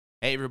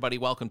Hey, everybody,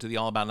 welcome to the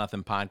All About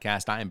Nothing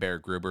podcast. I am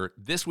Barrett Gruber.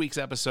 This week's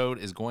episode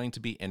is going to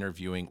be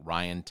interviewing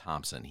Ryan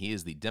Thompson. He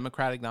is the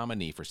Democratic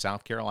nominee for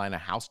South Carolina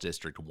House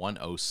District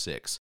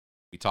 106.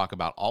 We talk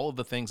about all of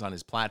the things on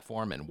his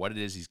platform and what it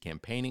is he's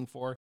campaigning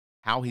for,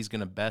 how he's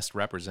going to best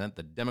represent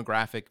the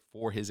demographic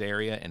for his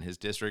area and his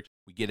district.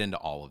 We get into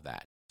all of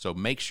that. So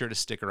make sure to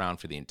stick around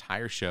for the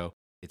entire show.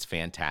 It's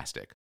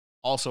fantastic.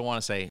 Also want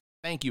to say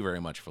thank you very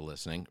much for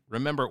listening.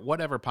 Remember,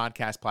 whatever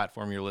podcast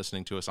platform you're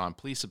listening to us on,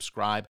 please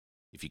subscribe.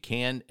 If you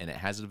can, and it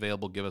has it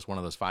available, give us one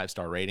of those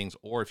 5-star ratings,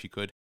 or if you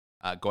could,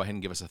 go ahead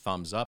and give us a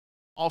thumbs up.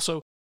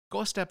 Also, go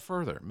a step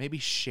further. Maybe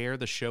share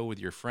the show with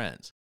your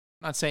friends.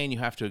 I'm not saying you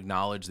have to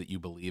acknowledge that you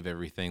believe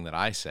everything that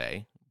I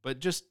say, but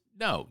just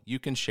know you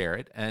can share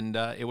it, and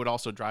it would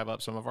also drive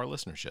up some of our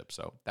listenership,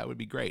 so that would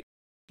be great.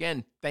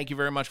 Again, thank you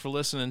very much for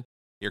listening.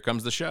 Here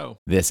comes the show.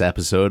 This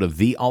episode of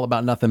the All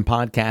About Nothing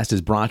podcast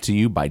is brought to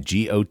you by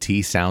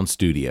GOT Sound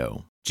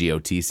Studio.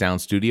 GOT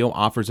Sound Studio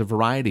offers a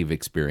variety of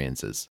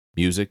experiences: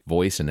 music,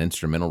 voice, and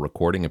instrumental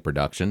recording and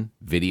production,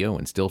 video,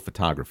 and still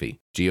photography.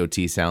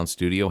 GOT Sound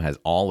Studio has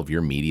all of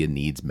your media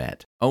needs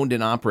met. Owned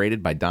and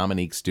operated by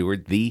Dominique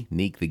Stewart, the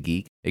Neek the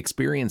Geek,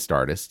 experienced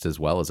artists as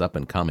well as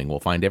up-and-coming will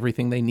find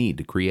everything they need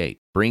to create.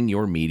 Bring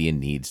your media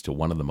needs to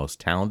one of the most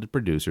talented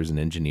producers and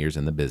engineers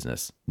in the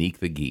business, Neek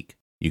the Geek.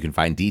 You can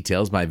find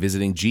details by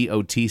visiting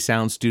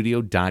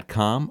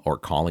gotsoundstudio.com or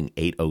calling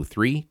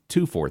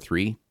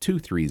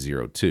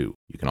 803-243-2302.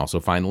 You can also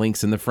find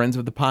links in the Friends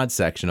of the Pod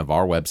section of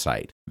our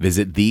website.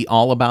 Visit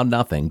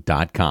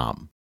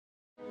theallaboutnothing.com.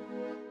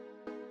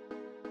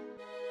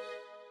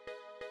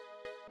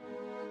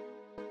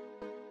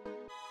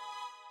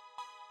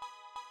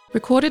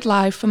 Recorded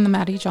live from the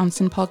Maddie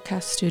Johnson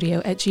podcast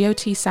studio at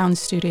GOT Sound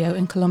Studio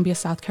in Columbia,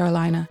 South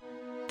Carolina.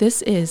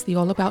 This is the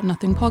All About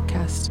Nothing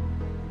podcast.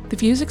 The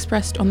views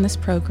expressed on this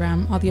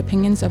program are the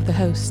opinions of the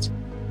host.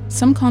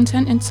 Some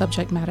content and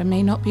subject matter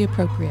may not be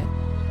appropriate.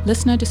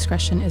 Listener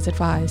discretion is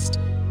advised.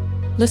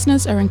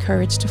 Listeners are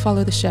encouraged to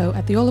follow the show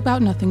at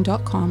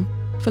theallaboutnothing.com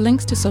for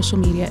links to social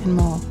media and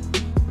more.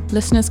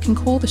 Listeners can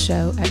call the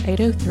show at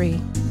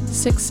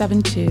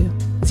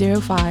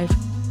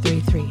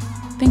 803-672-0533.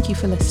 Thank you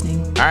for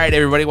listening. All right,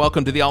 everybody,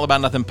 welcome to the All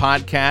About Nothing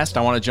podcast.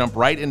 I want to jump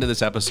right into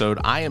this episode.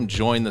 I am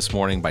joined this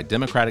morning by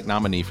Democratic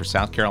nominee for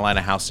South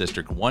Carolina House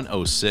District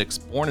 106,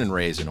 born and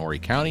raised in Horry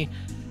County.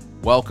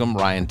 Welcome,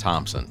 Ryan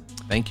Thompson.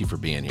 Thank you for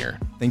being here.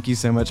 Thank you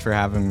so much for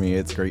having me.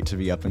 It's great to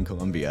be up in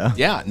Columbia.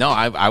 Yeah, no,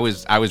 I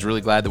was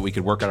really glad that we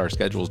could work out our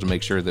schedules to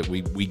make sure that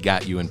we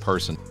got you in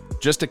person.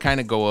 Just to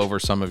kind of go over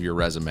some of your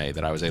resume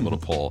that I was able to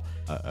pull.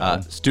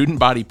 Student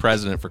body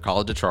president for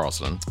College of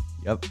Charleston.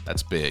 Yep.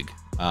 That's big.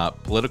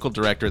 Political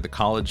director at the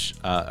College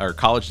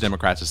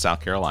Democrats of South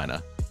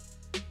Carolina.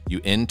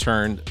 You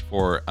interned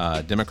for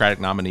Democratic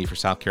nominee for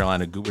South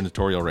Carolina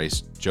gubernatorial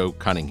race, Joe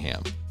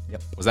Cunningham.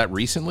 Yep. Was that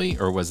recently,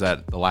 or was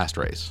that the last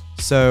race?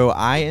 So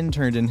I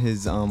interned in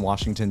his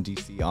Washington,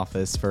 D.C.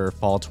 office for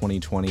fall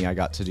 2020. I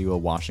got to do a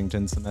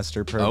Washington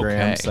semester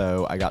program. Okay.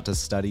 So I got to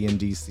study in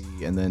D.C.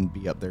 and then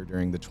be up there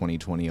during the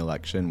 2020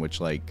 election,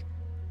 which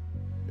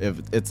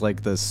it's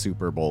like the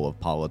Super Bowl of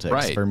politics.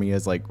 Right. For me,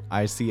 is like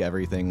I see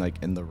everything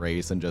like in the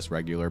race and just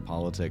regular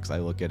politics. I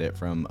look at it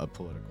from a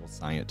political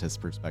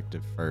scientist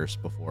perspective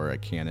first before a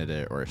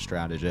candidate or a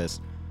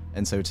strategist.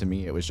 And so to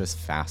me, it was just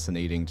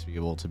fascinating to be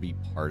able to be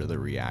part of the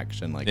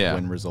reaction.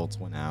 When results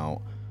went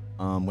out,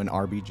 when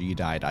RBG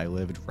died, I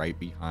lived right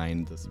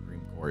behind the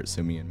Supreme Court.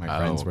 So me and my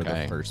friends were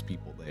the first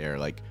people there,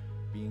 like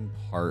being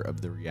part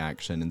of the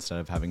reaction instead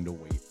of having to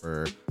wait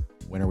for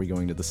when are we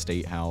going to the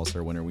State House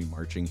or when are we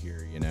marching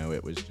here? You know,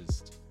 it was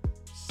just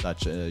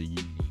such a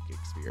unique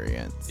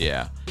experience.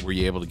 Yeah. Were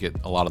you able to get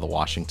a lot of the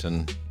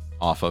Washington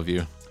off of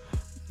you?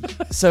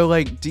 So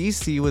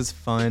DC was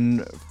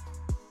fun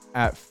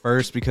at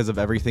first because of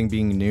everything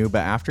being new, but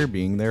after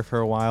being there for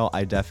a while,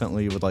 I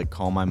definitely would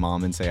call my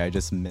mom and say I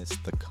just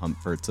missed the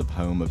comforts of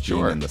home of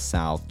being in the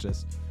South.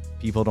 Just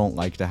people don't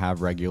like to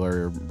have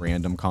regular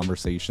random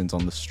conversations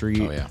on the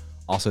street. Oh, yeah.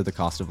 Also, the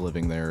cost of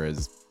living there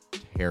is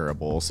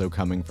terrible. So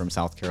coming from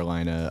South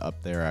Carolina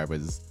up there, I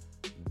was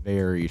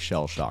very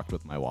shell-shocked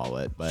with my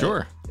wallet.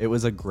 But it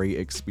was a great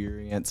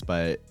experience,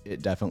 but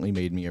it definitely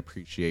made me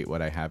appreciate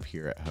what I have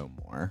here at home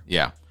more.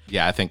 Yeah.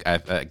 Yeah, I think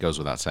that goes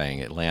without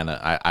saying.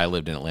 Atlanta, I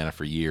lived in Atlanta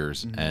for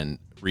years, and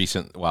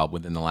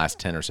within the last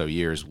 10 or so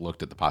years,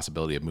 looked at the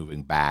possibility of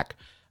moving back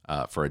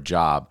for a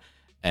job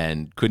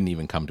and couldn't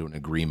even come to an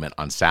agreement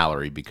on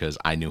salary because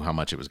I knew how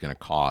much it was going to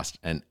cost.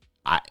 And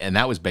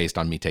that was based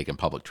on me taking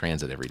public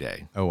transit every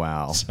day. Oh,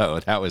 wow. So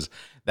that was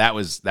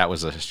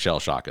a shell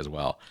shock as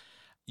well.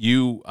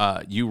 You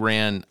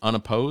ran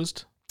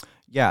unopposed?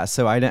 Yeah,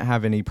 so I didn't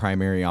have any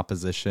primary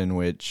opposition,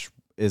 which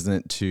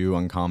isn't too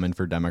uncommon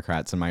for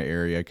Democrats in my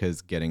area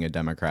because getting a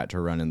Democrat to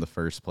run in the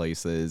first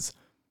place is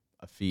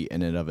a feat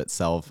in and of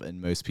itself.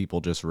 And most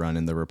people just run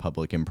in the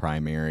Republican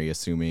primary,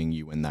 assuming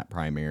you win that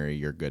primary,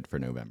 you're good for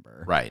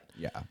November. Right.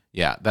 Yeah.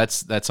 Yeah.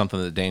 That's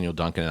something that Daniel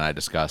Duncan and I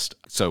discussed.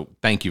 So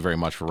thank you very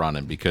much for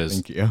running because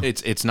Thank you.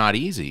 it's not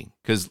easy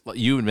because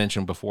you had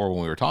mentioned before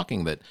when we were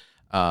talking that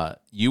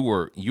you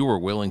were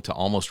willing to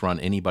almost run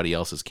anybody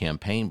else's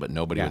campaign, but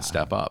nobody would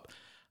step up.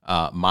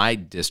 My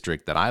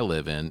district that I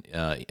live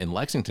in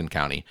Lexington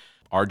County,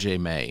 R.J.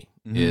 May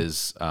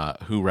is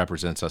who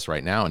represents us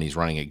right now, and he's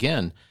running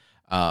again.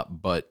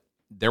 But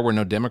there were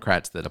no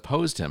Democrats that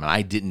opposed him, and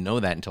I didn't know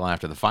that until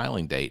after the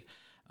filing date.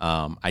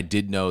 I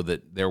did know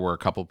that there were a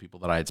couple of people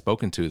that I had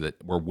spoken to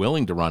that were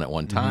willing to run at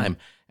one time,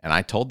 and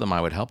I told them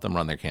I would help them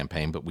run their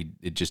campaign, but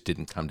it just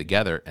didn't come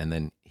together. And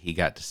then he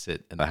got to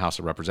sit in the House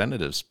of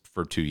Representatives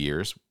for 2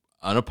 years,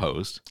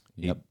 unopposed.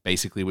 He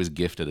basically was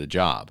gifted a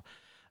job.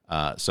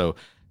 So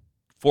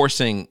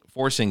forcing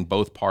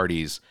both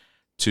parties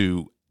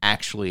to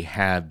actually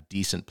have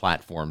decent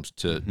platforms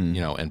to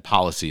and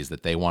policies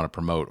that they want to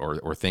promote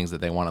or things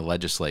that they want to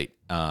legislate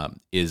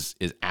is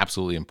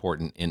absolutely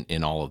important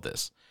in all of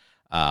this.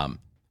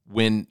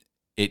 When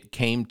it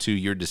came to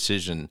your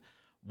decision,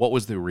 what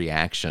was the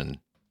reaction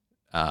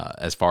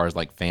as far as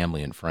like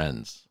family and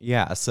friends?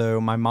 Yeah, so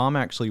my mom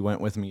actually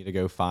went with me to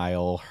go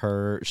file.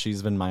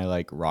 She's been my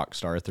like rock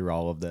star through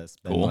all of this,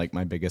 been like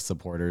my biggest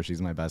supporter.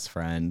 She's my best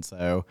friend.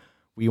 So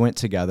we went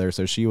together.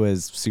 So she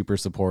was super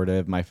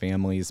supportive. My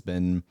family's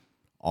been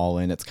all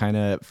in. It's kind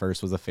of,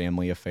 first was a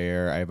family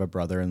affair. I have a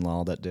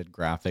brother-in-law that did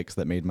graphics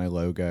that made my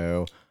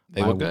logo.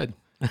 They look good.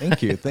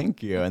 Thank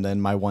you. And then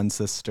my one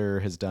sister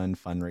has done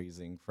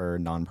fundraising for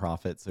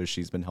nonprofits, so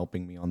she's been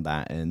helping me on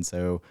that end.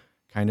 So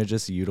kind of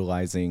just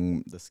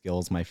utilizing the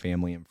skills my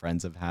family and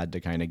friends have had to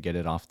kind of get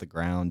it off the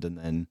ground. And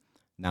then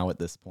now at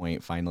this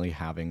point, finally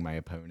having my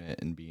opponent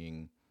and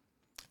being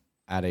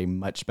at a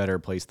much better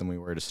place than we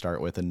were to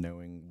start with and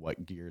knowing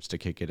what gears to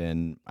kick it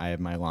in. I have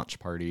my launch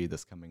party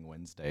this coming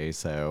Wednesday.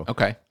 So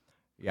okay.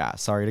 Yeah,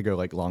 sorry to go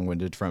like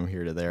long-winded from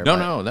here to there.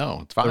 No,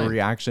 it's fine. The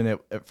reaction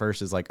at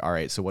first is like, all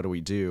right, so what do we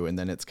do? And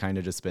then it's kind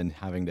of just been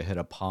having to hit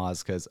a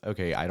pause because,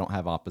 okay, I don't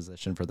have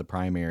opposition for the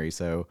primary,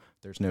 so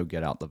there's no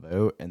get out the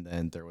vote. And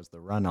then there was the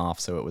runoff,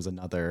 so it was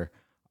another,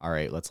 all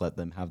right, let's let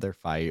them have their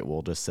fight.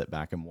 We'll just sit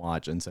back and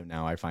watch. And so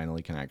now I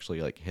finally can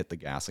actually like hit the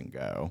gas and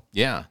go.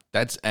 Yeah,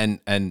 that's and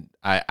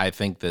I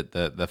think that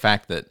the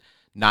fact that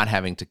not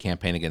having to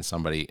campaign against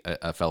somebody,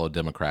 a fellow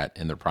Democrat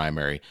in their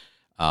primary,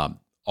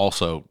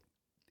 also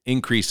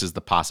increases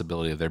the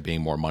possibility of there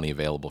being more money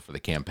available for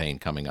the campaign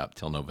coming up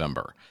till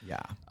November.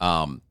 Yeah.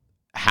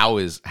 How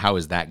is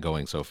that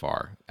going so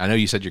far? I know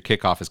you said your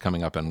kickoff is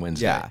coming up on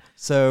Wednesday. Yeah.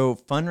 So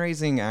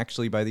fundraising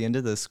actually by the end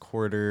of this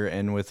quarter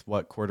and with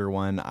what quarter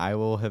one, I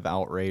will have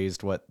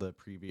outraised what the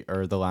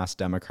last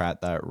Democrat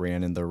that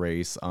ran in the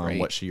race,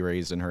 what she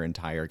raised in her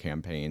entire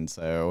campaign.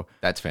 So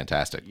that's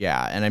fantastic.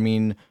 Yeah. And I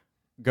mean,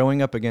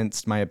 going up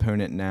against my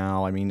opponent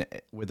now, I mean,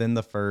 within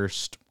the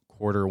first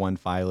quarter one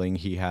filing,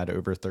 he had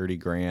over 30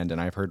 grand. And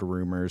I've heard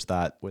rumors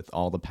that with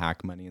all the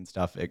PAC money and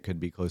stuff, it could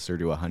be closer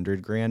to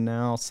 100 grand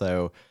now.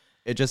 So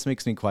it just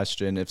makes me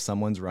question if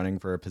someone's running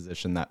for a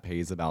position that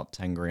pays about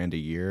 10 grand a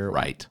year,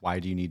 right? Why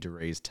do you need to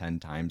raise 10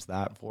 times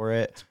that for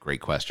it? It's a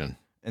great question.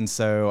 And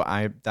so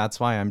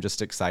that's why I'm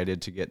just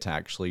excited to get to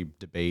actually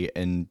debate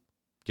and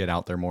get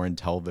out there more and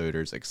tell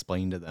voters,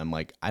 explain to them,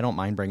 like, I don't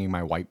mind bringing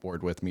my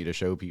whiteboard with me to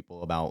show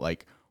people about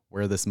like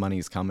where this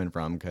money's coming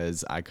from,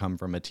 because I come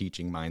from a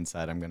teaching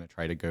mindset. I'm going to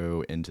try to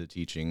go into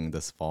teaching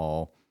this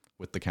fall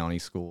with the county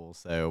school.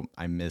 So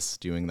I miss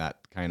doing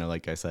that, kind of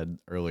like I said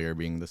earlier,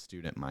 being the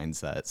student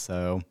mindset.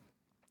 So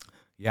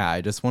yeah,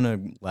 I just want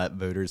to let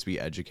voters be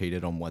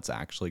educated on what's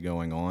actually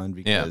going on,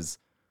 because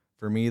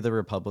for me, the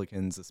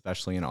Republicans,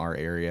 especially in our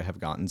area, have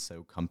gotten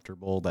so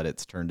comfortable that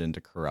it's turned into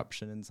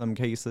corruption in some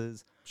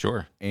cases.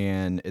 Sure.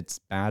 And it's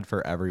bad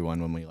for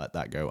everyone when we let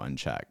that go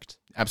unchecked.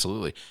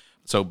 Absolutely.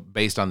 So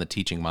based on the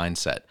teaching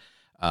mindset,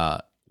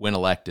 when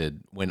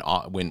elected,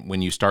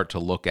 when you start to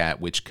look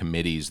at which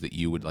committees that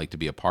you would like to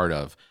be a part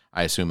of,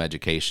 I assume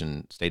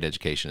state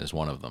education is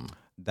one of them.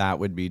 That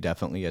would be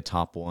definitely a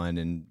top one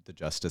in the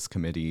Justice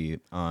Committee.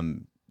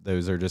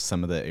 Those are just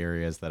some of the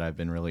areas that I've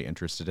been really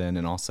interested in,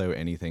 and also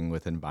anything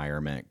with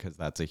environment, because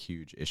that's a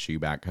huge issue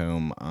back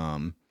home.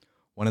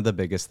 One of the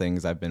biggest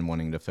things I've been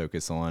wanting to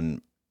focus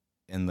on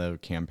in the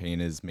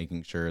campaign is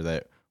making sure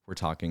that we're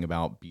talking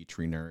about beach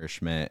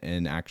renourishment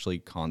and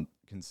actually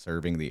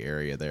conserving the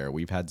area there.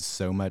 We've had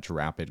so much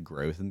rapid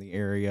growth in the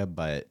area,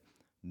 but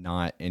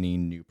not any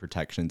new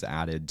protections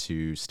added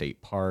to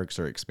state parks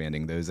or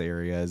expanding those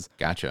areas.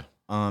 Gotcha.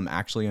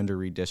 Actually, under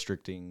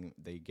redistricting,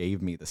 they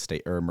gave me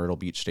Myrtle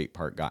Beach State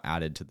Park got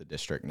added to the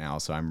district now,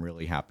 so I'm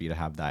really happy to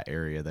have that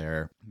area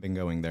there. Been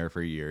going there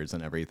for years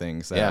and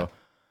everything, so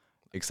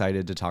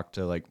excited to talk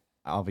to,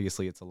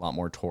 obviously it's a lot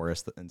more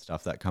tourists and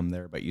stuff that come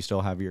there, but you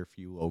still have your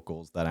few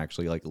locals that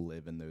actually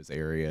live in those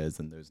areas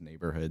and those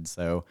neighborhoods.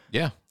 So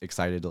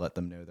excited to let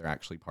them know they're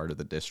actually part of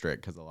the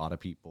district, because a lot of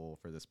people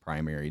for this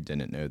primary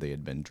didn't know they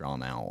had been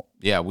drawn out.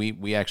 Yeah,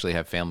 we actually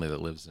have family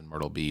that lives in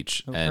Myrtle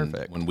Beach, and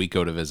perfect. When we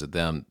go to visit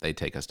them, they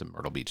take us to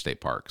Myrtle Beach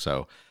State Park.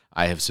 So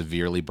I have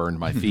severely burned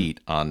my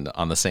feet on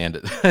the sand.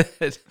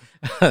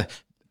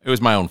 It was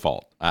my own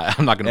fault.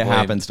 I'm not going to blame. It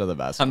happens to the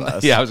best of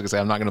us. Yeah, I was going to say,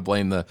 I'm not going to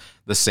blame the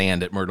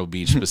sand at Myrtle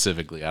Beach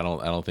specifically. I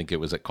don't think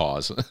it was at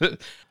cause.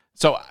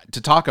 So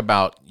to talk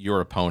about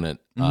your opponent,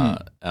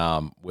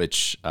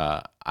 which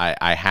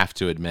I have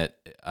to admit,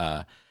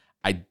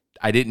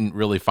 I didn't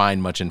really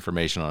find much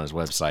information on his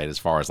website as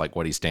far as like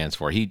what he stands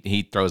for.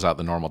 He throws out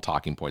the normal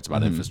talking points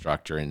about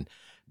infrastructure and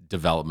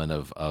development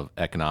of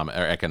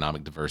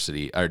economic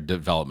diversity, or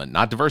development,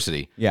 not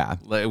diversity. Yeah.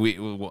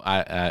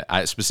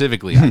 I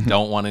specifically, I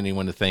don't want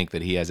anyone to think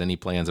that he has any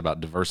plans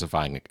about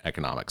diversifying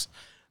economics,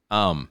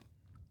 because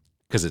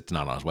it's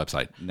not on his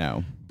website.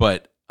 No.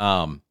 But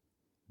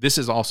this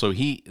is also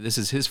this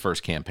is his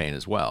first campaign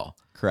as well.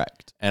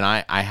 Correct. And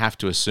I have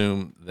to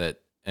assume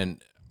that,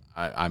 and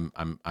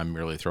I'm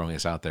really throwing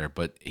this out there,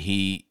 but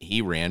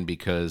he ran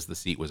because the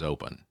seat was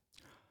open.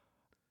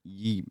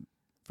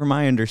 From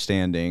my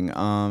understanding,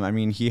 I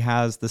mean, he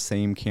has the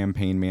same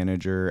campaign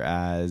manager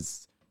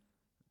as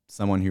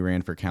someone who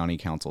ran for county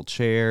council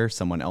chair,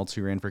 someone else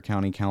who ran for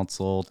county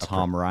council,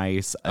 Tom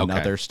Rice,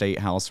 another state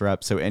house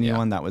rep. So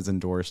anyone that was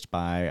endorsed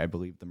by, I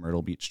believe, the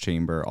Myrtle Beach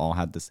Chamber all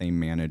had the same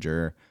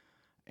manager.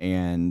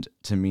 And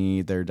to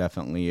me,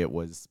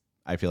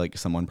 I feel like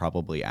someone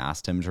probably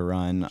asked him to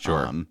run.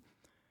 Sure.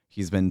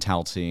 He's been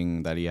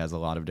touting that he has a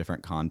lot of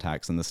different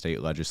contacts in the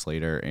state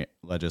legislature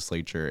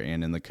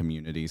and in the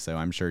community. So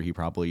I'm sure he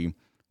probably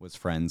was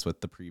friends with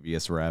the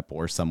previous rep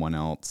or someone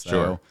else. So.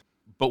 Sure.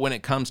 But when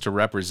it comes to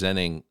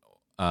representing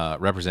the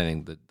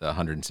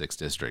 106th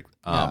district,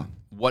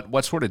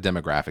 what sort of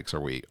demographics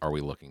are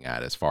we looking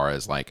at as far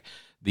as like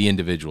the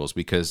individuals?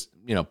 Because,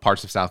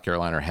 parts of South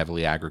Carolina are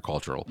heavily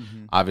agricultural.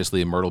 Obviously,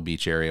 the Myrtle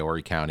Beach area,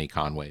 Horry County,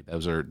 Conway,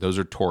 those are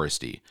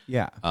touristy.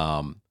 Yeah.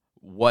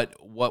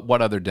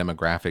 What other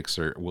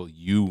demographics will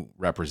you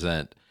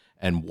represent,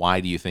 and why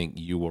do you think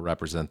you will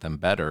represent them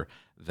better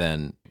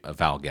than a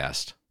Val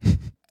Guest?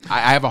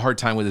 I have a hard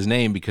time with his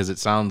name because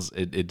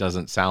it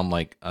doesn't sound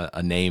like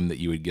a name that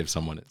you would give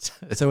someone.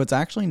 So it's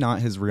actually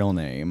not his real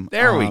name.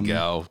 There we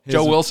go.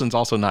 Joe Wilson's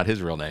also not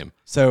his real name.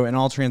 So in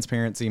all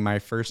transparency, my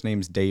first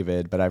name's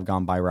David, but I've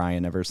gone by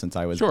Ryan ever since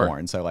I was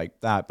born. So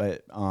like that,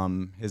 but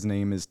his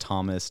name is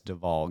Thomas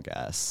Duvall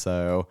Guest.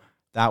 So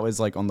that was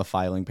like on the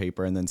filing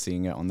paper, and then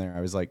seeing it on there,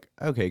 I was like,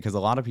 okay, because a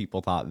lot of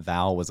people thought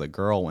Val was a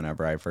girl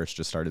whenever I first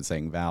just started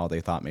saying Val. They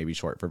thought maybe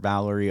short for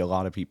Valerie. A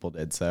lot of people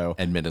did so.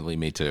 Admittedly,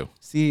 me too.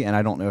 See, and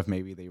I don't know if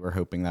maybe they were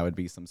hoping that would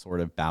be some sort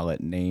of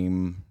ballot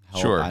name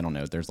help. Sure. I don't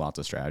know. There's lots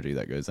of strategy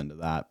that goes into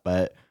that.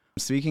 But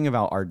speaking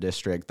about our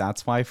district,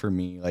 that's why for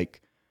me,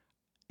 like,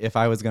 if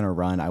I was going to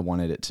run, I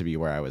wanted it to be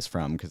where I was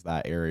from because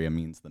that area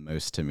means the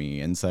most to me.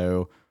 And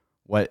so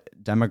what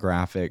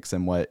demographics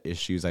and what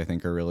issues I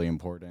think are really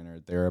important are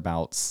there are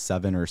about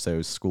 7 or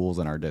so schools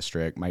in our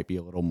district, might be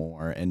a little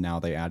more. And now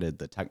they added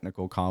the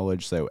technical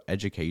college. So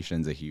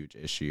education's a huge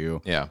issue.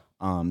 Yeah.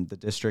 The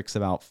district's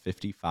about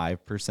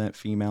 55%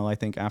 female, I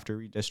think, after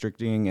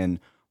redistricting. And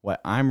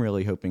what I'm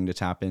really hoping to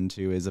tap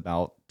into is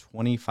about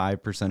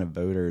 25% of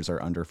voters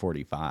are under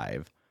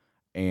 45.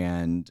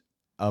 And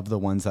of the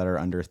ones that are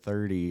under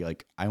 30,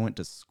 like I went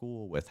to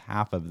school with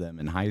half of them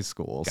in high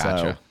school.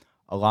 Gotcha. So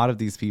a lot of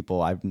these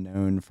people I've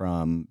known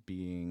from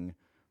being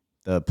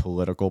the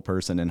political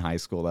person in high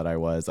school that I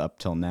was up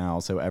till now.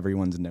 So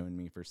everyone's known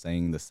me for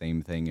saying the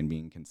same thing and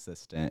being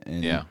consistent.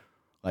 And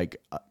like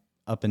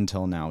up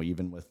until now,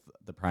 even with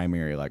the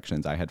primary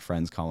elections, I had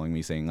friends calling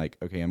me saying like,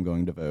 okay, I'm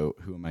going to vote.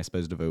 Who am I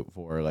supposed to vote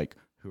for? Like,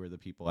 who are the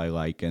people I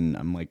like? And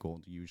I'm like,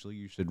 well, usually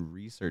you should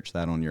research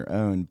that on your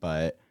own,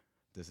 but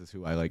this is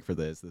who I like for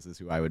this. This is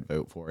who I would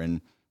vote for.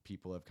 And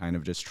people have kind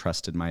of just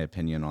trusted my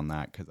opinion on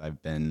that because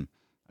I've been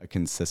a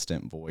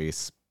consistent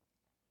voice.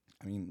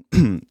 I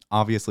mean,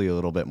 obviously a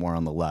little bit more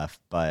on the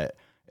left, but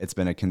it's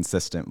been a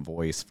consistent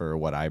voice for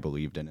what I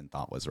believed in and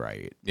thought was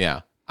right.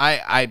 Yeah.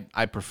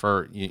 I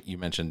prefer, you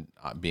mentioned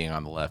being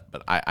on the left,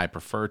 but I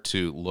prefer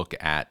to look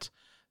at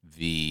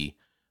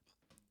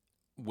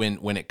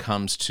when it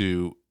comes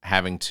to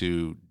having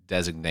to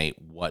designate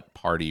what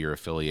party you're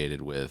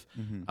affiliated with.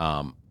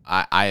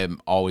 I've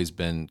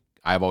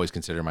always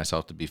considered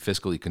myself to be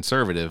fiscally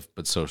conservative,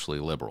 but socially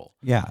liberal.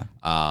 Yeah.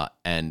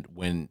 And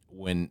when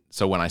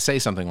I say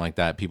something like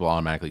that, people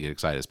automatically get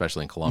excited,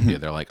 especially in Columbia.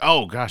 They're like,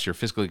 "Oh gosh, you're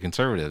fiscally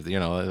conservative."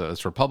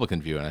 It's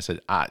Republican view. And I said,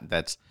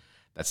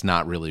 that's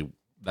not really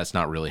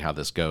how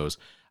this goes.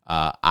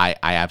 I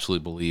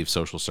absolutely believe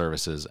social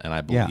services, and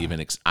I believe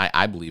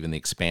I believe in the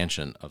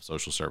expansion of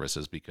social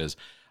services because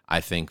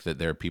I think that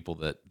there are people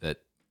that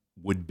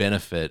would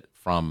benefit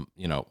from,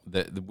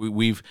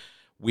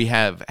 we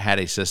have had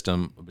a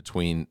system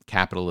between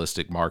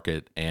capitalistic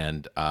market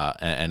and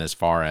as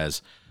far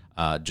as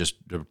just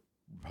the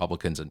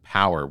Republicans in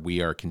power,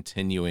 we are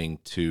continuing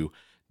to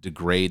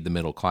degrade the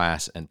middle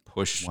class and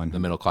push 100%. The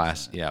middle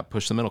class,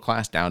 push the middle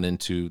class down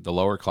into the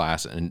lower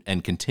class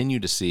and continue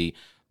to see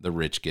the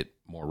rich get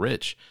more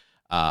rich,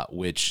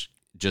 which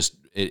just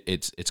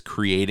it's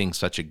creating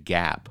such a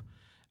gap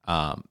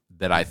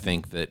that I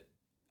think that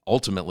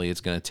ultimately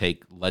it's going to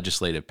take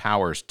legislative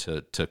powers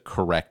to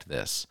correct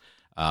this.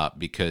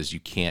 Because you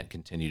can't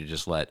continue to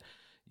just let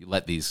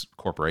these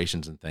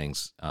corporations and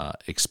things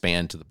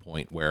expand to the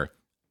point where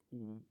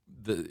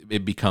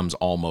it becomes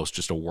almost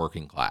just a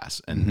working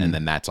class, and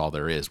then that's all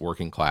there is,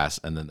 working class,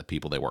 and then the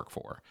people they work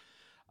for.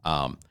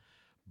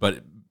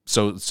 But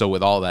so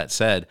with all that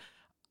said,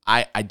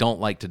 I don't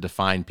like to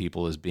define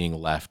people as being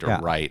left or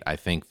right. I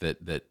think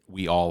that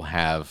we all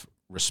have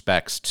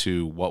respects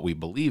to what we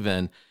believe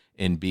in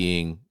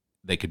being,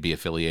 they could be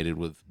affiliated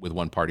with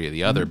one party or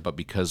the other, but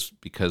because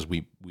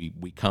we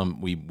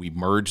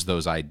merge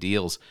those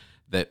ideals,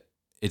 that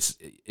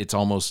it's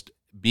almost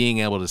being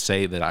able to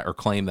say that or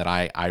claim that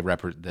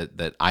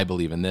that I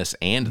believe in this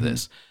and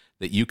this,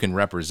 that you can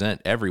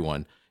represent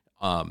everyone,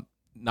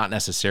 not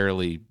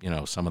necessarily,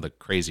 some of the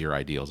crazier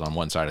ideals on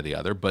one side or the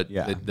other, but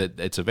that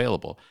it's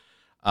available.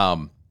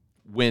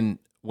 When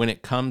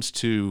it comes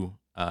to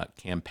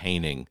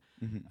campaigning,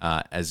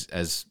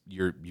 as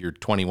you're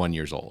 21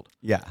 years old,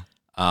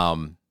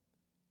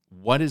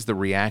 what is the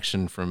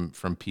reaction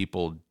from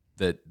people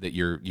that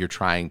you're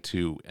trying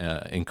to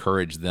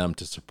encourage them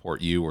to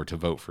support you or to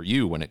vote for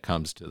you when it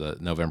comes to the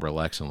November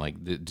election?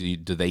 Like,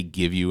 do they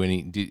give you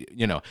any?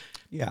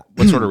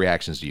 What sort of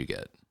reactions do you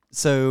get?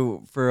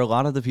 So for a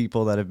lot of the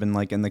people that have been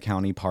like in the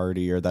county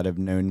party or that have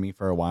known me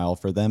for a while,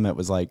 for them it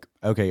was like,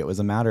 okay, it was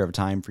a matter of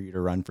time for you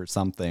to run for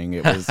something.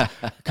 It was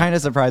kind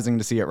of surprising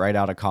to see it right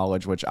out of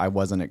college, which I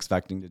wasn't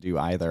expecting to do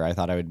either. I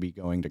thought I would be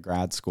going to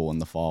grad school in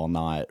the fall,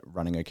 not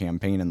running a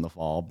campaign in the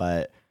fall,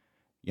 but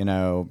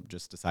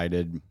just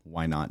decided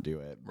why not do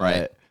it. Right.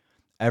 But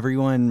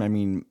everyone, I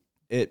mean,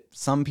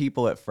 some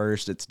people at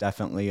first, it's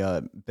definitely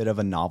a bit of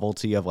a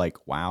novelty of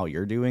like, wow,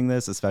 you're doing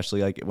this,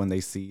 especially like when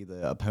they see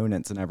the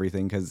opponents and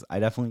everything, because I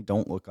definitely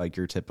don't look like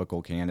your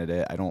typical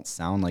candidate. I don't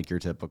sound like your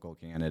typical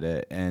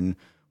candidate. And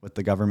with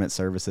the government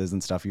services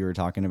and stuff you were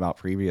talking about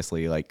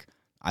previously, like,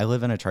 I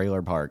live in a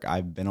trailer park.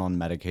 I've been on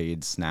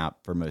Medicaid,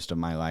 SNAP for most of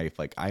my life.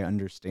 Like, I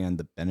understand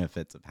the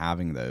benefits of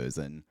having those.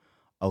 And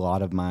a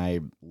lot of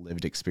my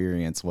lived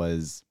experience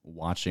was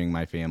watching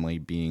my family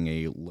being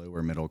a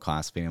lower middle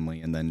class family,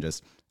 and then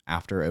just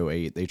after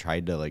 2008, they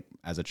tried to, like,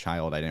 as a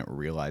child, I didn't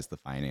realize the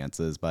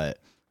finances, but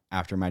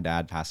after my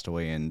dad passed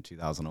away in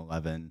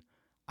 2011,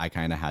 I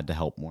kind of had to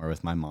help more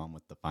with my mom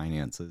with the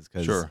finances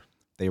because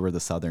they were the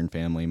Southern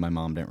family. My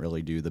mom didn't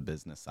really do the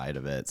business side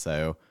of it.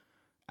 So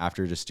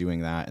after just doing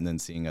that and then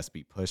seeing us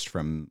be pushed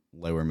from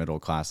lower middle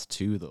class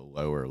to the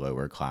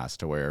lower class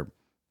to where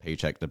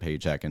paycheck to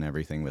paycheck and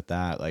everything with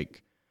that,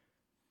 like,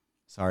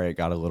 sorry, it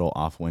got a little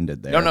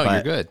off-winded there. No,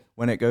 you're good.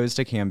 When it goes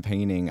to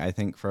campaigning, I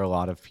think for a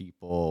lot of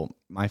people,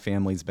 my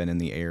family's been in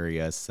the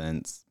area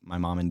since my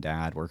mom and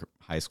dad were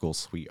high school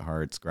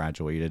sweethearts,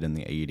 graduated in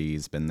the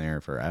 80s, been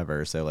there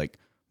forever. So, like,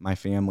 my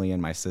family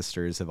and my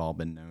sisters have all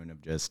been known of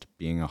just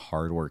being a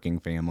hardworking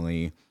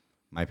family.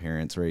 My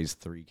parents raised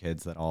 3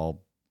 kids that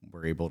all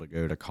were able to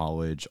go to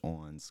college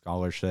on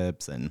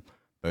scholarships, and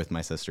both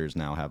my sisters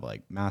now have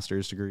like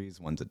master's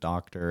degrees. One's a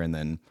doctor, and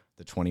then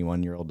the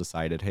 21-year-old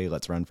decided, hey,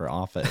 let's run for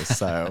office.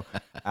 So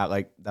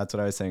that's what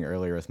I was saying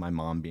earlier with my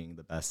mom being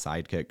the best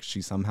sidekick.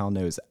 She somehow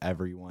knows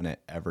everyone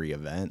at every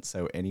event.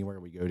 So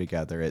anywhere we go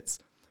together, it's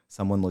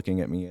someone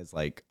looking at me as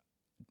like,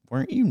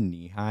 weren't you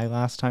knee high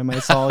last time I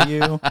saw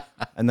you?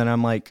 And then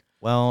I'm like,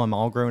 well, I'm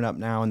all grown up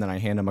now. And then I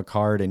hand them a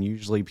card. And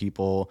usually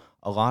people,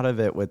 a lot of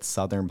it with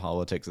Southern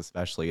politics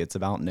especially, it's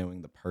about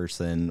knowing the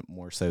person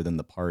more so than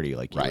the party,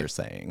 like you were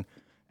saying.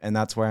 And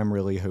that's where I'm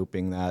really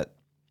hoping that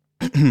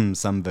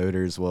some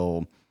voters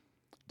will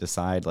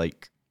decide,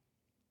 like,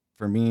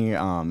 for me,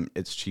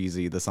 it's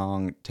cheesy. The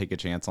song Take a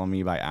Chance on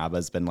Me by ABBA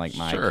has been like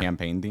my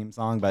campaign theme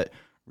song. But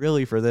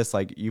really for this,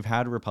 like, you've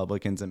had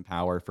Republicans in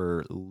power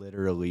for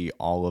literally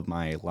all of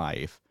my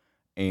life.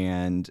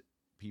 And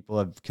people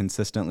have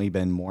consistently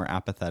been more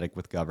apathetic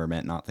with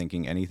government, not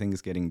thinking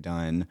anything's getting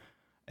done.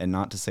 And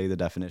not to say the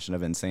definition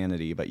of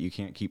insanity, but you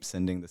can't keep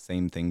sending the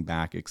same thing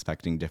back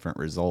expecting different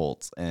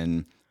results.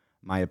 And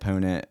my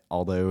opponent,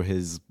 although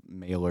his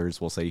mailers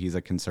will say he's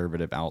a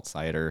conservative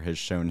outsider, has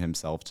shown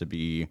himself to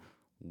be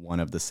one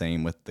of the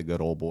same with the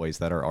good old boys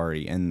that are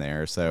already in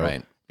there.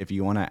 So if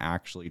you want to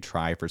actually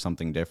try for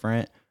something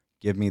different,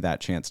 give me that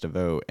chance to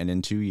vote. And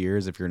in 2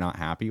 years, if you're not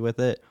happy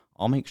with it,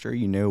 I'll make sure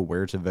you know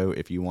where to vote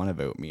if you want to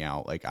vote me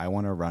out. Like, I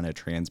want to run a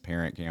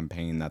transparent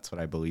campaign. That's what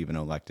I believe an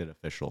elected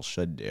official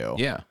should do.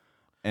 Yeah.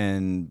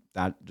 And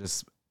that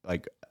just,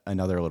 like,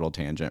 another little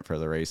tangent for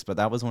the race. But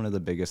that was one of the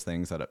biggest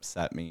things that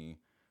upset me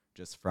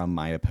just from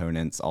my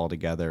opponents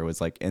altogether, was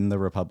like in the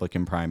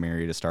Republican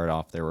primary to start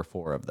off, there were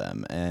 4 of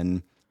them,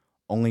 and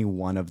only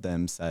one of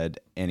them said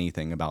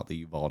anything about the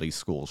Uvalde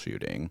school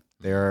shooting.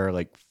 There are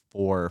like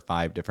 4 or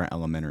 5 different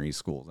elementary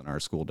schools in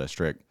our school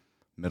district,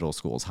 middle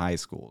schools, high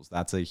schools.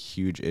 That's a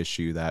huge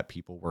issue that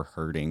people were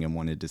hurting and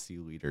wanted to see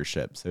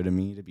leadership. So to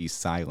me, to be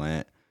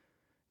silent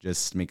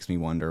just makes me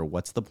wonder,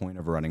 what's the point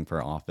of running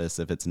for office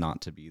if it's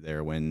not to be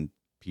there when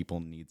people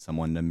need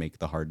someone to make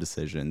the hard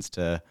decisions,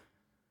 to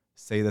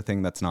say the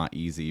thing that's not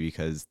easy,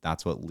 because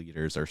that's what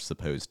leaders are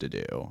supposed to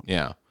do.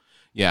 Yeah.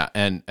 Yeah.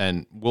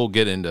 And we'll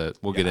get into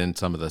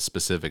some of the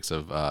specifics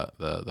of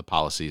the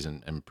policies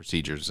and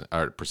procedures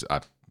or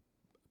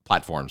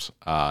platforms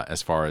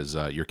as far as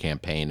your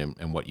campaign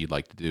and what you'd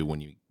like to do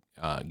when you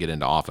get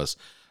into office.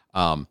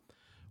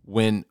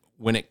 when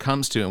it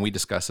comes to, and we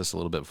discussed this a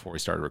little bit before we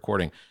started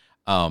recording,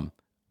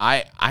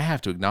 I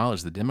have to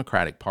acknowledge the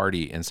Democratic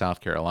Party in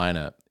South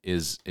Carolina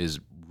is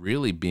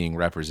really being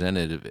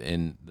represented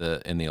in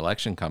the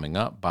election coming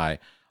up by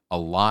a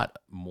lot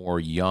more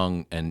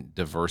young and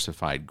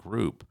diversified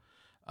group.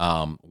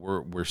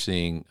 We're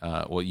seeing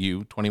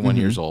you 21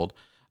 years old,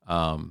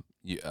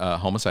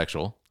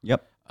 homosexual.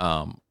 Yep.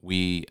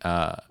 We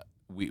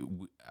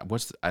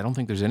I don't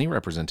think there's any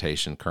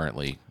representation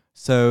currently.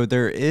 So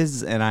there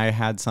is, and I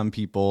had some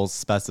people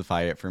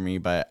specify it for me,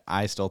 but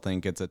I still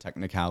think it's a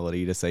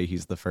technicality to say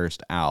he's the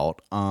first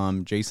out.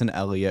 Jason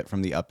Elliott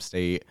from the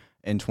upstate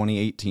in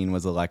 2018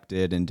 was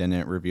elected and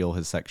didn't reveal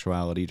his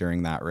sexuality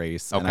during that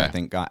race. And I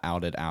think got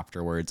outed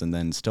afterwards and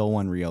then still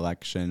won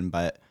re-election.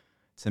 But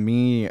to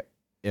me,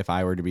 if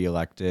I were to be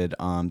elected,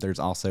 there's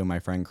also my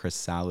friend Chris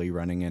Sally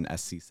running in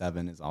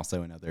SC7 is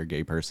also another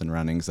gay person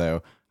running.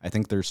 So I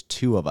think there's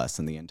 2 of us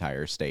in the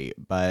entire state.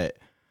 But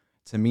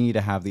to me, to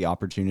have the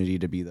opportunity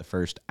to be the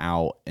first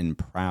out and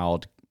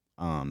proud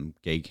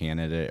gay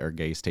candidate or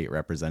gay state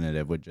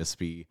representative would just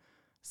be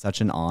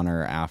such an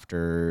honor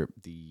after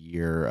the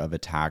year of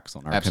attacks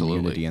on our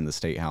community in the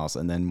state house,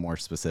 and then more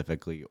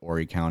specifically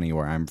Horry County,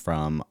 where I'm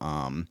from.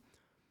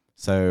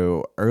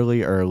 So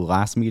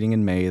last meeting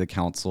in May, the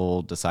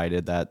council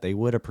decided that they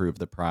would approve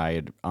the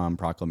Pride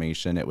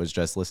proclamation. It was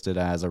just listed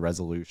as a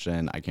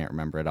resolution. I can't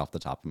remember it off the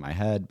top of my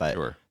head,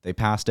 but they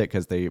passed it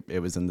because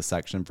it was in the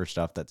section for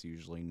stuff that's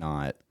usually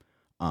not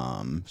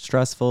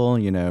stressful.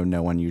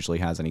 No one usually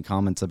has any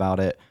comments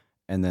about it.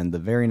 And then the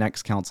very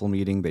next council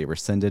meeting, they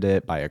rescinded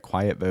it by a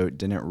quiet vote,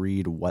 didn't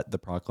read what the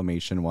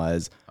proclamation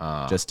was,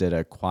 just did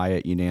a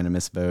quiet,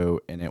 unanimous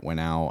vote, and it went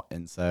out.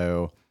 And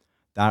so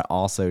that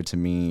also, to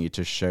me,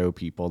 to show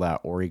people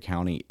that Horry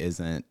County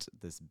isn't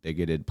this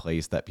bigoted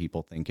place that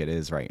people think it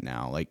is right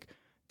now. Like,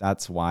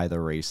 that's why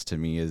the race to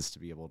me is to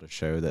be able to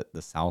show that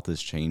the South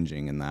is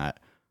changing and that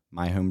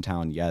my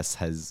hometown,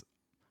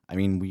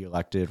 we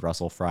elected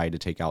Russell Fry to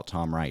take out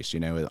Tom Rice.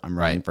 I'm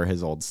running for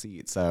his old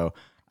seat. So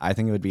I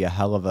think it would be a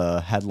hell of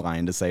a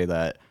headline to say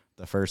that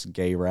the first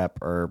gay rep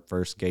or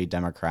first gay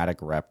Democratic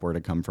rep were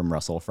to come from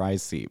Russell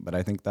Fry's seat. But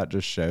I think that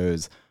just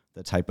shows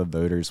the type of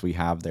voters we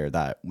have there,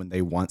 that when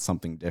they want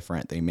something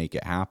different, they make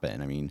it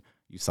happen. I mean,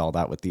 you saw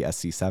that with the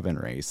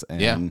SC7 race.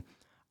 And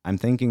I'm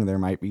thinking there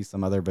might be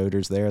some other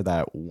voters there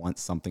that want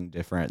something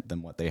different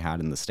than what they had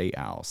in the state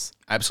house.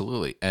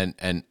 Absolutely.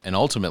 And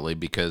ultimately,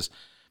 because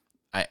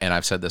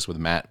I've said this with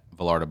Matt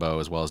Villardebeau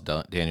as well as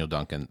Daniel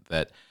Duncan,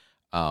 that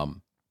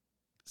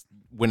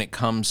when it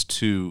comes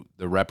to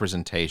the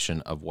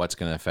representation of what's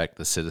going to affect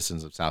the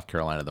citizens of South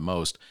Carolina the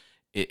most,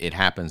 it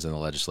happens in the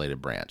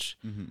legislative branch.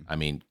 Mm-hmm. I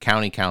mean,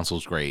 county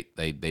council's great.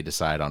 They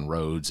decide on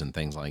roads and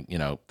things like,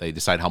 they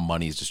decide how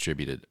money is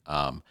distributed.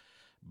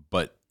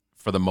 But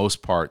for the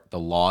most part, the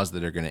laws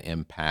that are going to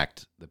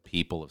impact the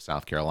people of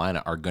South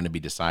Carolina are going to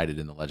be decided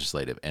in the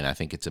legislative. And I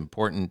think it's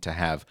important to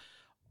have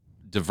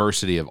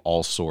diversity of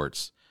all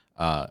sorts,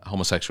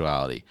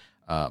 homosexuality,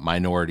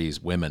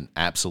 minorities, women,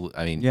 absolutely.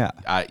 I mean,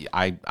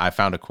 I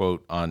found a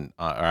quote or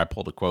I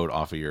pulled a quote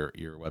off of your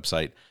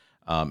website.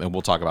 And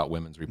we'll talk about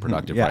women's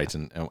reproductive rights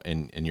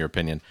in your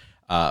opinion.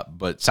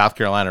 But South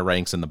Carolina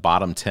ranks in the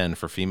bottom 10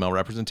 for female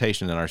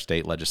representation in our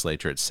state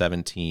legislature at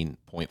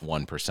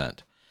 17.1%.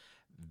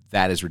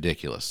 That is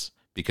ridiculous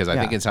because I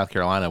think in South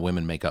Carolina,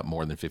 women make up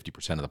more than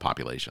 50% of the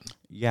population.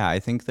 Yeah,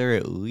 I think they're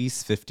at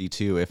least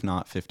 52, if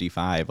not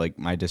 55. Like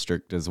my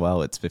district as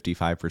well, it's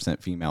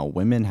 55% female.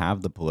 Women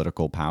have the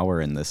political power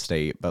in this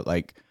state, but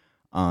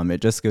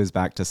it just goes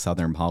back to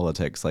Southern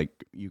politics.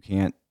 Like you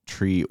can't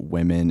treat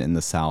women in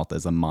the South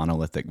as a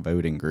monolithic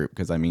voting group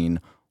because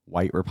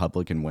white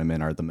Republican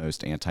women are the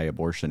most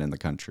anti-abortion in the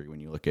country when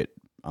you look at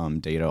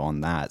data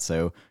on that.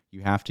 So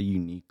you have to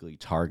uniquely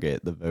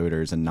target the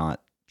voters and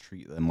not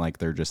treat them like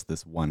they're just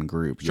this one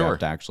group. You have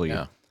to actually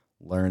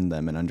learn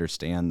them and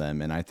understand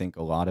them. And I think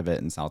a lot of it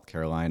in South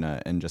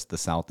Carolina and just the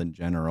South in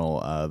general,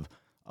 of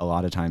a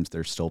lot of times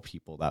there's still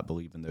people that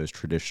believe in those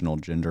traditional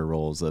gender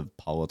roles of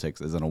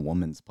politics isn't a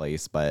woman's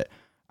place, but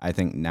I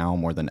think now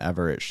more than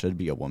ever it should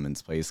be a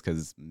woman's place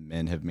because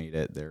men have made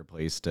it their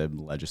place to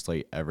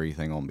legislate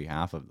everything on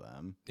behalf of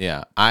them.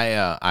 Yeah,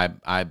 I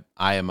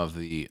am of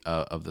the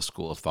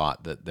school of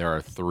thought that there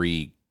are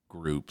 3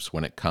 groups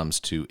when it comes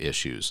to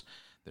issues.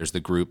 There's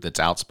the group that's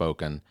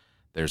outspoken.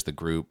 There's the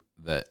group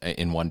that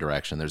in one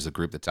direction. There's the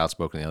group that's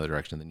outspoken in the other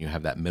direction. Then you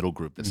have that middle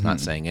group that's not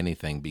saying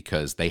anything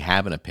because they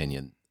have an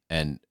opinion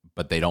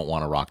but they don't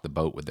want to rock the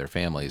boat with their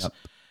families.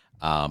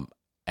 Yep.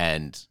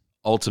 And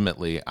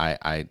ultimately,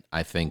 I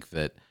think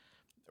that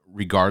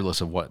regardless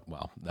of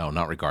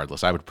not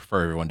regardless, I would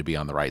prefer everyone to be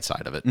on the right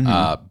side of it.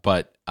 Mm-hmm.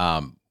 But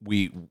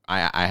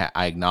I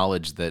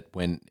acknowledge that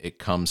when it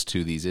comes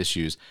to these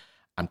issues,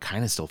 I'm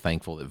kind of still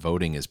thankful that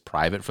voting is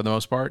private for the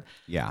most part.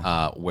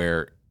 Yeah.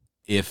 Where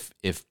if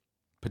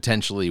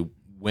potentially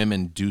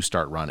women do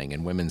start running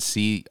and women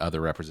see other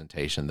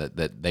representation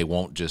that they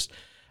won't just.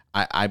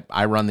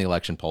 I run the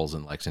election polls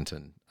in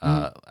Lexington,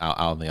 out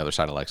on the other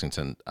side of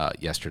Lexington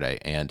yesterday,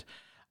 and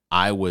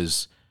I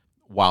was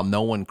while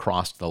no one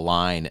crossed the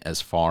line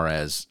as far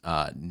as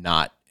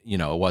not,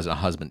 it wasn't a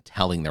husband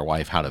telling their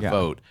wife how to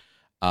vote.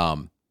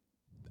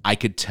 I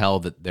could tell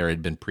that there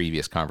had been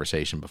previous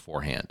conversation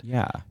beforehand.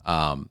 Yeah.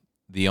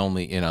 The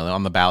only,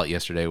 on the ballot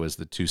yesterday was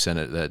the two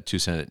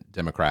Senate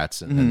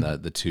Democrats and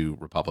the two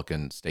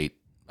Republican state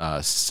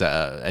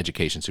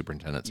education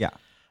superintendents. Yeah.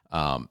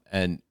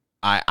 And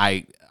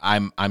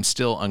I'm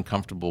still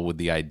uncomfortable with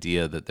the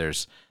idea that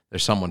there's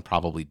someone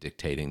probably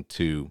dictating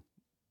to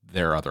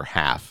their other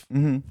half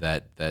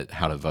that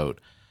how to vote.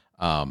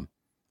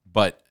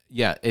 But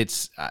yeah,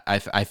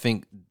 I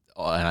think.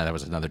 And that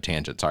was another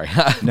tangent. Sorry.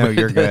 No,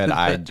 you're good.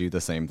 I do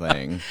the same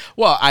thing.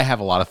 Well, I have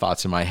a lot of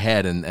thoughts in my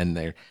head, and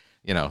they're,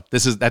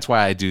 that's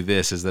why I do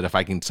this, is that if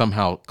I can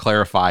somehow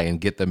clarify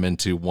and get them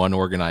into one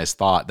organized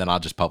thought, then I'll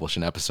just publish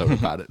an episode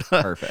about it.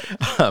 Perfect.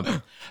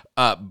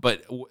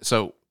 But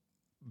so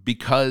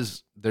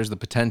because there's the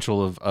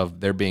potential of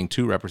there being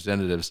two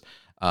representatives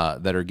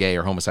that are gay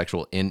or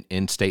homosexual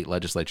in state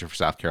legislature for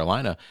South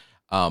Carolina,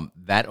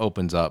 that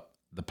opens up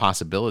the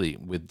possibility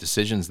with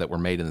decisions that were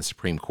made in the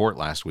Supreme Court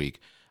last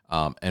week.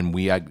 And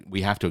we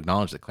have to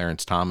acknowledge that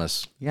Clarence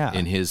Thomas,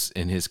 in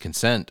his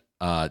consent,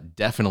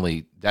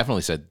 definitely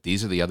said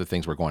these are the other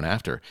things we're going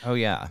after. Oh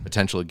yeah,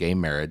 potential gay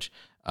marriage,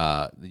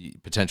 the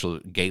potential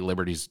gay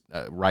liberties,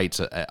 rights,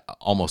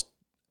 almost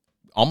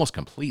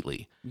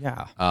completely.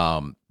 Yeah.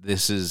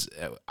 This is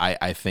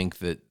I think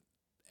that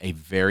a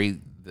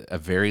very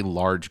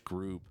large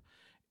group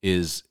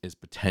is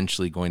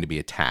potentially going to be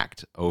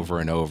attacked over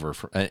and over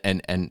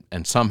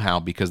and somehow,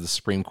 because the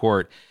Supreme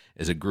Court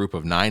is a group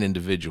of 9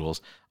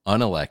 individuals,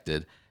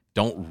 unelected,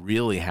 don't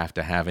really have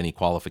to have any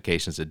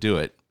qualifications to do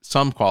it.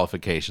 Some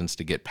qualifications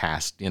to get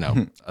past,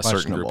 a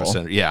certain group of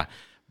senators. Yeah.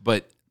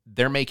 But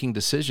they're making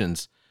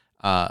decisions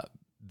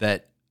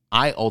that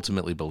I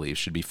ultimately believe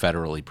should be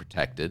federally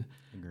protected.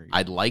 Agreed.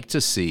 I'd like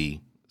to see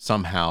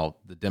somehow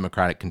the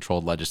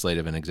Democratic-controlled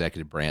legislative and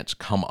executive branch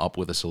come up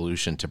with a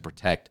solution to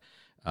protect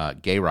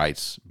gay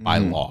rights by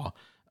law,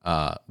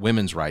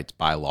 women's rights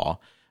by law.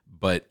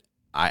 But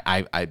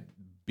I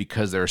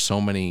because there are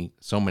so many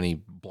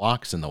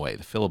blocks in the way,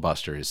 the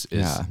filibuster is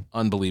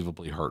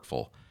unbelievably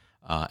hurtful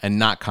and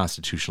not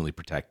constitutionally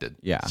protected.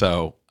 Yeah.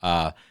 So,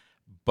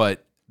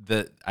 but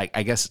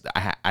I guess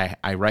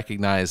I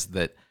recognize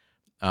that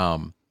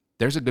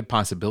there's a good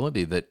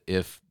possibility that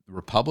if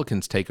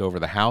Republicans take over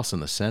the House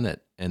and the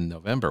Senate in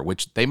November,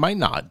 which they might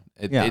not,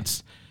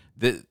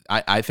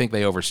 I think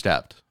they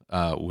overstepped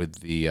with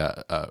the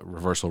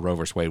reversal Roe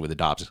versus Wade with the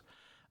Dobbs.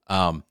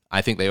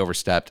 I think they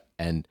overstepped,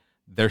 and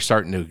they're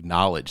starting to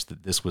acknowledge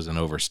that this was an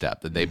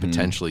overstep, that they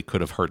potentially could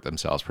have hurt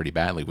themselves pretty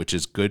badly, which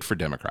is good for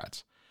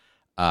Democrats.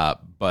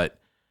 But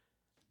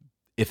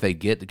if they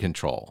get to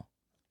control,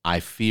 I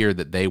fear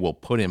that they will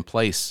put in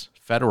place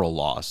federal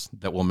laws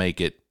that will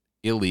make it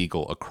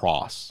illegal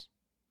across.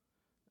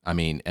 I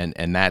mean,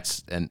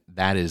 that's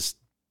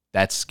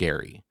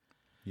scary.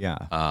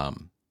 Yeah.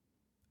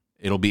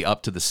 It'll be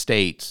up to the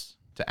states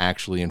to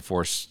actually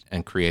enforce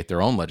and create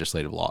their own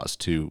legislative laws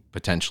to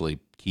potentially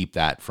keep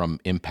that from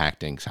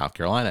impacting South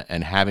Carolina,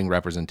 and having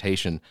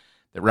representation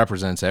that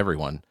represents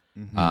everyone,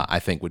 I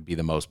think would be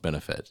the most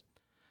benefit.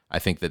 I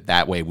think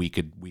that way we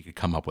could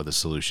come up with a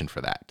solution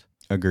for that.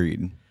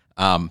 Agreed.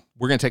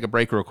 We're going to take a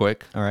break real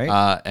quick. All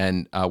right.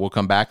 And we'll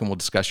come back and we'll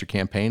discuss your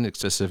campaign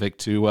specific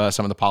to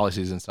some of the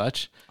policies and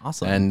such.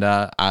 Awesome. And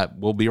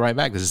we'll be right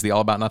back. This is the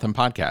All About Nothing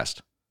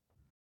podcast.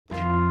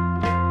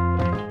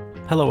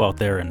 Hello out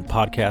there in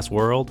podcast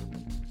world.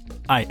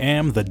 I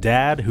am the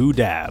dad who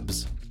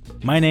dabs.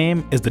 My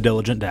name is the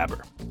Diligent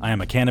Dabber. I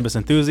am a cannabis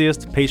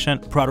enthusiast,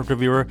 patient, product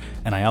reviewer,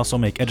 and I also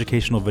make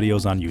educational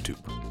videos on YouTube.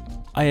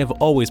 I have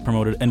always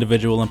promoted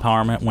individual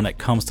empowerment when it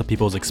comes to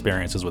people's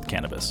experiences with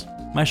cannabis.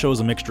 My show is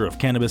a mixture of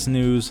cannabis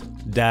news,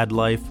 dad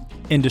life,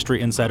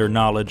 industry insider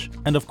knowledge,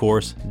 and of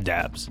course,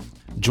 dabs.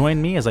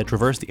 Join me as I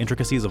traverse the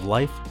intricacies of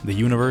life, the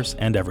universe,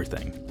 and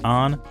everything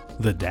on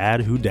The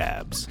Dad Who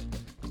Dabs.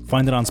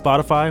 Find it on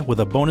Spotify with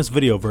a bonus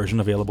video version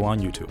available on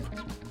YouTube.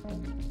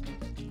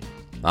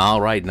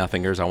 All right,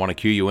 Nothingers, I want to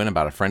cue you in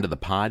about a friend of the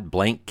pod,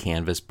 Blank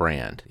Canvas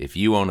Brand. If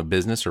you own a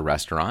business or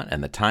restaurant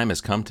and the time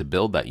has come to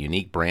build that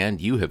unique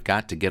brand, you have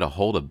got to get a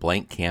hold of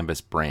Blank Canvas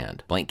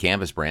Brand. Blank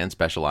Canvas Brand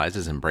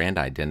specializes in brand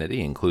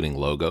identity, including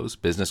logos,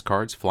 business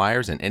cards,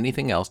 flyers, and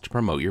anything else to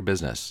promote your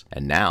business.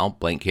 And now,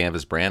 Blank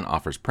Canvas Brand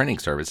offers printing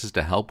services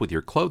to help with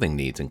your clothing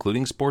needs,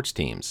 including sports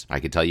teams. I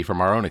can tell you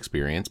from our own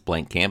experience,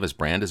 Blank Canvas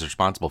Brand is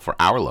responsible for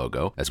our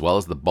logo, as well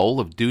as the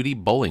Bowl of Duty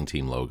bowling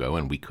team logo,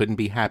 and we couldn't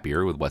be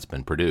happier with what's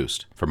been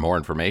produced. For more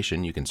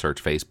information, you can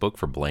search Facebook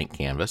for Blank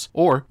Canvas,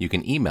 or you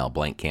can email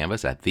Blank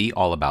Canvas at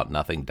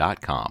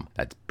theallaboutnothing.com.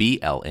 That's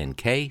BLNKCANVS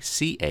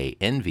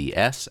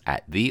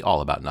at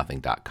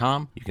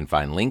theallaboutnothing.com. You can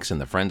find links in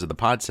the Friends of the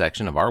Pod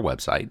section of our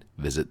website.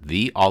 Visit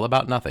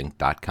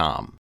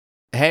theallaboutnothing.com.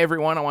 Hey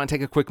everyone, I want to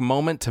take a quick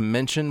moment to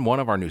mention one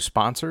of our new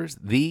sponsors,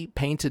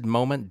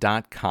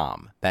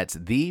 thepaintedmoment.com. That's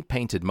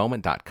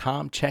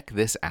thepaintedmoment.com. Check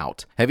this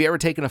out. Have you ever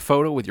taken a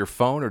photo with your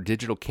phone or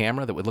digital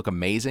camera that would look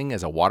amazing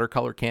as a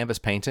watercolor canvas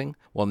painting?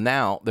 Well,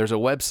 now there's a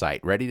website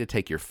ready to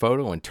take your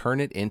photo and turn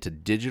it into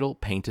digital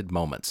painted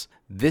moments.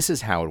 This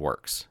is how it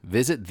works.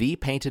 Visit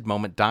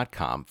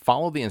thepaintedmoment.com,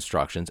 follow the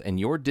instructions, and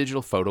your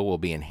digital photo will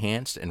be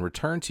enhanced and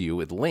returned to you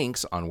with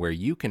links on where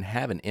you can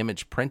have an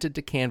image printed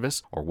to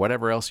canvas or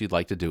whatever else you'd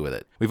like to do with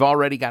it. We've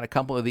already got a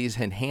couple of these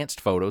enhanced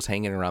photos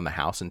hanging around the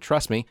house, and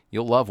trust me,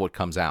 you'll love what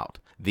comes out.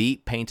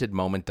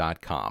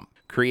 Thepaintedmoment.com.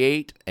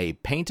 Create a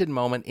painted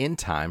moment in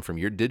time from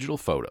your digital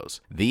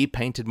photos.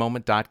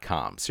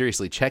 Thepaintedmoment.com.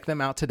 Seriously, check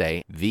them out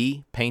today.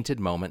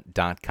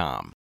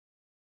 Thepaintedmoment.com.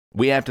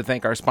 We have to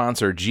thank our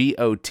sponsor,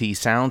 GOT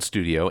Sound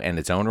Studio, and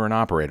its owner and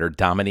operator,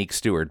 Dominique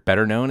Stewart,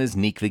 better known as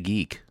Neek the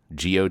Geek.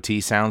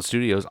 GOT Sound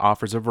Studios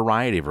offers a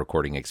variety of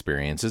recording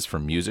experiences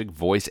from music,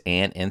 voice,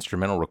 and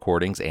instrumental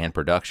recordings and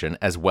production,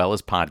 as well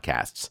as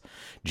podcasts.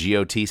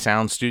 GOT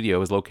Sound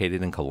Studio is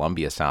located in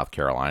Columbia, South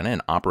Carolina,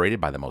 and operated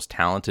by the most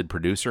talented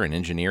producer and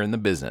engineer in the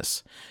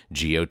business.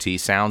 GOT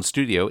Sound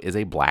Studio is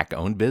a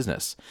Black-owned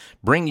business.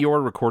 Bring your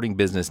recording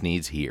business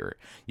needs here.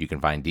 You can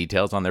find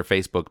details on their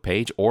Facebook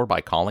page or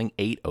by calling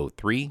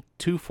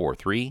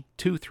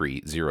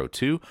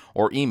 803-243-2302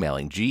 or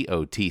emailing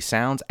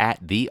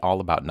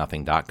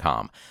gotsounds@theallaboutnothing.com.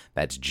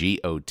 That's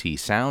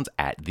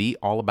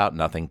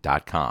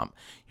gotsounds@theallaboutnothing.com.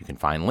 You can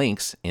find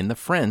links in the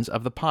Friends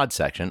of the Pod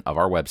section of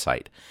our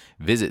website.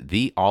 Visit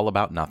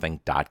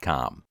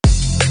theallaboutnothing.com.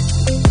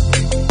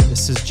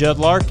 This is Judd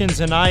Larkins,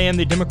 and I am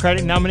the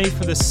Democratic nominee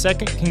for the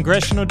 2nd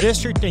Congressional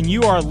District, and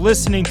you are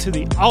listening to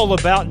the All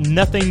About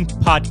Nothing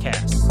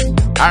podcast.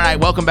 All right,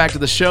 welcome back to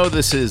the show.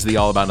 This is the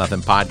All About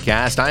Nothing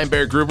podcast. I am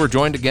Bear Gruber,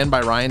 joined again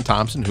by Ryan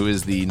Thompson, who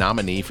is the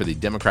nominee for the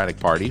Democratic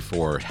Party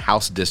for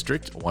House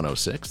District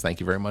 106. Thank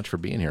you very much for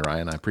being here,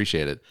 Ryan. I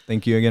appreciate it.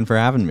 Thank you again for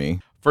having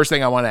me. First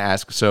thing I want to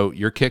ask, so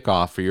your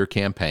kickoff for your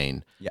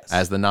campaign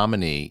as the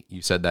nominee,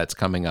 you said that's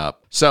coming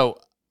up. So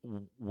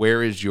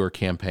where is your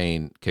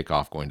campaign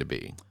kickoff going to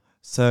be?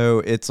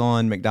 So it's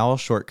on McDowell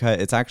Shortcut.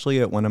 It's actually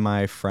at one of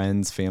my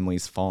friends'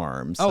 family's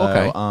farms. Oh,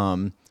 okay.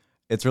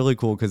 It's really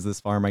cool because this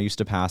farm, I used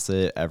to pass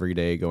it every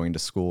day going to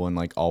school and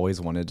like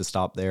always wanted to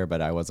stop there,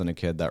 but I wasn't a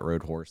kid that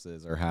rode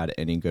horses or had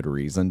any good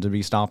reason to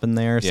be stopping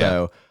there. Yeah.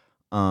 So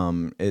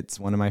it's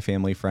one of my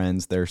family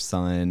friends, their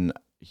son.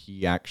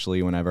 He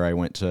actually, whenever I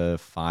went to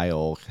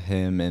file,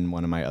 him and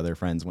one of my other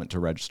friends went to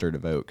register to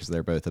vote because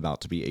they're both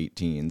about to be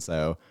 18.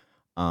 So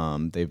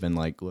they've been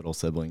like little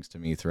siblings to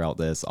me throughout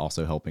this,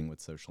 also helping with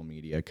social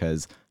media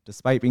because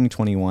despite being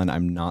 21,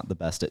 I'm not the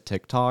best at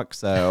TikTok.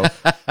 So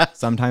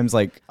sometimes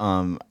like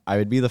I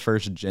would be the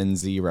first Gen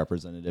Z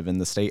representative in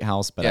the state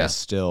house, but I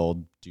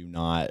still do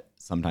not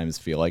sometimes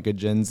feel like a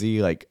Gen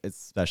Z, like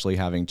especially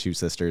having two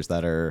sisters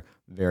that are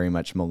very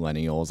much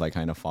millennials. I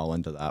kind of fall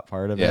into that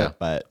part of it,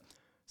 but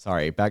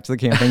sorry, back to the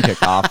campaign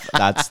kickoff.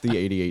 That's the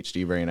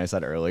ADHD brain I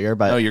said earlier.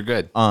 But no, you're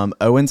good.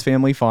 Owen's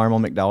Family Farm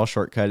on McDowell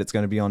Shortcut. It's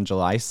going to be on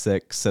July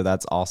 6th. So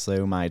that's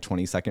also my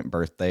 22nd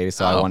birthday.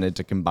 So I wanted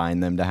to combine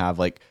them to have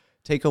like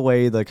take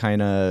away the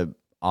kind of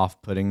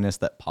off-puttingness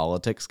that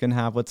politics can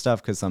have with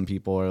stuff. Because some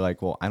people are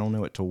like, well, I don't know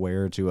what to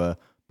wear to a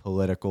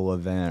political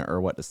event or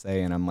what to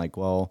say. And I'm like,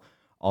 well,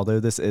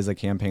 although this is a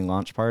campaign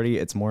launch party,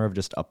 it's more of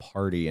just a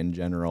party in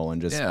general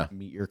and just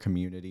meet your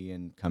community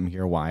and come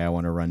hear why I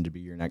want to run to be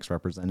your next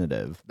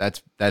representative.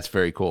 That's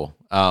very cool.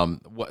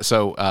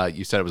 So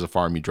you said it was a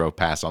farm you drove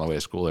past on the way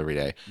to school every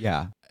day.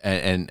 Yeah.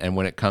 And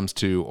when it comes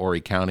to Horry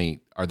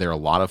County, are there a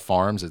lot of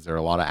farms? Is there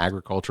a lot of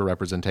agriculture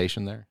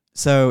representation there?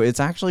 So it's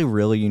actually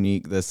really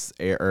unique, this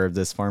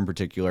farm in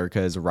particular,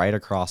 because right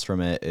across from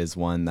it is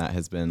one that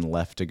has been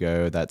left to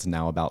go that's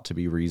now about to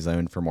be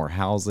rezoned for more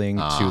housing.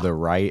 To the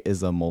right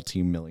is a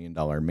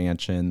multi-million-dollar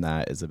mansion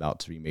that is about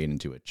to be made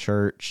into a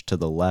church. To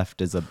the left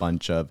is a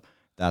bunch of,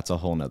 that's a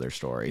whole nother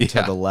story. Yeah.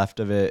 To the left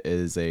of it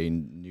is a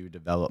new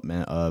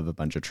development of a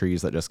bunch of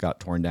trees that just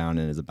got torn down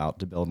and is about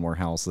to build more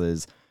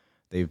houses.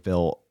 They've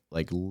built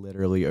like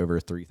literally over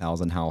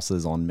 3,000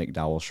 houses on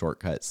McDowell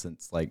Shortcut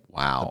since like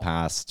the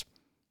past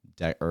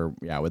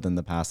within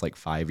the past like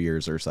 5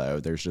 years or so.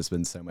 There's just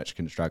been so much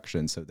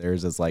construction. So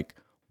theirs is like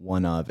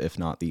one of, if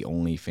not the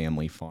only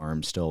family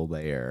farm still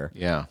there.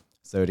 Yeah.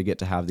 So to get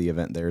to have the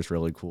event there is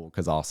really cool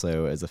because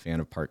also as a fan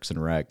of Parks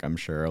and Rec, I'm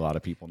sure a lot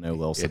of people know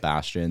Lil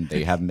Sebastian.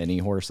 They have mini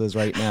horses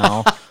right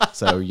now.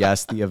 So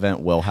yes, the event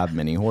will have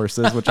mini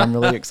horses, which I'm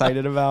really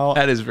excited about.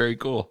 That is very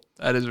cool.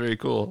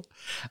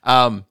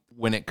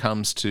 When it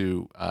comes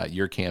to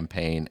your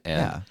campaign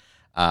and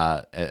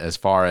as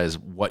far as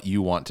what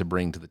you want to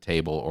bring to the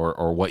table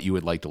or what you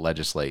would like to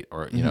legislate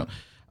or, you know,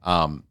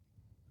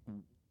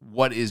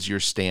 what is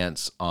your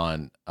stance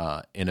on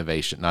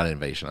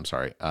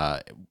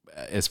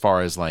as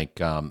far as like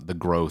the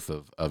growth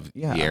of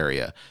the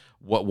area?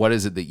 What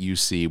is it that you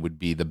see would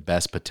be the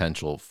best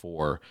potential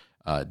for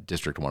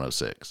District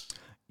 106?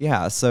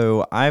 Yeah,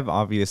 so I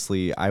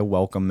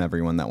welcome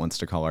everyone that wants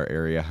to call our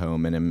area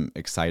home, and I'm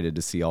excited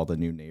to see all the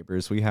new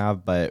neighbors we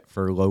have. But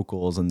for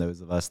locals and those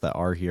of us that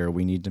are here,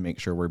 we need to make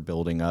sure we're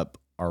building up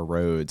our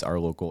roads, our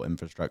local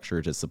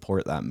infrastructure to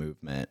support that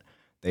movement.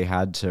 They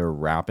had to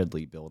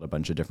rapidly build a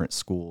bunch of different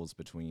schools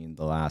between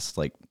the last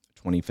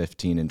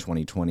 2015 and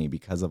 2020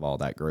 because of all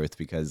that growth,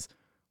 because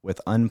with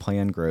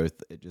unplanned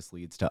growth, it just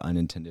leads to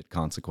unintended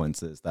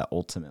consequences that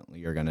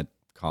ultimately are going to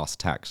cost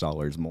tax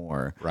dollars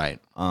more. Right.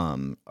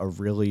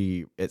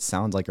 It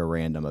sounds like a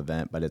random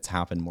event, but it's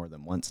happened more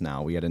than once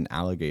now. We had an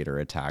alligator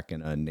attack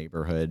in a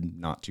neighborhood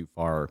not too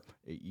far.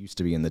 It used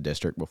to be in the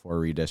district before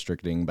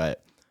redistricting,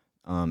 but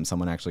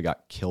someone actually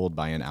got killed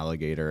by an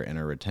alligator in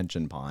a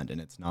retention pond,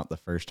 and it's not the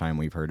first time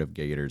we've heard of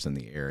gators in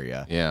the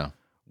area. Yeah.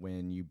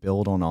 When you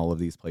build on all of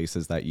these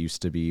places that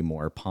used to be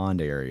more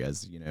pond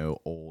areas,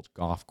 old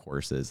golf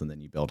courses, and then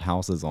you build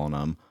houses on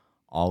them,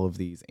 all of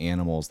these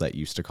animals that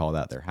used to call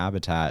that their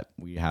habitat,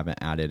 we haven't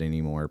added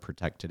any more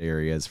protected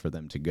areas for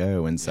them to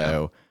go. And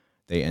so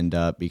they end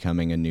up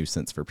becoming a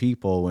nuisance for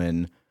people,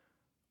 when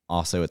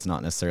also it's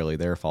not necessarily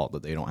their fault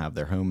that they don't have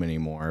their home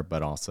anymore,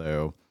 but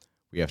also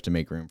we have to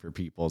make room for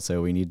people.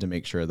 So we need to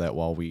make sure that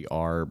while we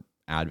are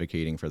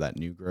advocating for that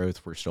new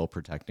growth, we're still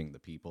protecting the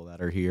people that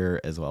are here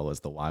as well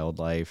as the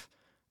wildlife,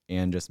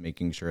 and just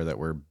making sure that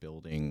we're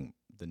building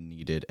the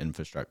needed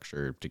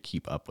infrastructure to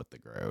keep up with the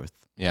growth.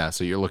 Yeah,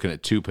 so you're looking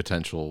at two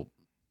potential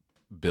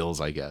bills,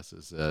 I guess,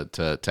 is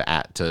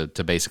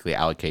to basically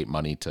allocate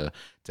money to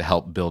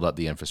help build up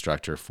the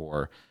infrastructure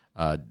for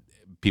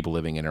people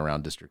living in and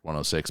around District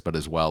 106, but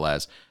as well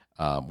as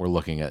we're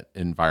looking at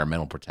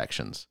environmental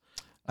protections.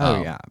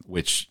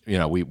 Which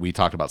we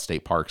talked about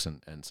state parks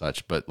and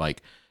such, but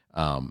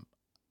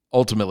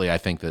ultimately, I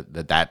think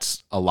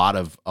that's a lot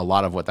of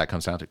what that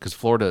comes down to. Because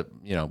Florida,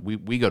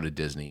 we go to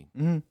Disney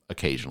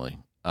occasionally.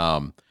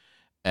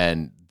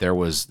 And there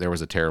was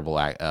a terrible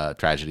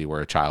tragedy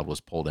where a child was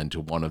pulled into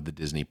one of the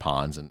Disney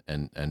ponds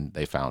and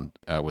they found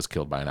was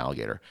killed by an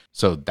alligator.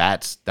 So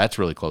that's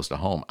really close to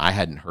home. I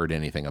hadn't heard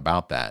anything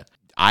about that.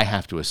 I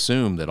have to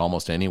assume that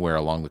almost anywhere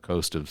along the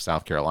coast of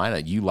South Carolina,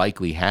 you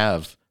likely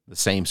have the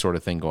same sort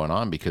of thing going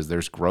on, because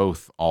there's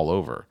growth all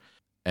over.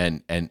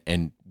 And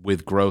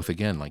with growth,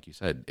 again, like you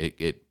said,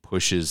 it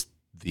pushes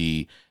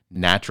the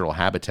natural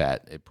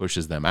habitat, it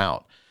pushes them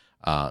out.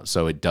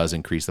 So it does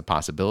increase the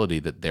possibility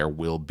that there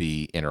will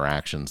be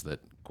interactions that,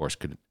 of course,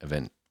 could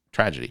event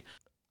tragedy.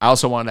 I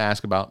also wanted to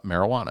ask about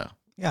marijuana.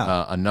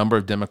 Yeah. A number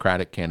of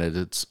Democratic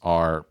candidates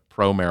are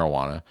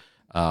pro-marijuana.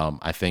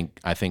 I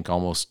think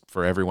almost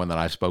for everyone that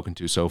I've spoken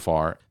to so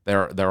far,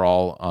 they're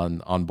all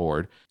on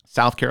board.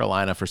 South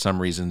Carolina, for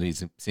some reason,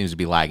 seems to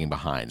be lagging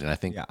behind, and I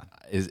think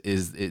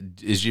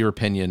is your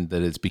opinion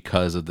that it's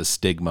because of the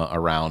stigma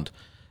around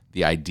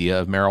the idea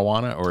of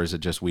marijuana, or is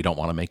it just we don't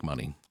want to make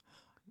money?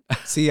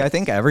 See, I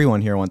think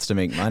everyone here wants to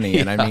make money.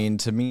 And I mean,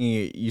 to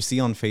me, you see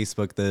on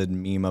Facebook the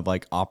meme of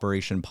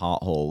Operation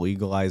Pothole,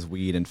 legalize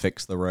weed and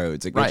fix the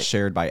roads. It gets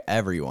shared by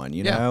everyone,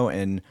 you know?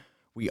 And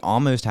we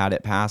almost had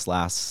it passed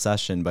last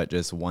session, but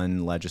just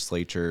one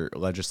legislator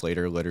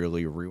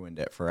literally ruined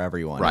it for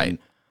everyone. Right. And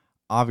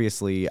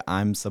obviously,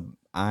 I'm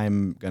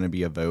going to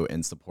be a vote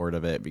in support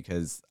of it,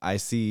 because I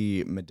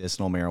see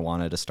medicinal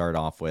marijuana to start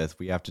off with.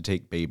 We have to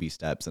take baby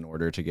steps in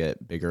order to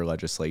get bigger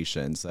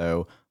legislation.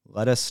 So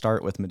let us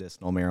start with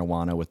medicinal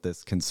marijuana with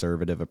this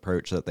conservative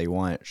approach that they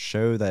want.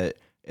 Show that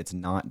it's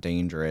not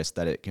dangerous,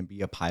 that it can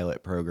be a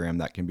pilot program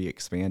that can be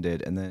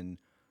expanded, and then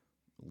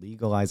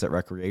legalize it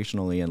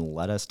recreationally and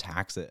let us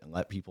tax it and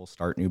let people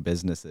start new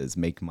businesses,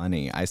 make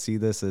money. I see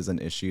this as an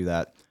issue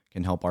that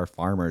can help our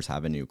farmers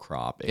have a new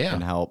crop. It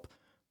can help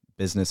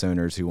business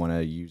owners who want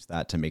to use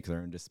that to make their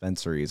own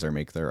dispensaries or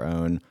make their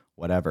own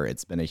whatever.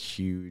 It's been a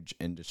huge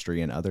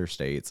industry in other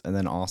states. And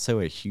then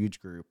also a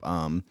huge group.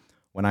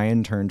 When I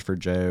interned for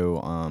Joe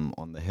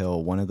on the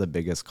Hill, one of the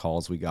biggest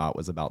calls we got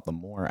was about the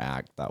MORE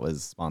Act that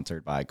was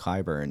sponsored by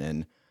Clyburn,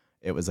 and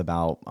it was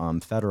about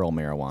federal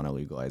marijuana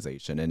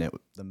legalization. And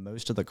the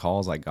most of the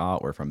calls I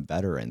got were from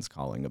veterans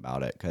calling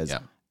about it, because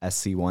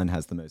SC1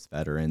 has the most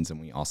veterans,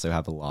 and we also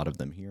have a lot of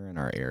them here in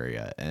our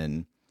area.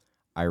 And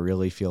I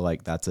really feel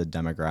like that's a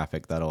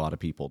demographic that a lot of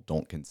people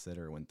don't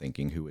consider when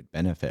thinking who would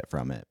benefit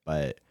from it.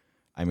 But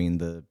I mean,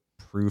 the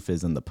proof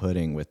is in the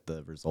pudding with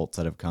the results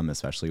that have come,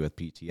 especially with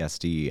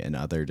PTSD and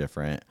other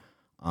different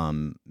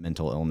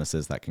mental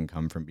illnesses that can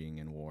come from being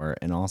in war.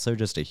 And also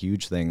just a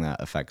huge thing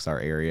that affects our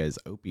area is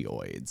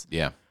opioids.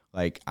 Yeah.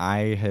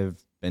 I have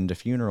been to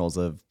funerals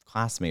of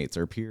classmates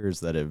or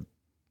peers that have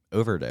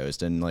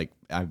overdosed, and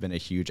I've been a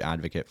huge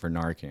advocate for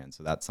Narcan.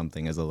 So that's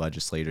something as a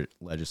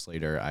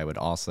legislator I would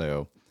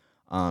also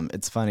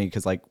it's funny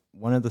because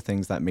one of the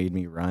things that made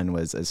me run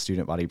was as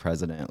student body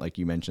president, like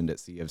you mentioned at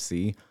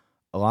CFC.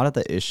 A lot of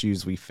the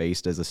issues we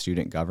faced as a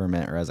student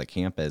government or as a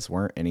campus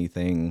weren't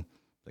anything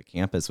the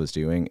campus was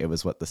doing. It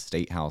was what the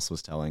state house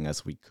was telling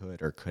us we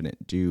could or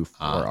couldn't do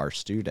for our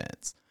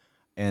students.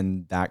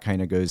 And that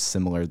kind of goes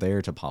similar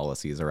there to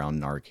policies around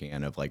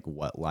Narcan of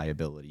what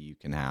liability you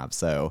can have.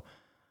 So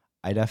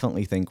I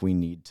definitely think we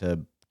need to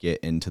get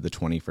into the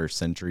 21st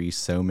century,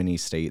 so many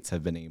states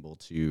have been able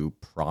to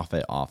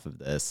profit off of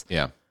this.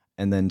 Yeah.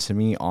 And then to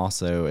me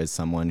also, as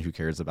someone who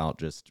cares about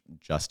just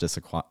justice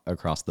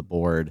across the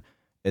board,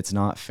 it's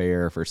not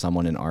fair for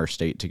someone in our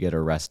state to get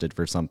arrested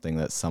for something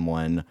that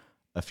someone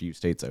a few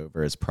states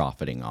over is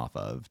profiting off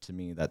of. To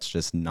me, that's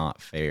just not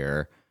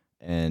fair.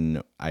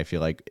 And I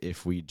feel like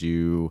if we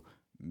do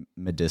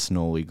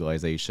medicinal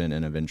legalization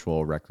and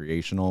eventual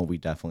recreational, we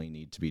definitely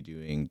need to be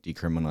doing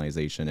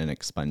decriminalization and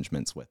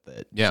expungements with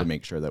it to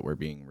make sure that we're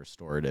being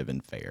restorative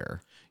and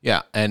fair.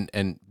 Yeah,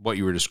 and what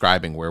you were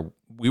describing, where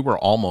we were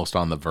almost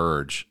on the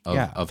verge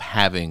of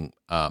having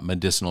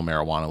medicinal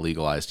marijuana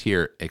legalized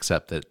here,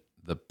 except that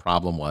the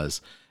problem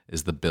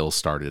is the bill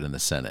started in the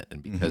Senate,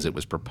 and because it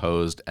was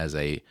proposed as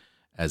a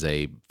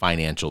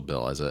financial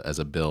bill, as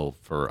a bill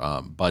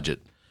for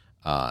budget,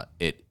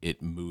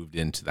 it moved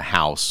into the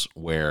House,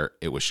 where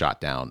it was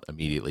shot down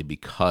immediately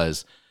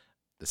because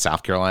the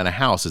South Carolina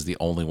House is the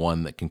only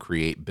one that can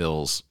create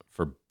bills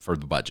for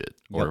the budget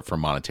or for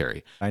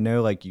monetary. I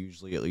know, like,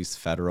 usually at least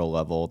federal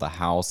level, the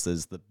House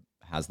has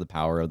the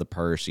power of the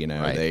purse.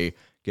 Right. They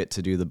get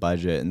to do the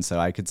budget, and so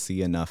I could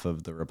see enough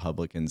of the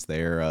Republicans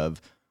there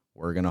of,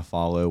 we're going to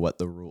follow what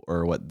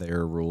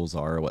their rules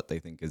are, what they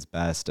think is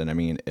best. And I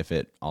mean, if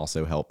it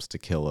also helps to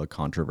kill a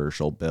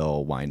controversial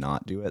bill, why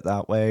not do it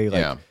that way?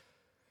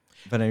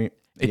 But I mean,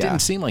 it didn't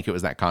seem like it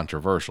was that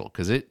controversial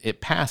because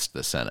it passed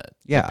the Senate.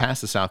 Yeah. It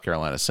passed the South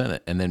Carolina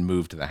Senate and then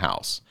moved to the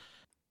House.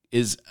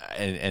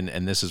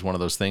 And this is one of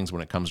those things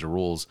when it comes to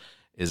rules,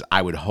 is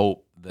I would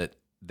hope that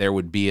there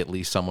would be at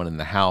least someone in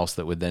the House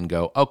that would then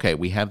go, okay,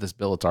 we have this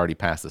bill, it's already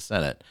passed the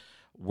Senate.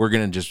 We're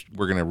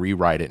gonna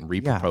rewrite it and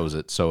repropose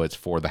it so it's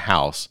for the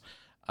House.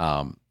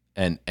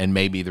 And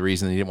maybe the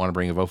reason they didn't want to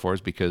bring a vote for it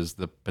is because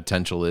the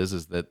potential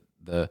is that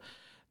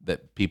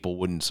that people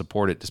wouldn't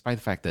support it, despite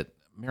the fact that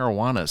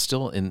marijuana is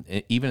still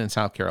even in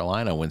South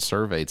Carolina, when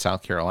surveyed,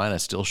 South Carolina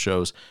still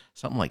shows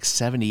something like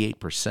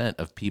 78%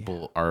 of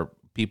people are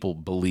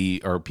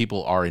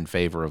in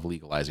favor of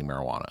legalizing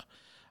marijuana.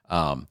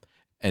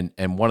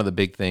 And one of the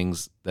big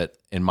things that,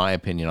 in my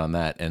opinion on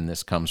that, and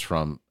this comes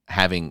from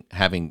having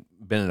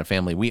been in a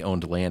family, we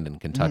owned land in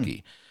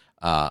Kentucky.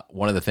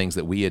 One of the things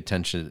that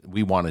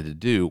we wanted to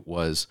do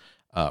was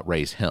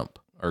raise hemp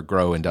or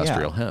grow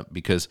industrial hemp,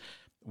 because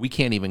we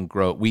can't even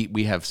grow.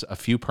 We have a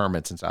few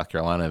permits in South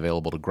Carolina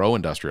available to grow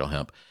industrial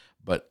hemp,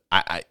 but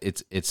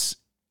it's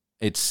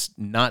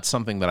not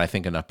something that I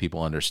think enough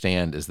people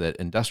understand, is that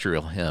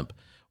industrial hemp,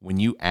 when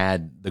you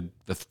add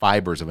the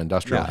fibers of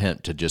industrial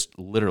hemp to just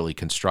literally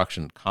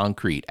construction,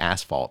 concrete,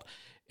 asphalt,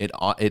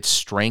 it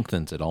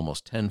strengthens it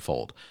almost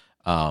tenfold.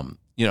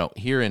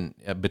 Here in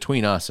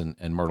between us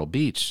and Myrtle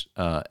Beach,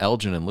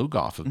 Elgin and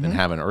Lugoff have been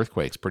having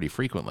earthquakes pretty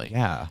frequently.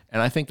 Yeah,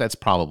 and I think that's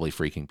probably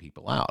freaking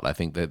people out. I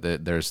think that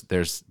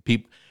there's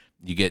people,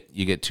 you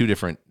get two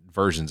different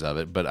versions of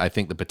it, but I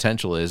think the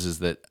potential is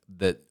that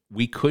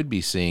we could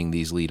be seeing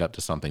these lead up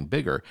to something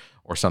bigger,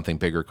 or something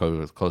bigger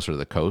closer to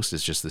the coast.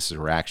 It's just, this is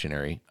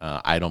reactionary.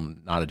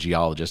 I'm not a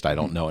geologist. I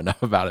don't know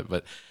enough about it,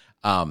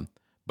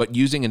 but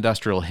using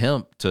industrial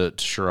hemp to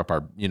shore up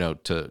our,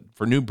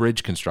 for new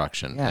bridge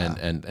construction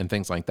and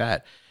things like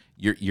that,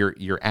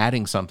 you're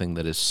adding something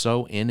that is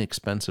so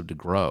inexpensive to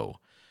grow,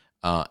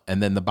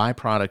 and then the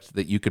byproduct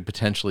that you could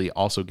potentially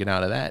also get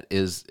out of that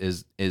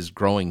is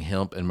growing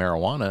hemp and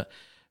marijuana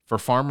for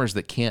farmers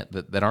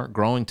that aren't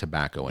growing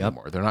tobacco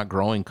anymore. They're not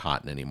growing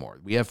cotton anymore.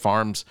 We have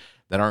farms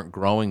that aren't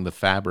growing the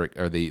fabric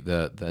or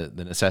the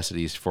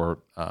necessities for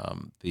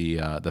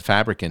the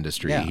fabric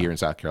industry here in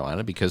South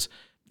Carolina, because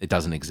it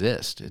doesn't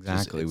exist.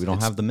 Exactly. We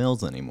don't have the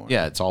mills anymore.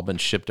 Yeah, it's all been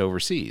shipped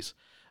overseas.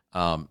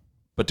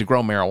 But to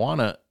grow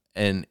marijuana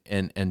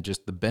and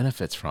just the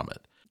benefits from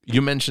it.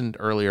 You mentioned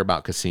earlier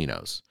about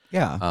casinos.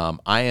 Yeah.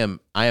 I am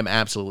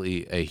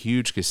absolutely a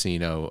huge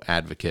casino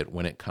advocate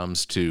when it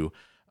comes to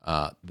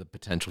the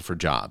potential for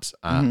jobs.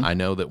 I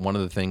know that one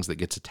of the things that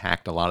gets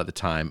attacked a lot of the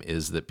time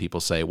is that people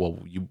say, well,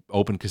 you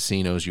open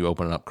casinos, you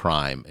open up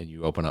crime, and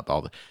you open up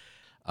all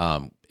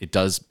the... it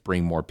does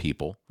bring more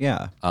people.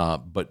 Yeah.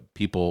 But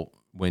people...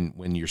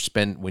 When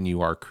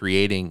you are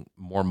creating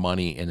more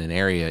money in an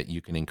area,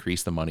 you can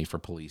increase the money for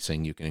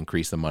policing, you can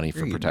increase the money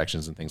for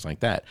protections and things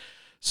like that.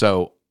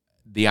 So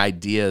the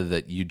idea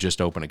that you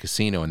just open a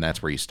casino and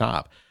that's where you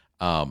stop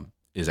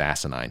is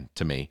asinine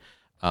to me.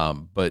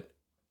 But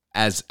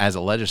as a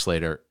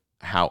legislator,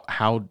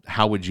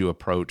 how would you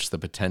approach the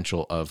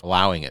potential of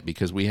allowing it?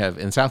 Because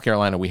in South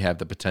Carolina, we have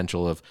the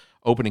potential of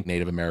opening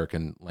Native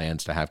American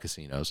lands to have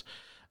casinos.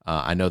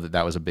 I know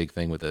that was a big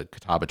thing with the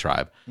Catawba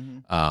tribe,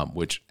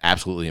 which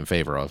absolutely in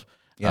favor of.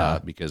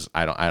 Because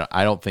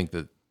I don't think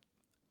that,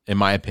 in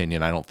my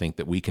opinion, I don't think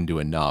that we can do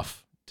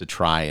enough to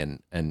try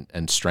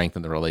and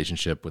strengthen the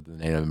relationship with the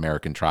Native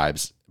American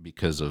tribes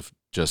because of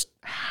just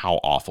how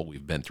awful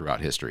we've been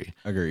throughout history.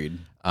 Agreed.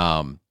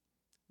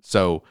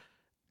 So,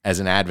 as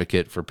an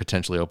advocate for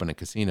potentially opening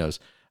casinos,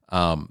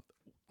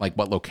 like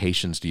what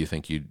locations do you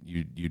think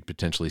you'd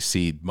potentially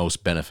see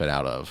most benefit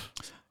out of?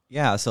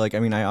 Yeah, so like I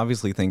mean, I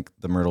obviously think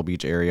the Myrtle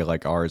Beach area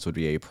like ours would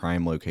be a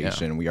prime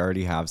location. We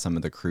already have some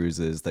of the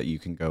cruises that you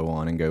can go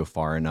on and go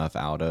far enough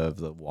out of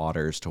the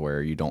waters to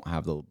where you don't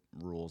have the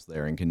rules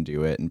there and can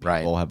do it, and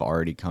people have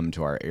already come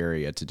to our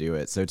area to do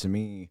it. So to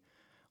me,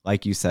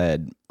 like you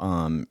said,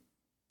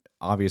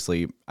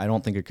 obviously, I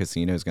don't think a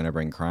casino is going to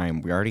bring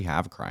crime. We already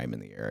have crime in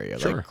the area.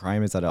 Sure. Like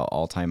crime is at an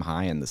all-time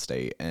high in the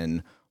state,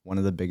 and one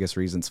of the biggest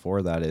reasons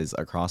for that is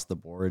across the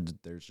board,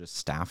 there's just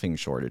staffing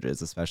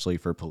shortages, especially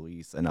for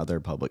police and other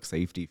public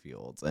safety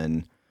fields.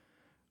 And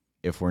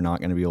if we're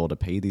not going to be able to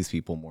pay these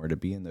people more to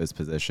be in those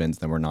positions,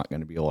 then we're not going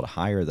to be able to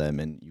hire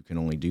them. And you can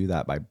only do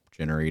that by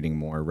generating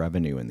more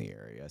revenue in the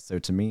area. So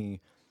to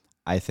me,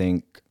 I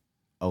think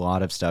a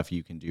lot of stuff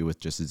you can do with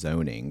just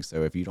zoning.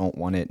 So if you don't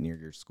want it near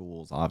your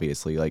schools,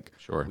 obviously, like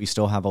we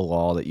still have a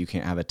law that you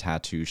can't have a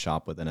tattoo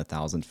shop within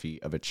 1,000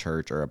 feet of a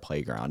church or a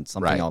playground.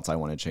 Something else I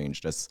want to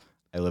change.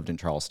 I lived in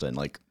Charleston,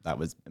 like that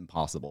was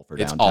impossible for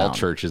downtown. It's all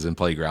churches and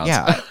playgrounds.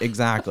 Yeah,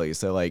 exactly.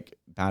 So like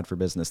bad for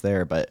business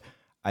there. But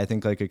I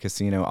think like a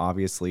casino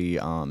obviously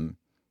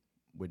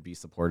would be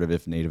supportive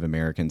if Native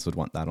Americans would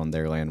want that on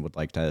their land, would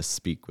like to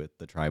speak with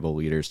the tribal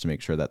leaders to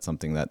make sure that's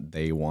something that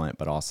they want.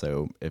 But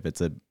also if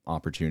it's an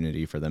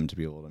opportunity for them to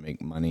be able to make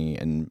money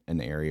in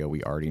an area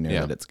we already know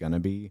that it's going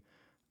to be,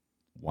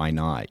 why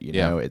not? You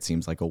know, it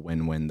seems like a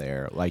win-win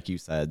there. Like you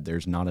said,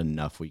 there's not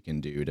enough we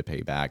can do to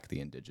pay back the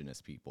indigenous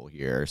people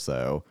here.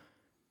 So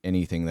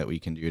anything that we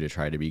can do to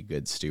try to be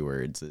good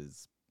stewards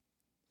is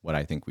what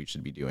I think we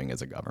should be doing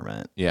as a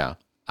government. Yeah.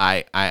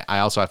 I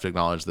also have to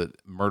acknowledge that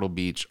Myrtle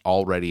Beach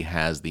already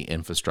has the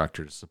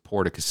infrastructure to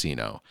support a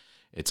casino.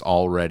 It's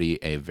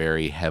already a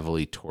very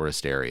heavily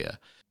tourist area.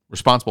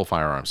 Responsible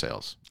firearm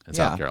sales in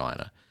South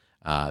Carolina.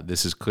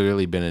 This has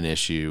clearly been an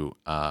issue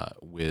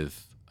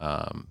with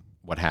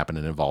what happened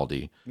in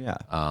Uvalde,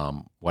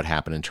 what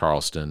happened in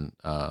Charleston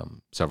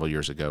several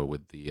years ago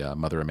with the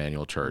Mother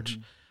Emanuel Church.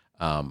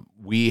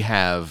 We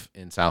have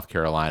in South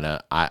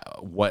Carolina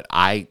what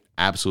I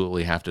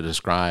absolutely have to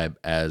describe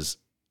as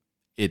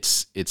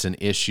it's an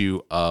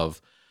issue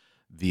of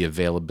the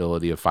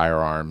availability of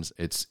firearms.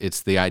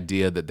 It's the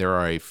idea that there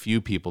are a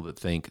few people that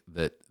think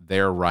that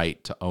their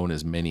right to own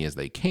as many as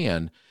they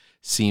can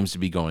seems to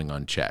be going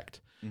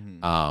unchecked.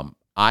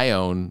 I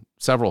own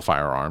several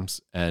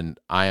firearms, and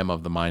I am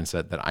of the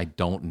mindset that I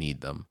don't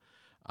need them.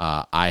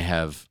 I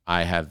have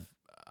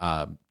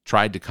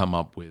tried to come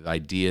up with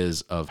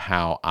ideas of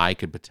how I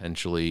could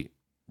potentially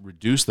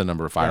reduce the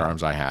number of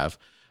firearms I have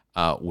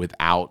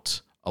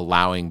without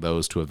allowing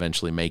those to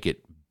eventually make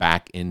it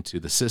back into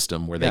the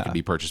system where they could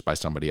be purchased by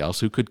somebody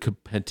else who could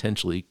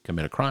potentially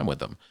commit a crime with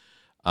them.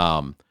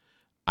 I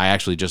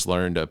actually just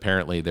learned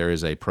apparently there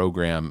is a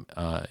program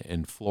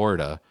in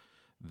Florida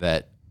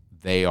that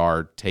they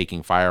are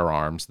taking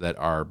firearms that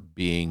are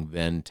being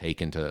then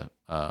taken to,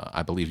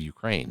 I believe,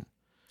 Ukraine.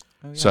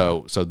 Oh,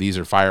 yeah. So these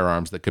are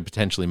firearms that could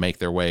potentially make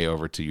their way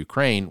over to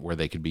Ukraine, where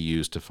they could be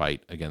used to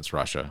fight against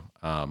Russia.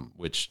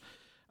 Which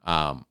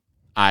any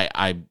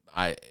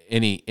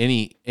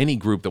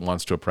group that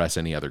wants to oppress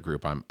any other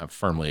group, I'm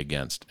firmly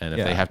against. And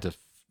if they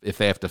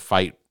have to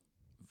fight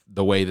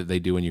the way that they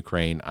do in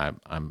Ukraine,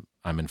 I'm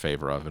in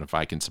favor of. And if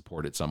I can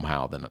support it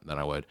somehow, then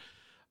I would.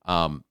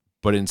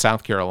 But in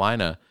South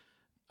Carolina,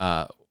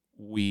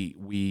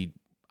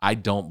 I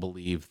don't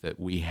believe that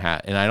we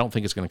have, and I don't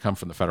think it's going to come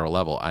from the federal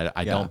level.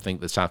 I don't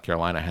think that South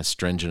Carolina has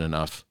stringent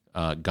enough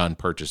gun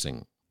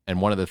purchasing. And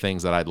one of the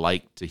things that I'd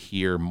like to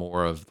hear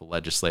more of the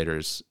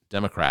legislators,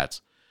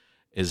 Democrats,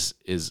 is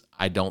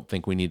I don't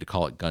think we need to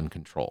call it gun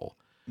control.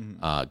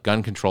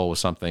 Gun control was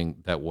something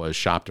that was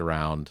shopped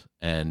around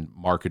and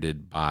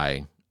marketed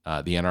by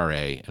the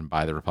NRA and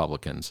by the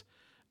Republicans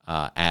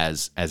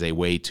as a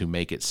way to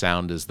make it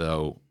sound as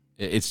though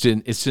it's to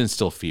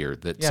instill fear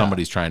that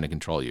somebody's trying to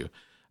control you.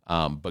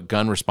 But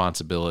gun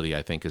responsibility,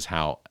 I think, is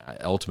how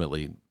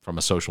ultimately, from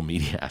a social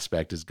media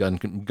aspect, is gun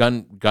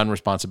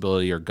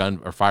responsibility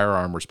or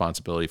firearm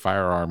responsibility,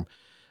 firearm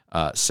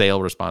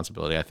sale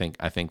responsibility. I think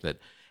that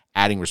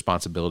adding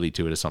responsibility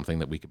to it is something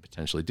that we could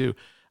potentially do.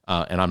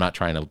 And I'm not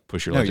trying to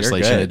push your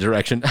legislation in a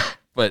direction,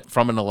 but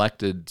from an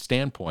elected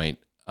standpoint,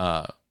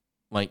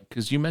 like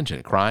because you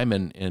mentioned crime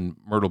in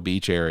Myrtle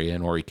Beach area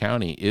in Horry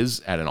County is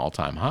at an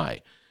all-time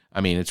high. I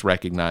mean, it's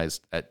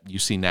recognized you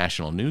see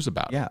national news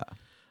about it.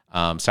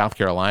 South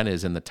Carolina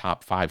is in the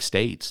top 5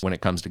 states when it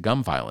comes to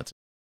gun violence.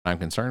 What I'm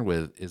concerned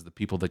with is the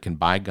people that can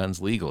buy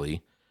guns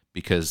legally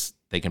because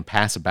they can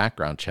pass a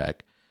background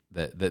check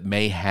that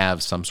may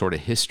have some sort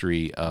of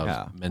history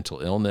of mental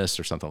illness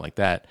or something like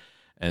that.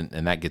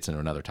 And that gets into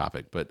another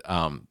topic. But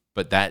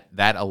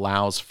that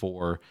allows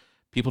for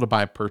people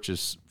to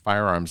purchase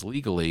firearms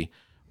legally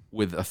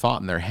with a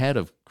thought in their head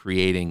of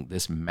creating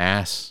this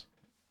mass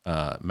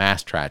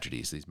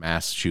tragedies, these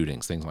mass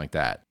shootings, things like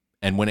that.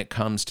 And when it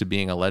comes to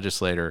being a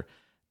legislator,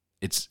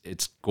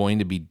 it's going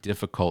to be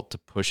difficult to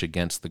push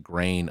against the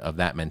grain of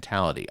that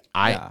mentality.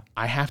 I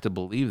have to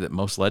believe that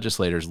most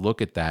legislators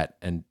look at that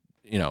and,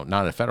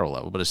 not at a federal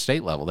level, but a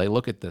state level, they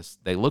look at this,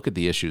 they look at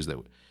the issues that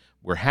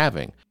we're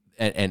having.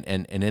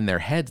 and in their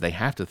heads, they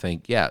have to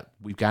think, yeah,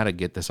 we've got to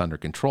get this under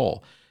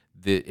control.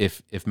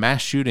 If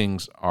mass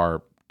shootings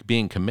are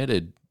being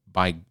committed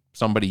by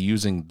somebody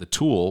using the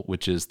tool,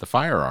 which is the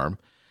firearm,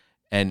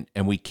 and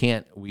we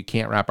can't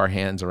wrap our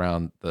hands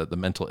around the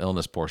mental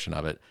illness portion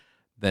of it,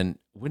 then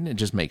wouldn't it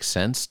just make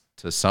sense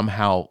to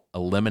somehow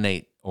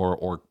eliminate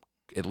or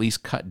at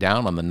least cut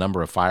down on the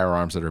number of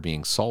firearms that are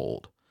being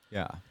sold?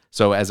 Yeah.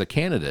 So as a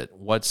candidate,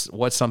 what's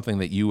something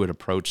that you would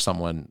approach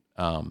someone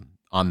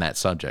on that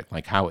subject?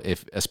 Like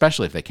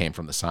especially if they came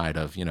from the side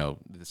of, the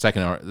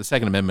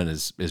Second Amendment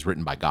is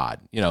written by God,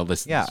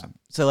 Yeah.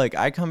 So like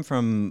I come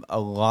from a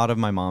lot of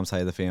my mom's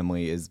side of the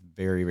family is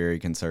very, very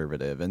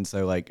conservative. And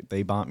so like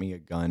they bought me a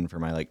gun for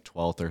my like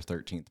 12th or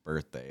 13th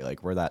birthday.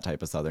 Like we're that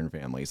type of Southern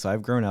family. So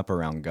I've grown up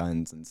around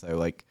guns. And so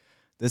like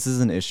this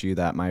is an issue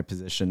that my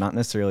position not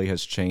necessarily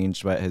has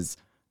changed, but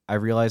I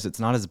realize it's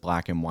not as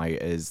black and white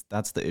as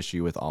that's the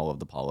issue with all of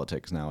the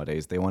politics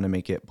nowadays. They want to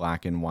make it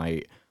black and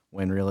white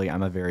when really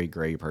I'm a very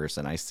gray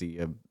person. I see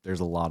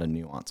there's a lot of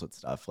nuance with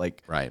stuff.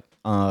 Like right.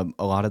 A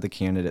lot of the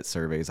candidate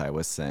surveys I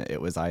was sent,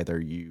 it was either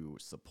you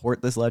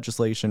support this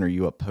legislation or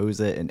you oppose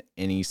it, and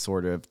any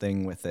sort of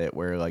thing with it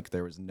where like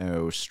there was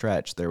no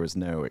stretch, there was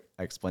no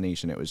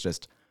explanation. It was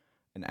just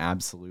an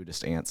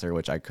absolutist answer,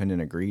 which I couldn't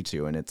agree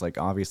to. And it's like,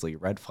 obviously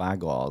red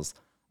flag laws,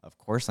 of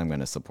course I'm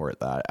going to support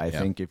that. I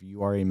think if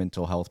you are a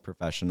mental health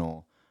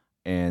professional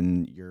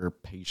and your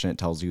patient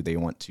tells you they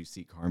want to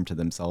seek harm to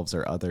themselves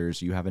or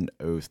others, you have an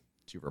oath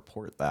to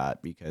report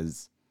that,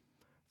 because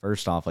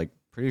first off, like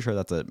pretty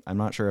sure I'm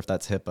not sure if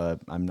that's HIPAA.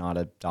 I'm not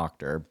a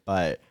doctor,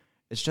 but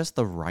it's just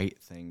the right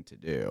thing to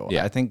do.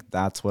 Yeah. I think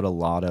that's what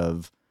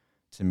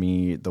to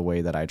me, the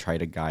way that I try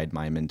to guide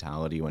my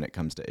mentality when it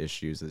comes to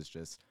issues is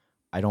just,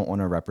 I don't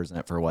want to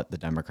represent for what the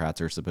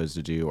Democrats are supposed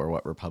to do or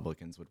what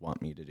Republicans would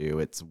want me to do.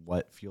 It's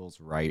what feels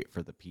right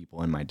for the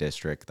people in my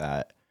district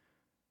that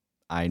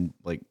I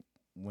like.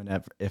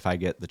 If I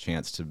get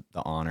the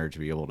honor to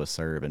be able to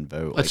serve and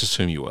vote. Let's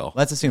assume you will.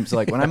 Let's assume. So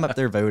like when I'm up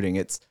there voting,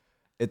 it's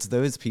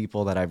those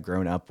people that I've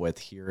grown up with,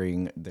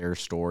 hearing their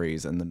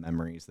stories and the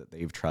memories that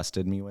they've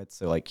trusted me with.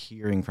 So like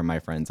hearing from my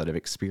friends that have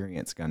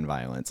experienced gun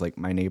violence, like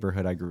my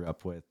neighborhood I grew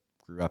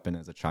up in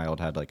as a child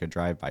had like a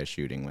drive-by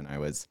shooting when I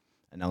was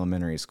in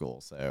elementary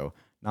school. So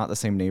not the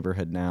same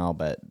neighborhood now,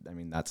 but I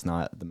mean, that's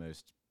not the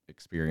most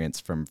experience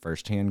from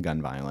firsthand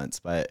gun violence,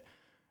 but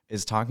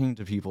is talking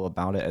to people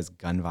about it as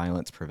gun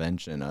violence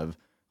prevention. Of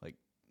like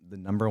the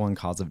number one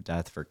cause of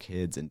death for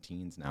kids and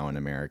teens now in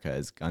America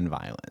is gun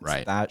violence.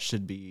 Right. That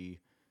should be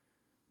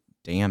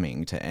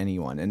damning to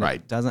anyone. And right.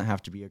 It doesn't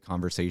have to be a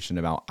conversation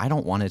about, I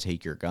don't want to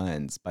take your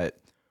guns, but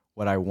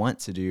what I want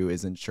to do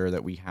is ensure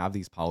that we have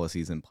these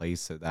policies in place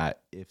so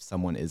that if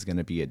someone is going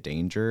to be a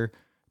danger,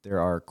 there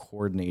are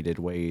coordinated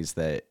ways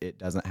that it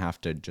doesn't have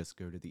to just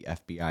go to the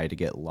FBI to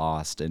get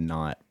lost and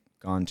not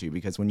gone to.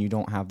 Because when you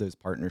don't have those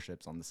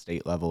partnerships on the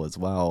state level as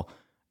well,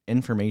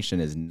 information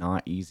is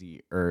not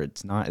easy, or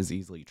it's not as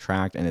easily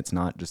tracked, and it's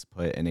not just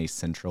put in a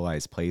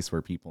centralized place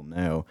where people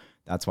know.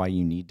 That's why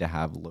you need to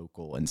have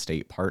local and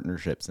state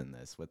partnerships in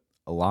this with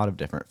a lot of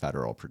different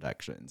federal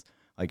protections.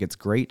 Like it's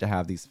great to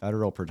have these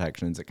federal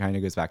protections. It kind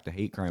of goes back to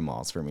hate crime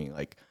laws for me.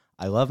 Like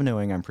I love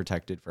knowing I'm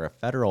protected for a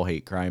federal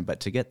hate crime, but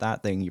to get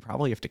that thing, you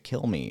probably have to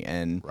kill me.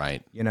 And,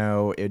 right.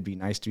 It'd be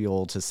nice to be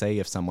able to say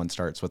if someone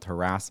starts with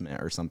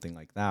harassment or something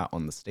like that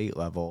on the state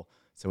level,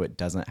 so it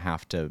doesn't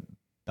have to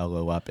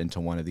bellow up into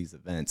one of these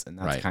events. And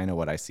that's kind of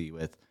what I see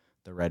with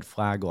the red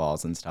flag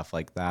laws and stuff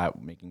like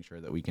that, making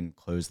sure that we can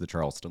close the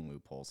Charleston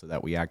loophole so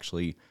that we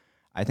actually,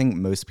 I think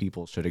most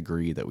people should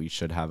agree that we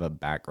should have a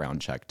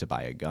background check to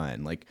buy a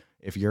gun. Like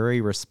if you're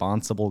a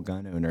responsible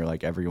gun owner,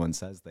 like everyone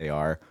says they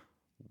are,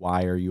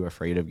 why are you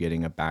afraid of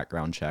getting a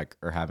background check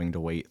or having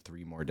to wait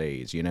 3 more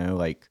days?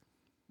 Like,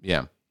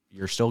 yeah,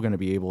 you're still going to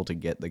be able to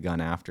get the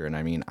gun after. And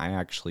I mean, I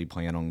actually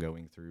plan on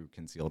going through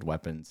concealed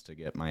weapons to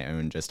get my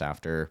own just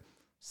after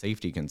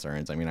safety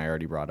concerns. I mean, I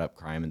already brought up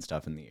crime and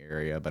stuff in the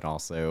area, but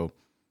also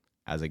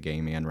as a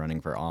gay man running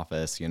for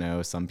office,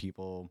 some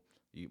people,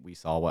 we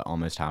saw what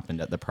almost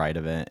happened at the Pride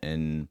event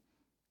in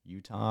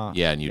Utah.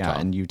 Yeah, in Utah.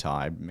 Yeah, in Utah.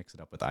 I mix it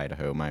up with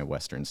Idaho, my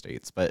western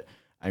states. But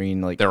I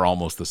mean, like they're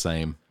almost the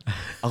same.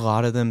 A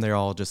lot of them, they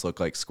all just look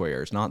like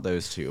squares. Not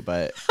those two,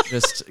 but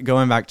just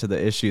going back to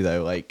the issue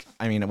though, like,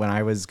 I mean, when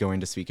I was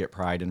going to speak at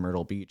Pride in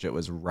Myrtle Beach, it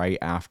was right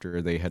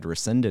after they had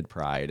rescinded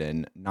Pride,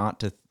 and not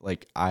to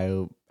like,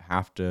 I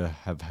have to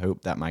have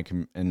hoped that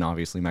and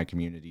obviously my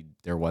community,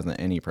 there wasn't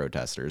any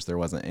protesters, there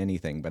wasn't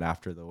anything, but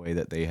after the way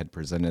that they had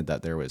presented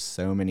that there was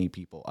so many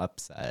people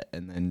upset,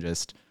 and then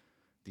just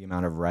the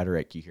amount of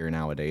rhetoric you hear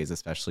nowadays,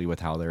 especially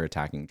with how they're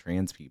attacking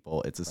trans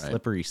people, it's a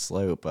slippery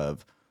slope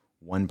of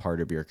one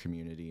part of your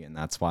community. And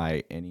that's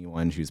why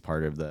anyone who's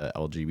part of the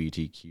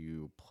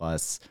LGBTQ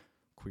plus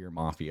queer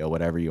mafia,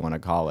 whatever you want to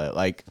call it,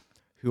 like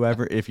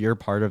whoever, if you're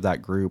part of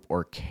that group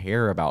or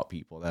care about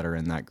people that are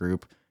in that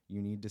group,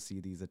 you need to see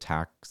these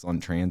attacks on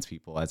trans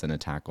people as an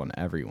attack on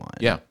everyone.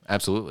 Yeah,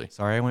 absolutely.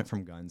 Sorry, I went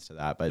from guns to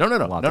that, but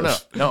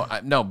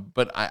no.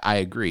 But I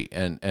agree,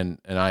 and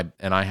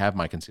I have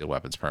my concealed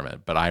weapons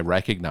permit, but I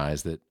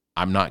recognize that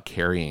I'm not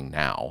carrying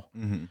now.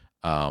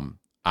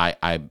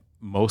 I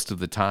most of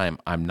the time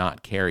I'm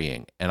not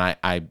carrying,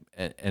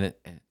 and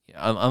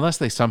unless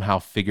they somehow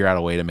figure out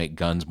a way to make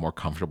guns more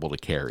comfortable to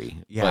carry.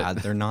 Yeah,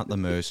 they're not the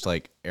most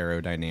like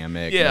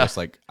aerodynamic. Yeah. Most,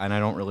 like, and I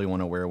don't really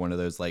want to wear one of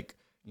those like,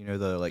 you know,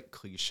 the like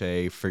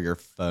cliche for your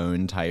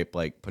phone type,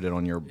 like put it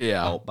on your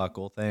belt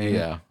buckle thing.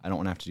 Yeah. I don't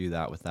want to have to do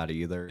that with that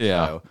either.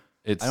 Yeah. So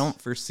I don't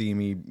foresee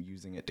me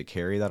using it to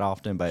carry that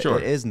often, but Sure.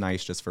 it is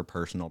nice just for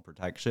personal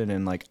protection.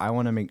 And like,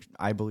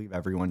 I believe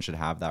everyone should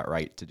have that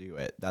right to do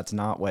it. That's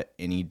not what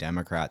any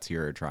Democrats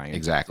here are trying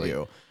to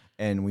do.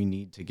 And we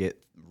need to get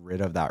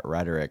rid of that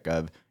rhetoric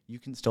of you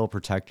can still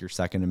protect your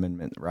Second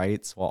Amendment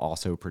rights while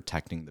also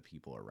protecting the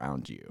people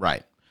around you.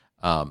 Right.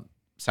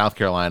 South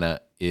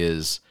Carolina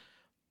is,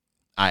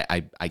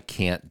 I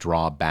can't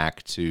draw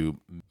back to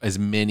as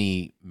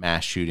many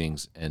mass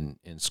shootings in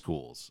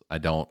schools. I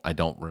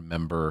don't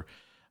remember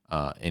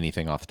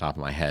anything off the top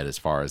of my head as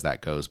far as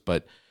that goes,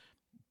 but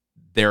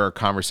there are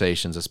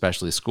conversations,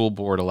 especially school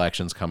board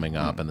elections coming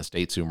up and the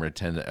state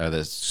superintendent or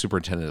the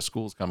superintendent of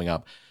schools coming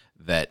up,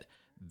 that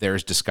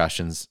there's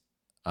discussions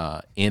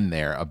in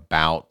there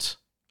about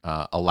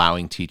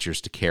allowing teachers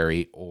to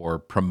carry or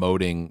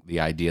promoting the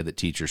idea that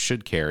teachers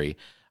should carry.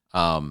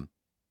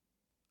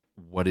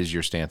 What is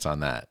your stance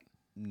on that?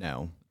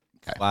 No.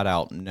 Okay. Flat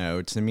out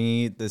no. To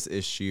me, this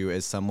issue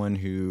is someone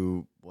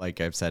who, like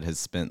I've said, has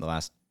spent the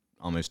last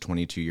almost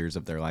 22 years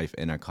of their life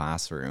in a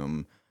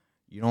classroom.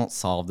 You don't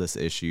solve this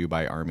issue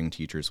by arming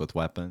teachers with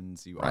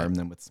weapons. You arm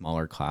them with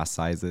smaller class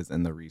sizes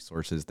and the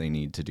resources they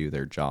need to do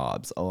their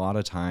jobs. A lot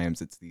of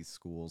times it's these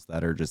schools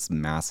that are just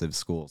massive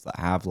schools that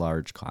have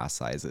large class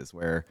sizes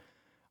where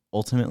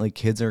ultimately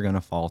kids are going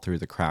to fall through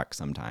the cracks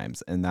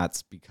sometimes. And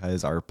that's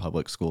because our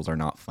public schools are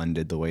not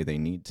funded the way they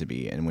need to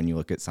be. And when you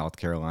look at South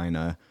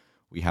Carolina,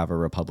 we have a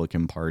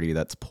Republican Party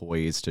that's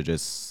poised to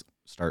just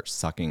start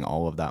sucking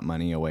all of that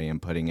money away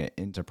and putting it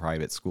into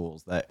private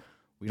schools that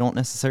we don't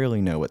necessarily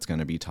know what's going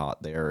to be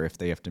taught there, or if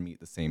they have to meet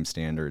the same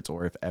standards,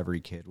 or if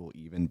every kid will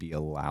even be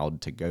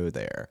allowed to go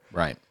there.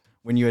 Right.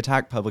 When you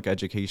attack public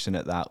education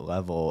at that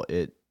level,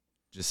 it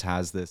just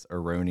has this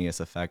erroneous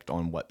effect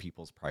on what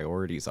people's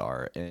priorities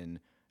are.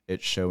 And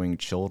it's showing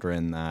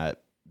children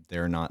that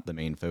they're not the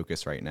main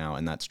focus right now.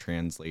 And that's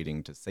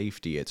translating to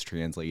safety. It's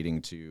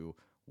translating to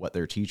what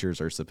their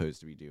teachers are supposed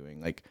to be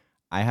doing. Like,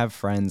 I have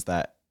friends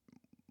that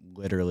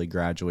literally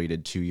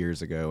graduated 2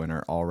 years ago and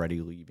are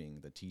already leaving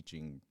the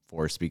teaching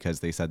force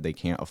because they said they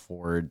can't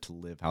afford to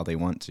live how they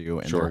want to,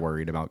 and they're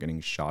worried about getting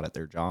shot at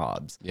their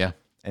jobs. Yeah.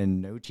 And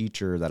no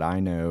teacher that I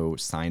know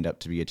signed up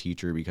to be a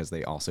teacher because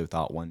they also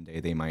thought one day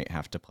they might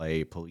have to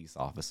play police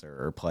officer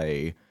or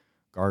play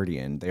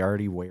guardian. They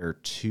already wear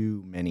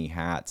too many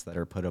hats that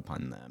are put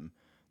upon them.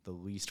 The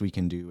least we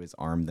can do is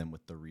arm them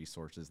with the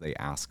resources they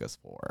ask us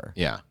for.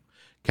 Yeah.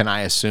 Can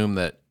I assume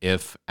that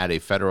if at a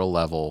federal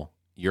level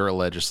you're a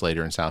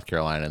legislator in South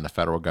Carolina and the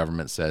federal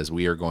government says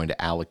we are going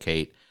to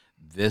allocate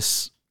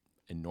this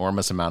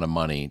enormous amount of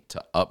money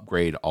to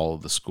upgrade all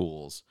of the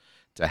schools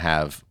to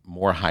have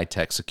more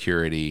high-tech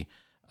security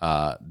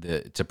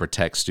to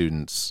protect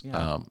students,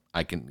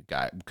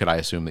 could I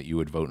assume that you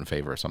would vote in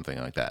favor of something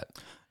like that?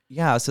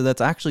 Yeah, so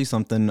that's actually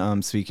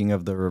something, speaking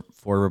of the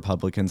four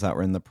Republicans that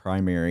were in the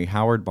primary,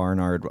 Howard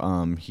Barnard,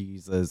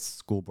 he's a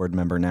school board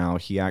member now.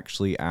 He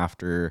actually,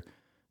 after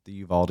the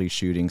Uvalde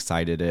shooting,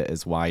 cited it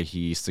as why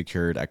he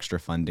secured extra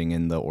funding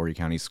in the Horry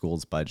County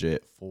Schools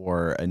budget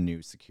for a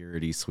new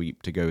security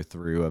sweep to go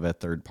through of a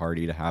third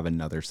party to have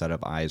another set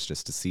of eyes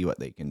just to see what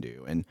they can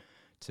do. And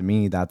to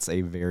me, that's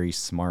a very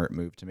smart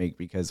move to make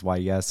because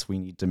yes, we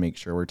need to make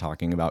sure we're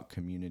talking about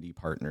community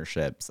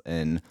partnerships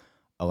and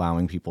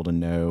allowing people to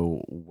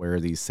know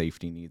where these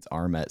safety needs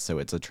are met so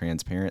it's a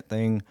transparent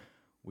thing.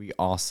 We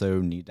also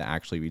need to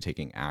actually be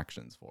taking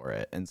actions for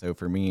it. And so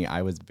for me,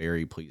 I was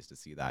very pleased to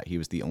see that. He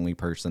was the only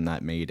person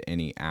that made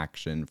any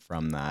action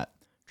from that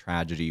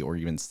tragedy or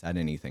even said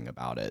anything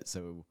about it.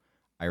 So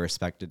I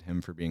respected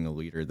him for being a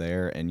leader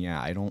there. And yeah,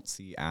 I don't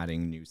see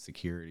adding new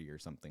security or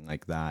something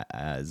like that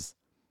as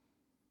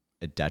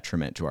a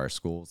detriment to our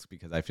schools,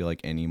 because I feel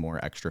like any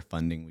more extra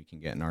funding we can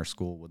get in our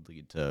school would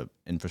lead to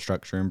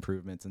infrastructure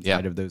improvements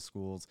inside of those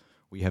schools.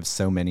 We have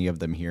so many of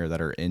them here that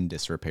are in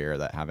disrepair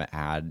that haven't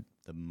had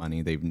the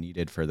money they've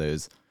needed for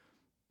those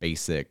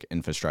basic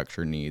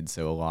infrastructure needs.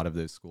 So a lot of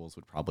those schools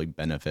would probably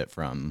benefit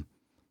from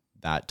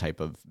that type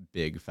of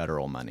big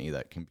federal money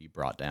that can be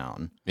brought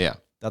down. Yeah.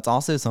 That's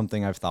also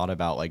something I've thought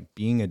about, like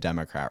being a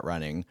Democrat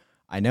running.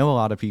 I know a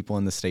lot of people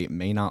in the state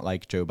may not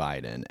like Joe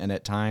Biden, and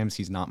at times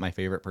he's not my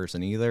favorite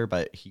person either,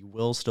 but he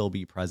will still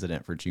be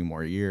president for 2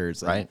 more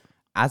years. Right. And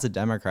as a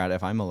Democrat,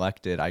 if I'm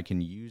elected, I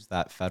can use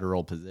that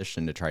federal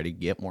position to try to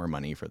get more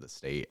money for the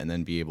state and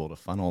then be able to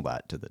funnel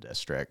that to the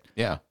district.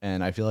 Yeah.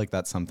 And I feel like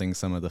that's something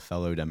some of the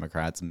fellow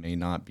Democrats may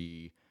not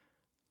be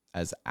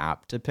as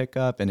apt to pick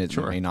up, and it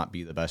may not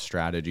be the best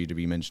strategy to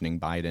be mentioning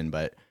Biden,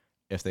 but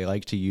if they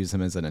like to use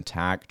him as an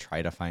attack,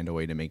 try to find a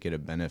way to make it a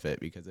benefit,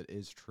 because it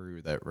is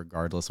true that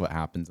regardless what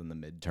happens in the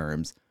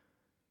midterms,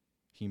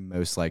 he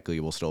most likely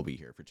will still be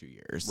here for 2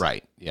 years.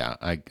 Right. Yeah.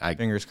 I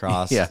Fingers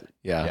crossed.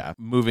 Yeah.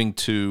 Moving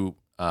to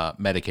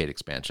Medicaid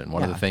expansion.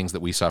 One of the things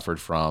that we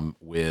suffered from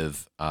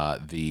with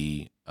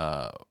the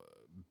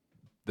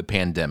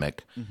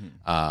pandemic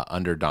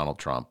under Donald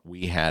Trump,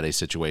 we had a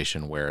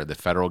situation where the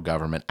federal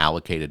government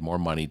allocated more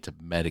money to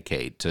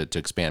Medicaid, to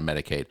expand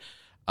Medicaid.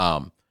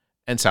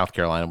 And South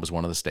Carolina was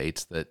one of the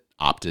states that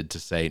opted to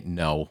say,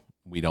 no,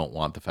 we don't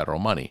want the federal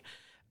money.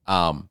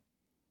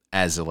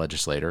 As a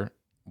legislator,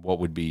 what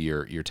would be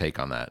your take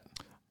on that?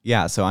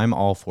 Yeah, so I'm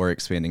all for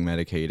expanding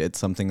Medicaid. It's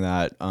something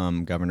that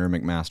Governor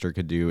McMaster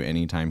could do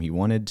anytime he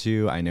wanted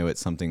to. I know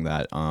it's something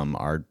that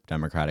our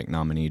Democratic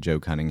nominee, Joe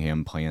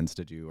Cunningham, plans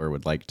to do or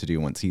would like to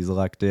do once he's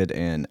elected.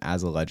 And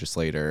as a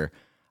legislator,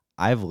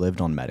 I've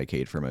lived on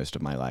Medicaid for most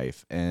of my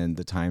life. And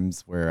the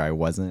times where I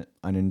wasn't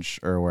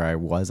uninsured or where I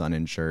was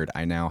uninsured,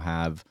 I now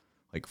have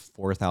like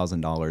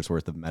 $4,000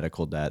 worth of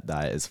medical debt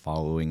that is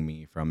following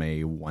me from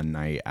a one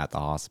night at the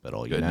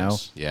hospital,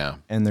 Goodness. Yeah.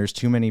 And there's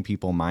too many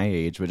people my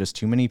age, but just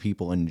too many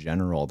people in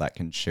general that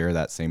can share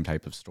that same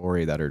type of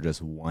story that are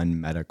just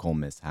one medical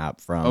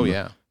mishap from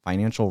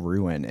financial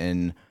ruin.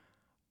 And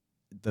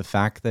the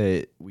fact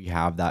that we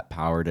have that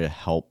power to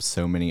help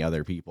so many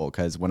other people,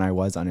 because when I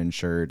was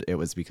uninsured, it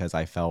was because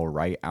I fell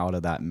right out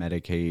of that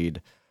Medicaid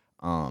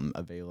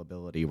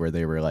availability where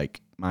they were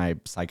like, my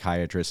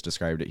psychiatrist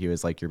described it. He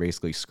was like, you're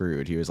basically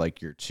screwed. He was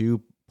like, you're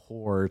too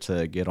poor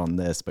to get on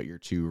this, but you're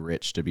too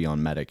rich to be on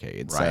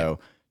Medicaid. Right. So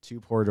too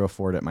poor to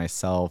afford it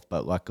myself,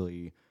 but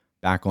luckily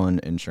back on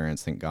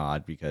insurance, thank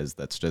God, because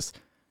that's just,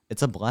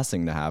 it's a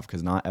blessing to have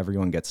because not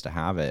everyone gets to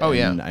have it.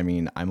 And I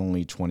mean, I'm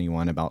only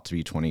 21, about to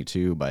be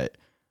 22, but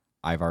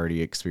I've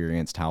already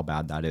experienced how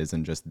bad that is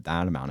in just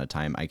that amount of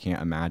time. I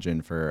can't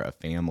imagine for a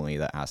family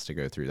that has to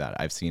go through that.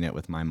 I've seen it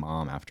with my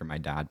mom after my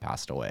dad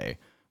passed away.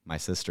 My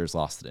sisters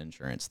lost the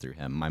insurance through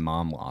him. My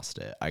mom lost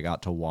it. I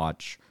got to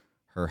watch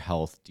her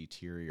health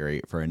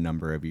deteriorate for a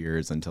number of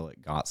years until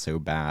it got so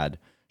bad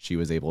she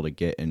was able to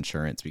get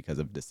insurance because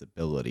of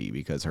disability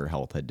because her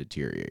health had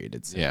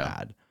deteriorated so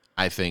bad.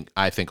 I think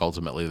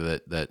ultimately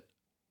that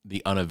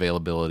the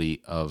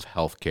unavailability of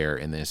healthcare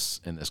in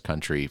this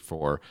country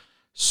for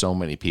so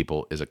many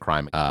people is a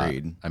crime.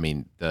 I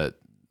mean, the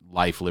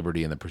life,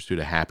 liberty, and the pursuit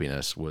of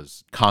happiness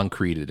was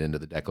concreted into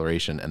the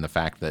Declaration, and the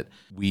fact that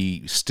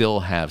we still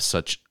have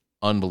such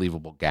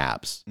unbelievable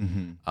gaps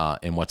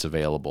in what's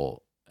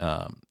available.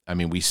 I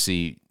mean, we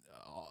see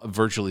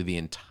virtually the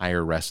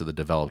entire rest of the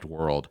developed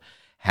world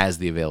has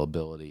the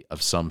availability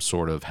of some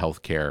sort of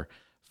health care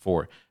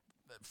for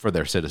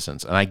their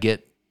citizens. And I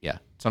get,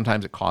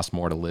 sometimes it costs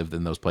more to live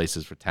in those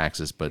places for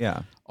taxes,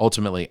 but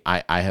ultimately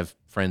I have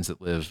friends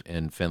that live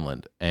in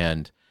Finland,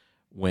 and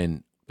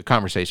when the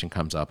conversation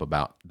comes up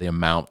about the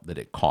amount that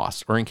it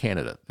costs, or in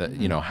Canada, that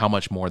how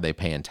much more they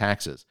pay in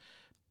taxes,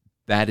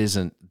 that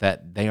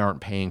they aren't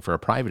paying for a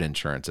private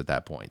insurance at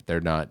that point. They're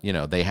not,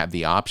 they have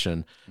the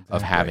option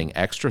of having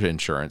extra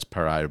insurance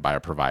provided by a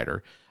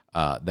provider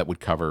that would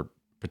cover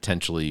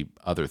potentially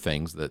other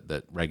things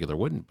that regular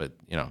wouldn't. But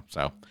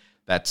so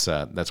that's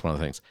one of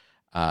the things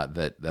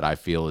that I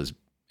feel is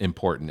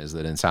important, is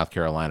that in South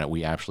Carolina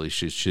we actually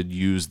should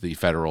use the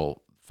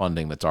federal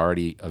funding that's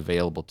already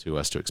available to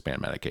us to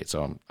expand Medicaid.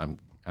 So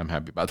I'm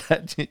happy about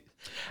that.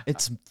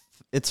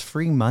 It's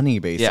free money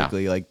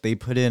basically. Like they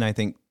put in, I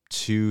think,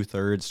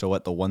 2/3 to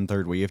what the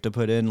 1/3 we have to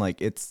put in.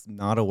 Like it's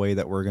not a way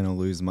that we're going to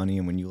lose money.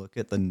 And when you look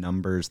at the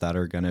numbers that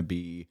are going to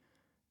be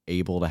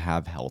able to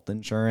have health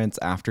insurance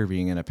after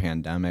being in a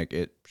pandemic,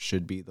 it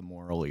should be the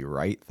morally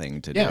right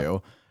thing to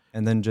do.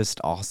 And then just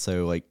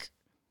also, like,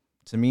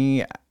 to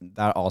me,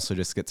 that also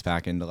just gets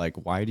back into like,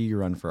 why do you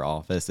run for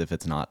office if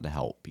it's not to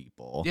help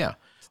people? Yeah.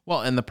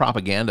 Well, and the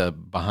propaganda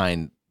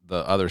behind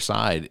the other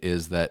side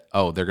is that,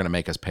 they're going to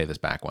make us pay this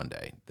back one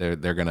day.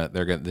 They're going to,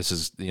 this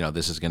is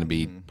going to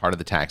be part of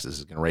the taxes.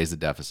 It's going to raise the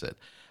deficit.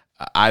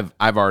 I've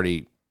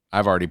already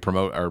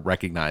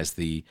recognized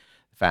the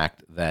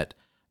fact that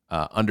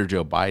under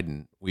Joe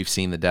Biden, we've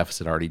seen the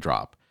deficit already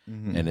drop,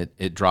 and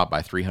it dropped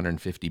by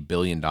 $350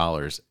 billion.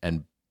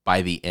 And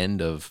by the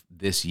end of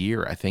this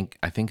year, I think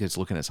it's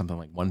looking at something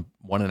like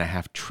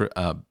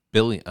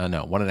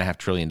 $1.5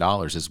 trillion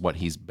is what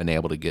he's been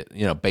able to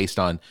get, based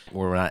on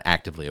we're not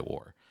actively at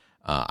war.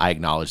 I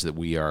acknowledge that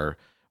we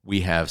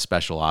have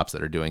special ops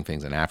that are doing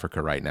things in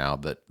Africa right now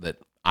that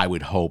I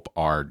would hope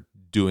are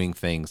doing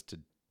things to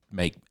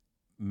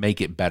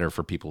make it better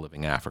for people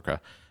living in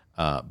Africa.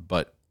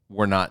 But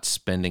we're not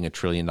spending $1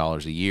 trillion a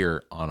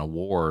year on a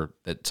war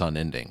that's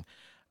unending.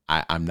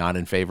 I'm not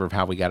in favor of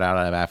how we got out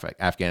of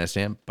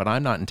Afghanistan, but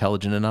I'm not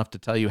intelligent enough to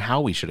tell you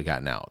how we should have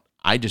gotten out.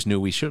 I just knew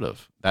we should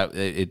have. That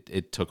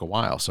it took a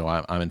while, so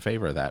I'm in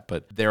favor of that.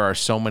 But there are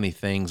so many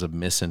things of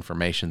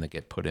misinformation that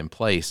get put in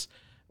place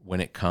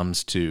when it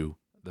comes to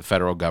the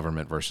federal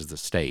government versus the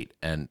state.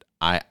 And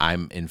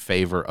I'm in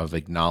favor of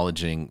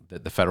acknowledging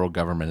that the federal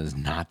government is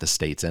not the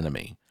state's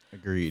enemy.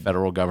 Agreed. The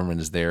federal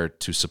government is there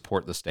to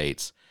support the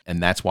states. And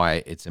that's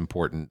why it's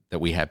important that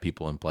we have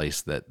people in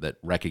place that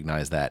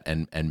recognize that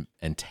and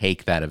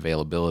take that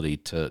availability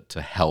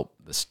to help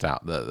the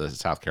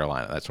South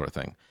Carolina, that sort of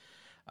thing.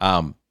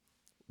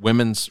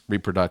 Women's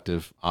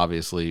reproductive,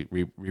 obviously,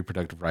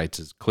 reproductive rights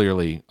is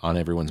clearly on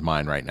everyone's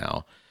mind right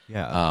now.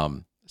 Yeah.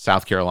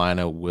 South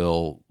Carolina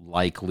will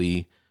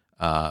likely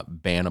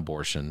ban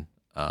abortion.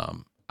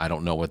 I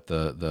don't know what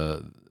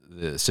the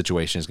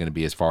situation is going to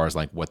be as far as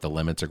like what the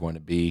limits are going to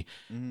be,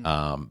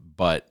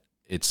 but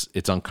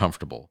it's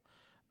uncomfortable.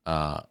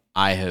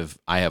 I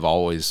have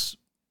always,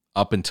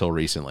 up until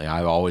recently,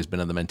 I've always been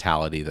of the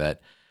mentality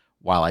that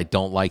while I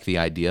don't like the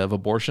idea of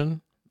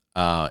abortion,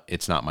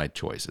 it's not my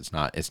choice.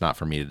 It's not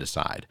for me to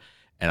decide.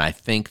 And I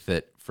think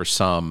that for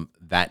some,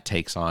 that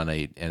takes on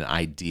an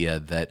idea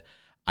that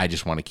I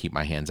just want to keep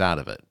my hands out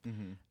of it.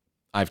 Mm-hmm.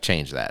 I've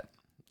changed that.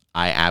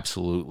 I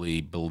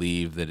absolutely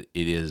believe that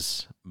it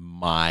is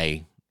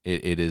my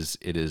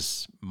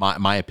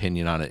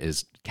opinion on it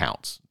is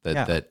counts.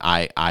 That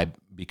I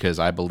because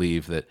I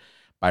believe that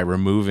by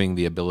removing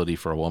the ability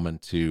for a woman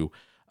to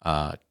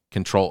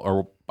control,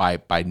 or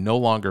by no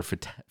longer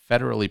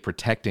federally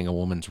protecting a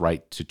woman's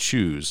right to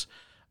choose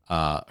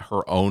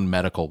her own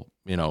medical,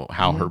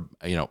 how her,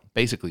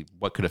 basically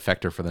what could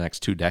affect her for the next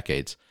 2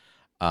 decades,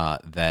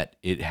 that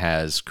it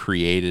has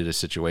created a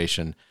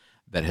situation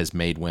that has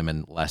made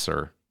women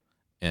lesser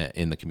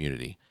in the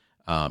community.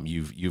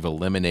 You've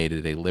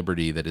eliminated a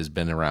liberty that has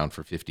been around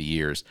for 50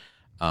 years.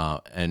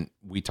 And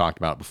we talked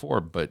about it before,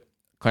 but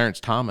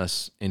Clarence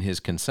Thomas, in his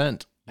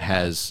consent,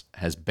 has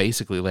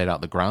basically laid out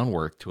the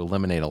groundwork to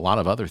eliminate a lot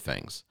of other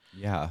things.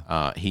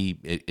 Yeah.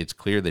 It's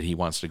clear that he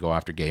wants to go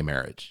after gay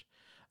marriage.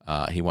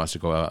 He wants to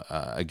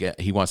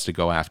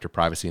go after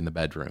privacy in the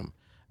bedroom.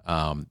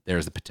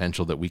 There's the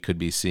potential that we could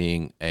be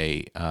seeing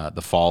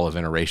the fall of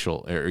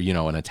interracial,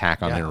 or an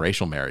attack on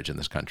interracial marriage in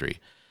this country.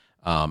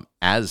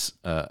 As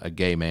a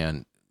gay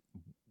man,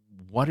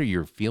 what are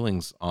your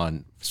feelings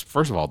on,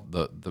 first of all,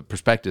 the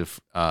perspective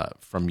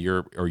from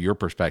your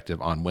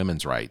perspective on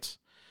women's rights,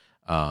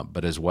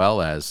 but as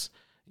well as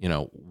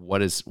what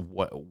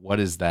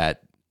does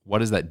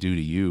that do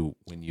to you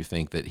when you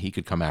think that he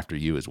could come after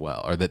you as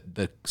well, or that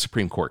the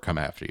Supreme Court come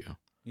after you?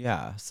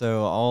 Yeah,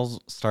 so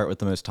I'll start with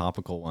the most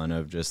topical one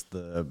of just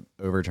the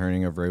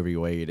overturning of Roe v.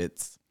 Wade.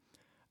 It's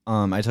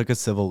I took a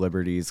civil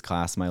liberties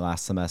class my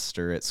last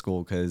semester at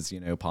school because,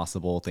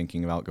 possible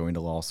thinking about going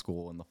to law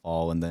school in the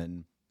fall, and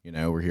then,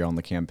 we're here on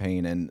the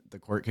campaign. And the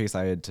court case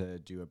I had to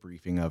do a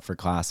briefing of for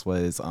class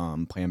was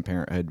Planned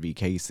Parenthood v.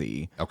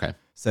 Casey. Okay.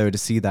 So to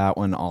see that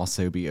one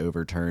also be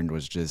overturned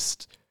was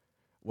just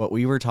what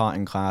we were taught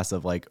in class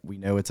of, like, we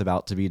know it's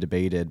about to be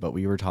debated, but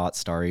we were taught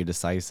stare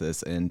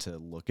decisis and to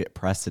look at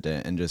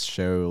precedent and just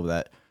show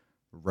that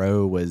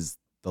Roe was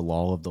the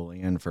law of the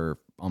land for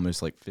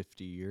almost like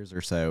 50 years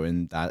or so.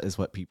 And that is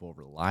what people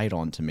relied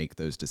on to make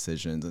those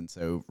decisions. And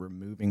so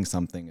removing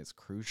something as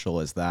crucial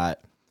as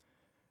that,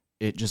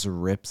 it just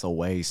rips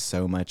away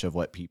so much of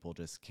what people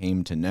just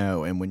came to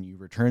know. And when you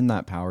return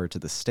that power to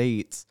the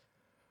states,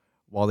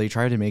 while they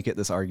try to make it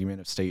this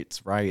argument of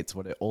states' rights,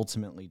 what it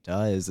ultimately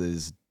does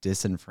is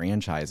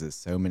disenfranchises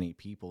so many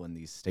people in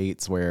these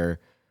states where,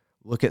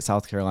 look at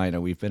South Carolina,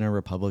 we've been a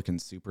Republican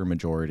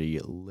supermajority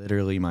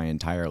literally my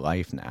entire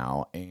life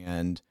now.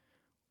 And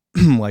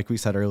like we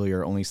said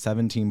earlier, only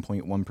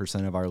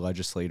 17.1% of our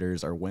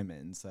legislators are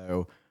women.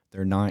 So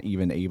they're not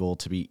even able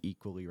to be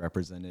equally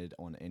represented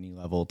on any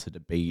level to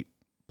debate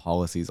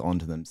policies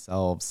onto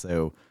themselves.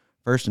 So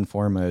first and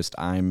foremost,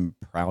 I'm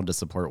proud to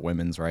support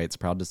women's rights,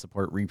 proud to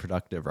support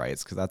reproductive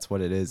rights, because that's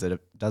what it is. It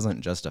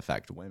doesn't just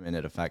affect women.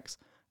 It affects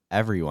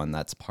everyone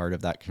that's part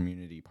of that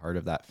community, part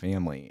of that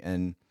family.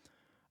 And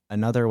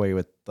another way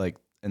with, like,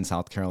 in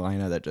South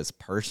Carolina that just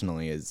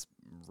personally is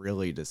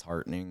really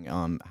disheartening,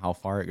 how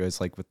far it goes,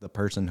 like with the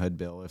personhood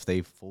bill, if they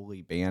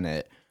fully ban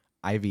it,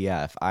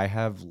 IVF, I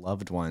have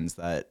loved ones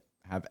that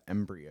have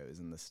embryos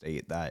in the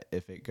state that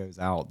if it goes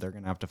out, they're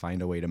going to have to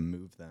find a way to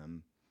move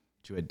them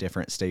to a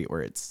different state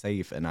where it's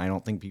safe. And I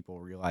don't think people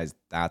realize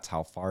that's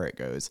how far it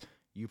goes.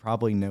 You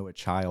probably know a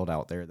child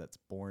out there that's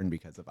born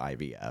because of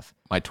IVF.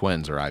 My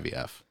twins are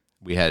IVF.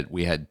 We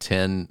had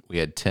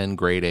 10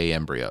 grade A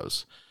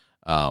embryos.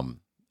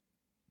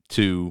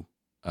 2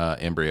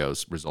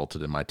 embryos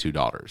resulted in my 2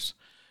 daughters,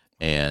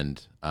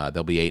 and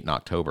they'll be 8 in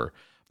October.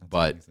 That's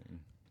but amazing.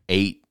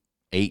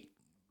 eight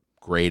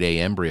grade A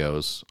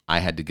embryos I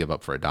had to give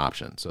up for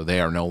adoption. So they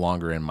are no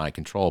longer in my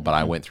control, but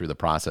I went through the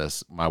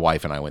process. My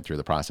wife and I went through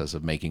the process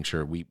of making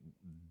sure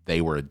they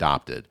were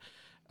adopted.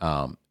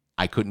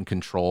 I couldn't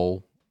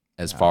control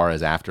as far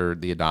as after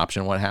the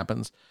adoption what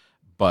happens,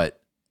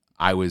 but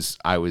we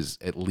were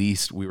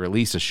at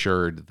least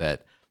assured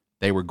that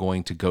they were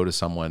going to go to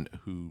someone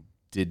who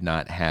did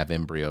not have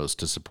embryos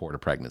to support a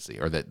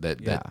pregnancy, or that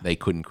they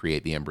couldn't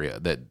create the embryo,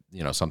 that,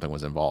 something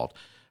was involved.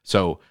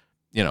 So,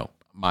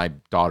 my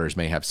daughters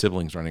may have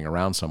siblings running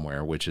around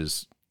somewhere, which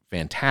is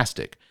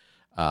fantastic.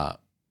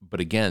 But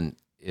again,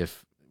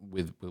 if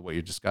with what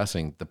you're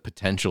discussing, the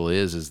potential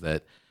is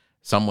that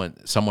someone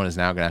is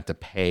now going to have to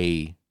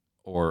pay,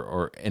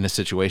 or in a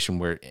situation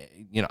where,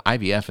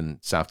 IVF in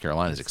South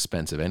Carolina is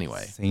expensive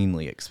anyway.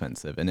 Insanely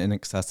expensive and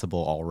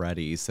inaccessible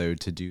already. So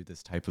to do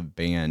this type of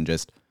ban,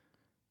 just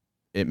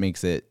it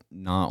makes it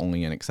not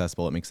only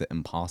inaccessible, it makes it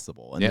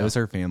impossible. And those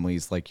are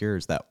families like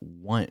yours that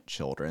want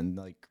children.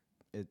 Like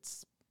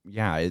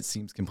it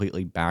seems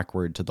completely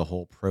backward to the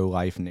whole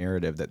pro-life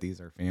narrative that these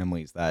are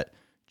families that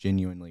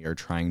genuinely are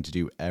trying to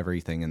do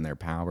everything in their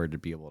power to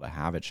be able to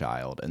have a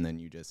child. And then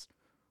you just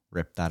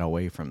rip that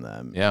away from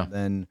them. Yeah. And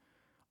then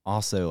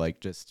also like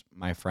just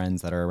my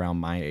friends that are around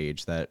my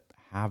age that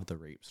have the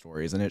rape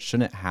stories, and it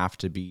shouldn't have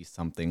to be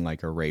something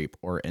like a rape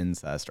or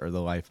incest or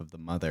the life of the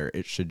mother.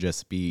 It should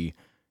just be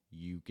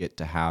you get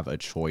to have a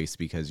choice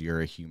because you're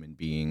a human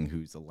being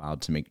who's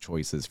allowed to make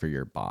choices for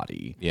your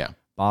body. Yeah.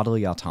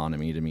 Bodily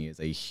autonomy to me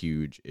is a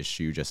huge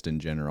issue just in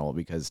general,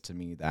 because to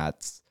me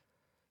that's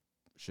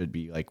should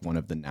be like one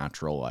of the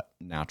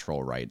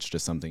natural rights,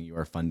 just something you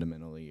are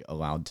fundamentally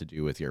allowed to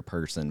do with your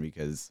person,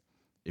 because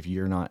if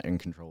you're not in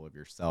control of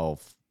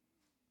yourself,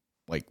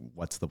 like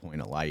what's the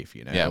point of life,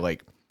 you know? Yeah.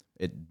 Like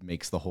it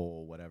makes the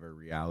whole whatever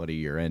reality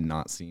you're in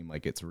not seem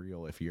like it's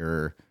real if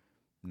you're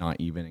not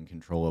even in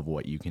control of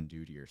what you can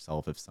do to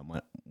yourself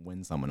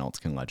when someone else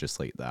can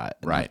legislate that.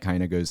 And right. It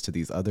kind of goes to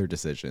these other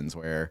decisions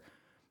where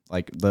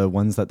like the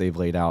ones that they've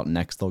laid out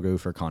next, they'll go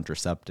for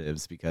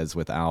contraceptives because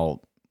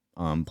without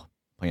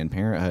Planned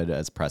Parenthood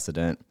as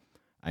precedent,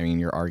 I mean,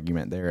 your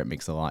argument there, it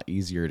makes it a lot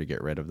easier to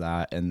get rid of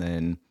that. And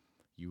then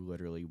you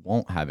literally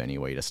won't have any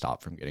way to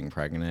stop from getting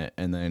pregnant.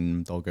 And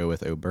then they'll go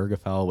with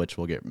Obergefell, which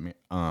will get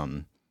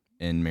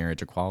in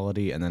marriage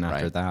equality. And then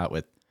after that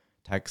with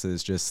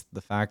Texas, just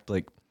the fact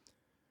like,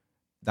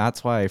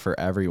 that's why for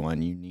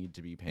everyone, you need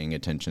to be paying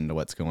attention to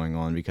what's going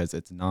on, because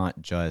it's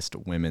not just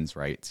women's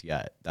rights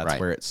yet. That's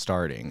where it's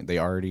starting. They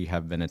already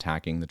have been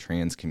attacking the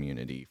trans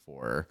community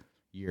for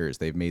years.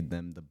 They've made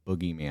them the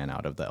boogeyman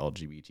out of the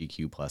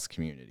LGBTQ plus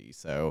community.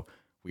 So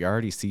we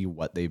already see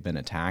what they've been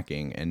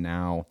attacking. And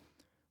now,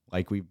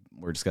 like we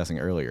were discussing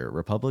earlier,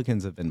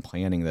 Republicans have been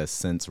planning this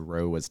since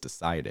Roe was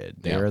decided.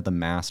 They're the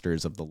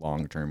masters of the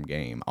long-term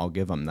game. I'll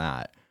give them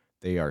that.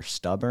 They are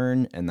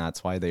stubborn, and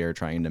that's why they are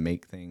trying to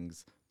make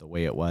things the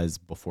way it was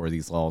before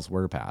these laws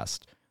were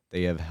passed.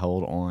 They have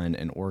held on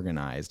and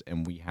organized,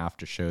 and we have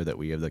to show that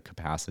we have the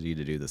capacity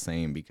to do the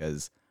same,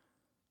 because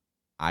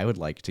I would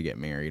like to get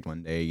married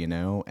one day, you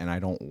know, and I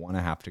don't want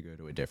to have to go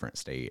to a different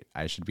state.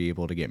 I should be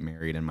able to get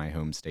married in my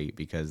home state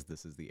because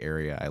this is the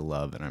area I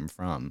love and I'm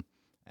from,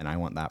 and I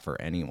want that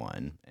for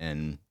anyone.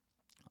 And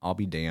I'll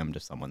be damned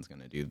if someone's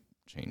going to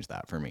change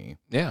that for me.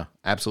 Yeah,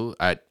 absolutely.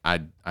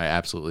 I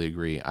absolutely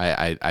agree.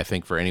 I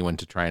think for anyone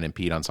to try and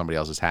impede on somebody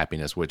else's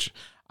happiness, which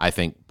I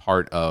think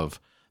part of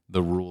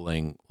the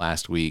ruling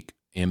last week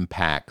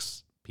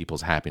impacts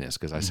people's happiness,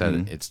 because I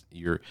said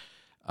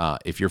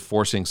if you're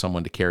forcing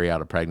someone to carry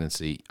out a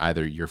pregnancy,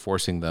 either you're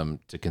forcing them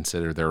to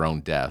consider their own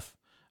death,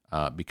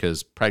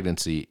 because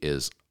pregnancy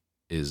is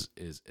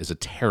a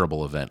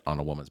terrible event on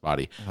a woman's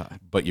body,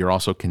 but you're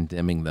also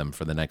condemning them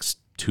for the next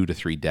 2 to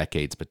 3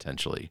 decades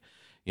potentially.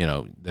 You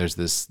know, there's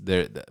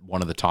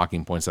one of the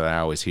talking points that I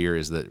always hear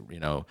is that, you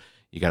know,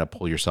 you got to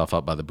pull yourself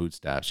up by the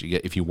bootstraps.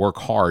 If you work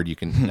hard, you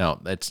can. No,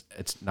 it's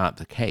not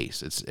the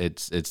case. It's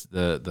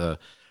the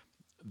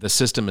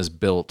system is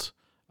built.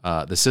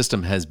 The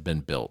system has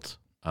been built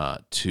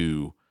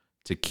to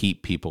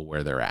keep people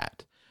where they're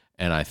at,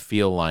 and I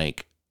feel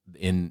like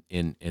in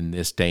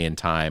this day and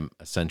time,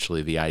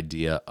 essentially the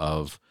idea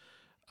of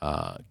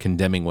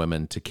condemning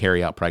women to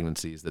carry out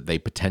pregnancies that they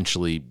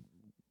potentially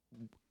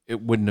it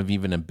wouldn't have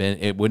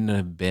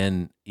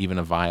been even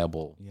a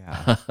viable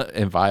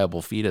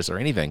fetus or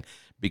anything,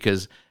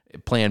 because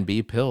Plan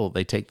B pill,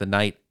 they take the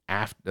night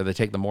after, they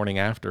take the morning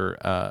after,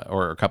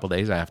 or a couple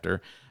days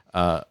after,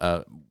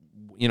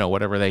 you know,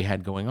 whatever they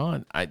had going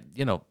on.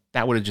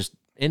 That would have just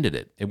ended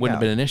it. It wouldn't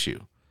have been an issue.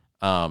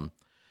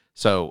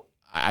 So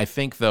I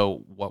think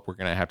though, what we're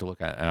going to have to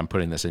look at, and I'm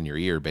putting this in your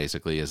ear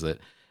basically, is that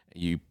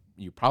you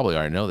probably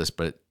already know this,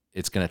 but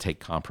it's going to take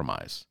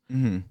compromise.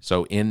 Mm-hmm.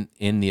 So in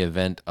the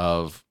event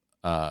of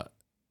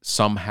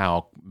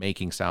somehow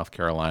making South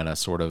Carolina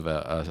sort of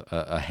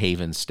a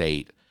haven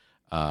state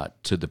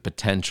to the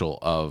potential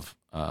of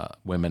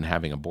women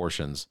having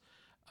abortions,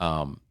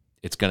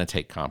 it's going to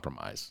take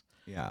compromise.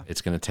 Yeah,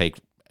 it's going to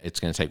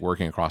take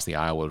working across the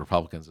aisle with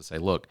Republicans to say,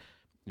 look,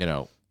 you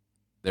know,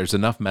 there's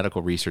enough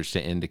medical research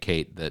to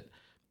indicate that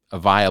a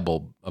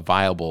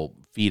viable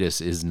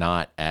fetus is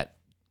not at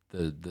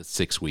the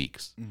 6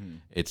 weeks. Mm-hmm.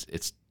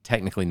 It's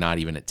technically not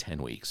even at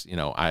 10 weeks. You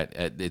know,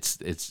 it's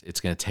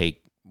going to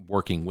take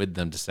working with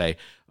them to say,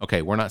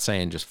 okay, we're not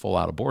saying just full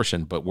out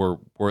abortion, but we're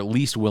at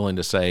least willing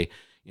to say,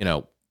 you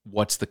know,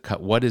 what is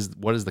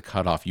the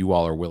cutoff you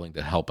all are willing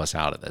to help us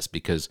out of this,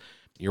 because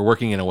you're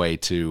working in a way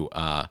to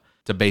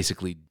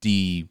basically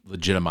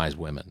delegitimize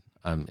women.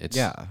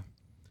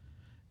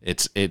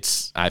 It's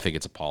I think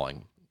it's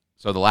appalling.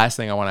 So the last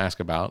thing I want to ask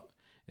about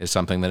is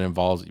something that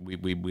involves,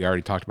 we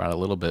already talked about it a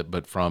little bit,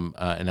 but from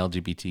an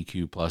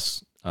LGBTQ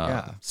plus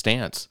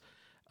stance.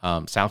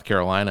 South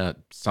Carolina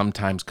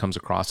sometimes comes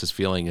across as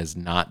feeling as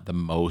not the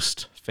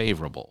most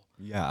favorable.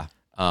 Yeah.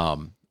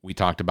 We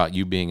talked about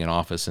you being in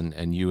office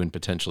and you and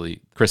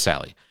potentially Chris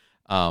Sally.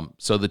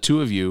 So the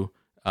two of you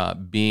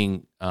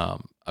being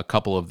a a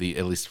couple of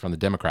at least from the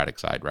Democratic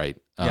side, right?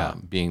 Yeah.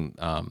 Being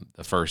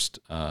the first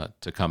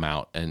to come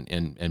out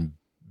and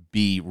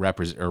be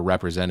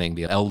representing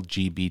the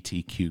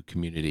LGBTQ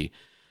community.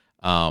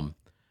 That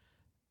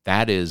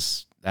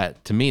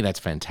to me, that's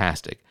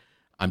fantastic.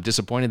 I'm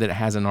disappointed that it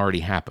hasn't already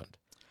happened.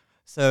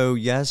 So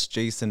yes,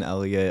 Jason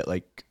Elliott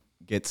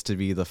gets to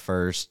be the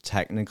first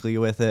technically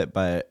with it,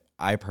 but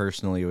I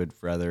personally would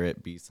rather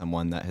it be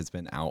someone that has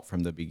been out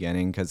from the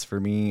beginning, because for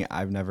me,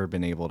 I've never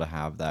been able to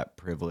have that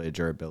privilege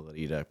or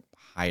ability to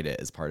hide it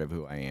as part of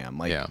who I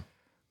am.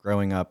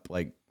 Growing up,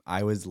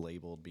 I was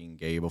labeled being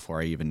gay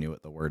before I even knew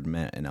what the word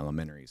meant in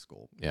elementary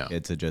school. Yeah.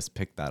 Kids had just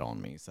picked that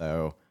on me.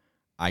 So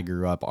I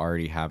grew up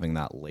already having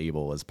that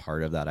label as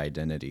part of that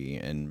identity,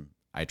 and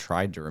I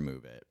tried to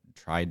remove it,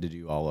 tried to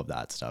do all of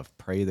that stuff,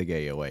 pray the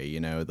gay away.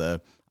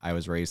 I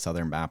was raised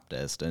Southern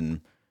Baptist,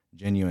 and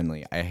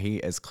genuinely, I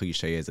hate, as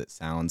cliche as it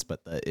sounds,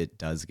 but it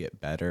does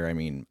get better. I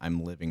mean,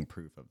 I'm living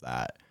proof of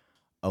that.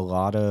 A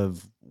lot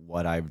of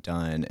what I've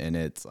done, and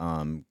it's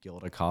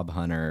Gilda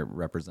Cobb-Hunter,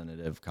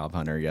 Representative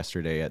Cobb-Hunter,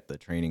 yesterday at the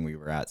training we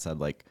were at,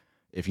 said,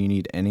 if you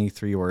need any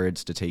 3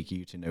 words to take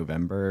you to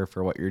November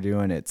for what you're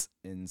doing, it's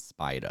in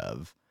spite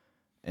of.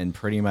 And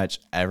pretty much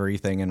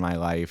everything in my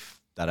life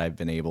that I've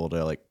been able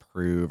to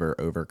prove or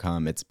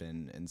overcome, it's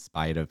been in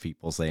spite of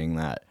people saying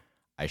that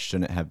I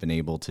shouldn't have been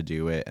able to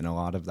do it. And a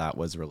lot of that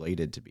was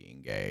related to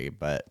being gay.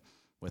 But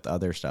with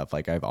other stuff,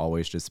 I've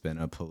always just been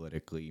a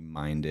politically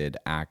minded,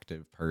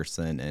 active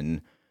person.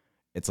 And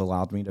it's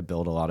allowed me to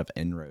build a lot of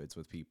inroads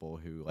with people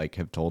who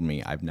have told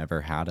me I've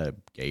never had a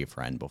gay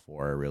friend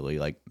before, or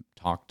really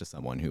talked to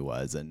someone who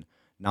was. And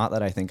not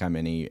that I think I'm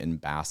any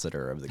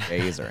ambassador of the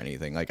gays or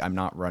anything. I'm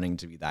not running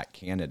to be that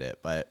candidate,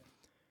 but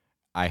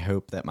I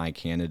hope that my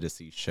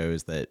candidacy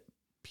shows that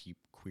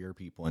queer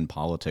people in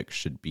politics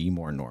should be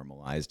more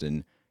normalized.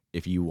 And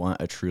if you want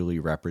a truly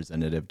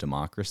representative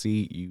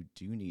democracy, you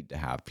do need to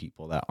have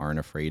people that aren't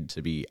afraid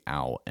to be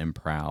out and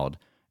proud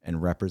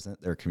and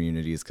represent their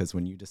communities. Because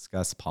when you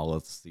discuss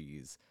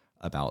policies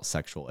about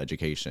sexual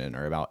education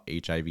or about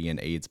HIV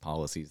and AIDS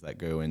policies that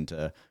go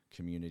into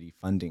community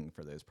funding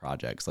for those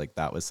projects,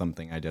 that was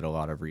something I did a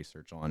lot of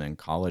research on in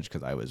college,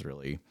 because I was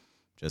really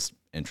just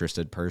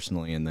interested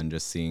personally. And then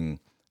just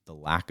seeing the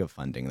lack of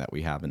funding that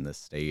we have in this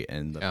state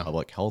and the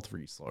public health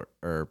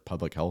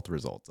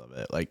results of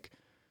it.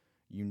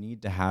 You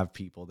need to have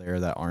people there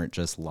that aren't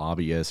just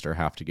lobbyists or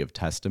have to give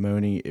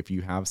testimony. If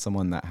you have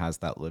someone that has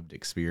that lived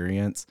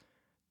experience,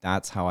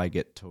 that's how I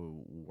get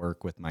to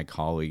work with my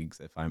colleagues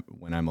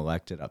when I'm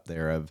elected up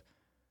there.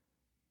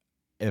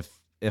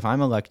 If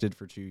I'm elected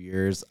for 2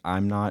 years,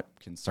 I'm not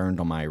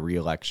concerned on my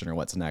reelection or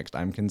what's next.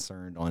 I'm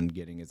concerned on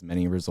getting as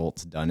many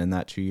results done in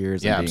that 2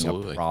 years and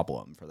being a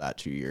problem for that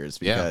 2 years,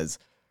 because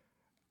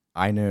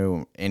I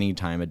know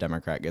anytime a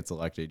Democrat gets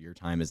elected, your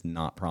time is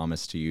not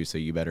promised to you, so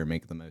you better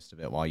make the most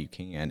of it while you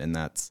can. And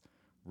that's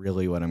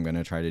really what I'm going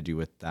to try to do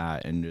with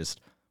that. And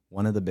just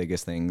one of the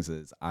biggest things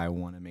is I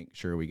want to make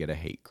sure we get a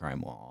hate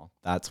crime law.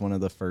 That's one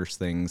of the first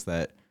things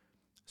that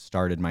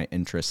started my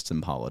interests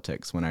in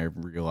politics, when I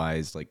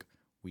realized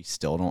we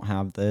still don't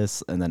have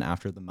this. And then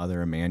after the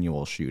Mother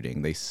Emanuel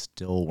shooting, they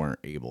still weren't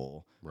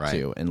able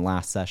to. And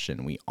last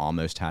session, we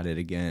almost had it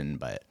again,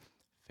 but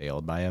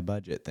failed by a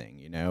budget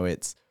thing.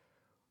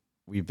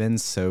 We've been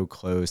so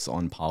close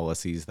on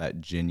policies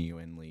that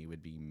genuinely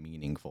would be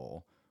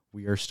meaningful.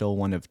 We are still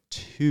one of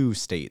 2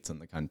 states in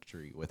the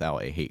country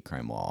without a hate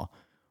crime law.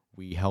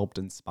 We helped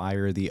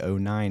inspire the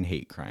 2009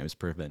 Hate Crimes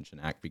Prevention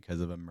Act because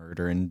of a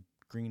murder in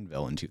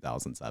Greenville in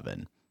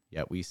 2007.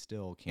 Yet we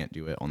still can't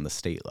do it on the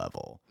state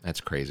level.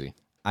 That's crazy.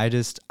 I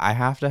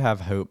have to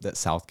have hope that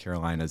South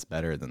Carolina is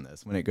better than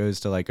this. When it goes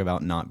to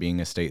about not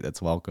being a state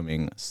that's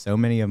welcoming, so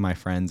many of my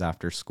friends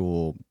after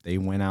school, they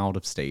went out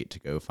of state to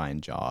go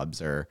find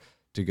jobs or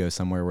to go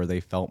somewhere where they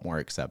felt more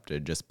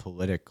accepted, just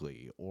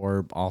politically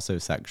or also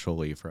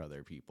sexually for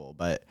other people.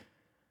 But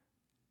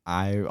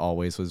I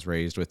always was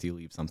raised with, you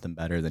leave something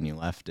better than you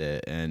left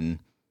it. And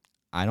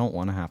I don't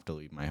want to have to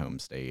leave my home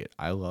state.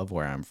 I love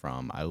where I'm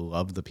from. I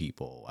love the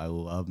people. I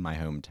love my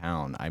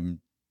hometown. I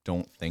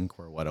don't think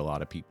we're what a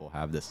lot of people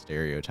have this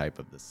stereotype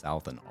of the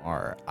South and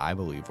are. I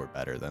believe we're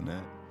better than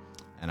it.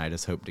 And I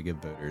just hope to give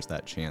voters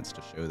that chance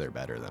to show they're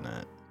better than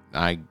it.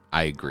 I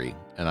agree,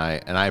 and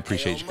I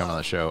appreciate you coming on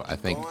the show. I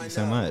think Thank you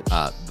so much.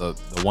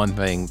 The one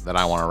thing that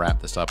I want to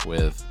wrap this up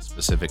with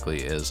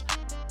specifically is,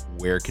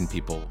 where can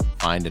people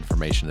find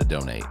information to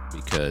donate?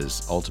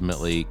 Because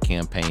ultimately,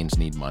 campaigns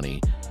need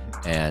money,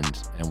 and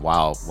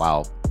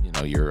while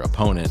your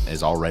opponent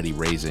is already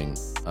raising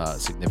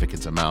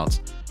significant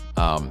amounts,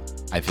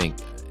 I think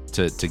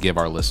to give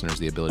our listeners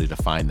the ability to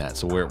find that.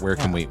 So where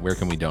can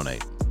we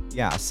donate?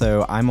 Yeah,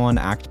 so I'm on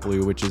Act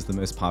Blue, which is the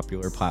most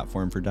popular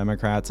platform for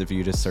Democrats. If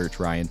you just search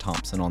Ryan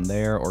Thompson on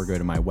there, or go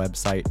to my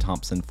website,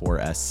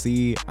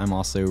 Thompson4SC. I'm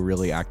also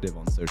really active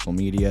on social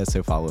media,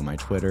 so follow my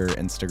Twitter,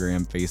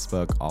 Instagram,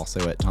 Facebook,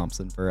 also at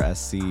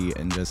Thompson4SC,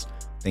 and just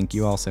Thank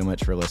you all so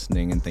much for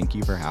listening, and thank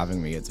you for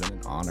having me. It's been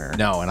an honor.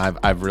 No, and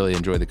I've really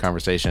enjoyed the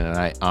conversation, and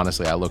I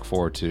honestly look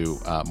forward to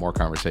more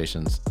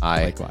conversations.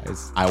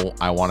 Likewise.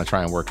 I want to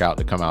try and work out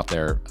to come out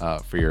there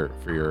for your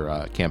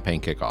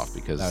campaign kickoff,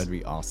 because That would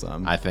be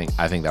awesome. I think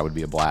that would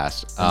be a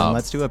blast. And then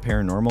let's do a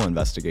paranormal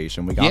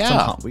investigation. We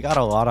got we got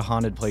a lot of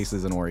haunted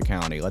places in Horry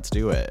County. Let's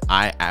do it.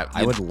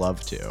 I would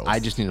love to. I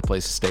just need a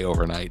place to stay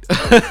overnight.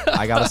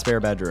 I got a spare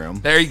bedroom.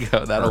 There you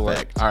go. That'll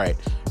Perfect. work. All right.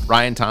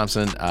 Ryan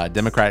Thompson,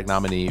 Democratic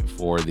nominee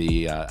for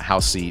the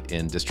House seat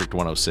in District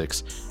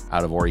 106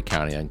 out of Horry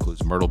County. That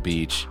includes Myrtle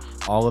Beach.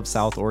 All of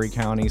South Horry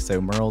County,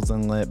 so Murrells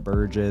Inlet,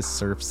 Burgess,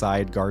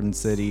 Surfside, Garden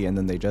City, and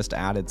then they just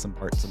added some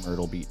parts of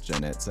Myrtle Beach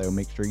in it. So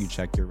make sure you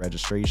check your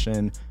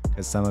registration,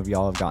 because some of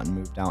y'all have gotten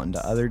moved out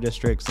into other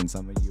districts, and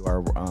some of you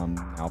are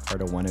now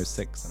part of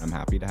 106, and I'm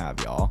happy to have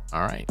y'all.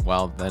 All right.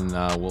 Well, then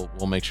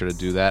we'll make sure to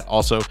do that.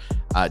 Also,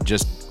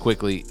 just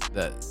quickly,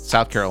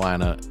 South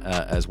Carolina,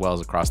 as well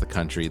as across the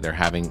country, they're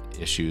having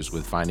issues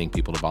with finding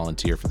people to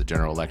volunteer for the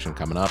general election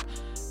coming up.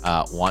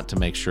 Want to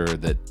make sure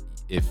that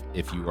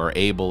if you are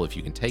able, if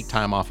you can take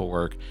time off of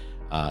work,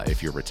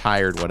 if you're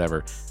retired,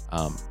 whatever,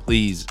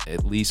 please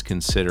at least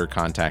consider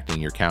contacting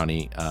your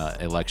county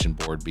election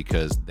board,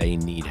 because they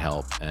need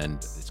help, and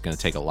it's going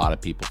to take a lot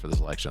of people for this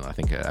election. I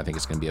think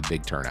it's going to be a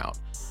big turnout.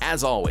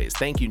 As always,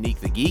 thank you, Neek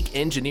the Geek,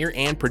 engineer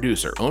and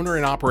producer, owner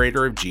and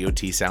operator of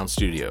GOT Sound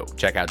Studio.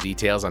 Check out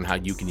details on how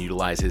you can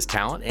utilize his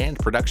talent and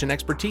production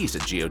expertise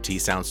at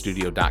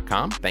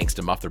gotsoundstudio.com. Thanks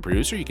to Muff the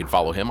Producer. You can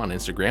follow him on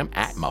Instagram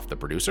at Muff the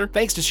Producer.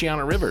 Thanks to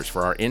Shiana Rivers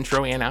for our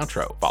intro and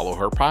outro. Follow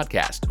her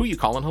podcast, Who You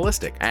Callin'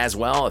 Holistic. As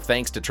well,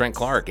 thanks to Trent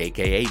Clark,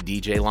 aka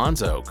DJ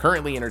Lonzo,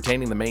 currently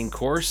entertaining the main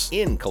course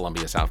in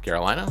Columbia, South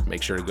Carolina.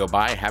 Make sure to go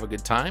by, have a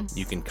good time.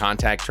 You can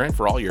contact Trent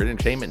for all your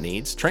entertainment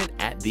needs. Trent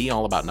at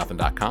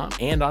theallaboutnothing.com,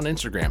 and on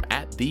Instagram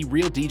at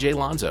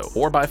TheRealDJLonzo,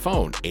 or by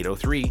phone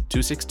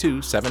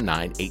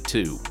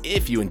 803-262-7982.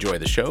 If you enjoy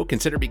the show,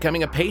 consider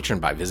becoming a patron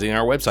by visiting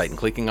our website and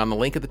clicking on the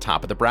link at the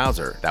top of the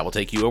browser. That will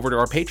take you over to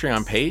our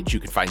Patreon page.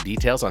 You can find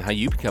details on how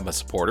you become a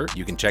supporter.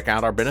 You can check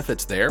out our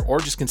benefits there, or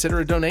just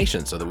consider a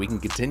donation so that we can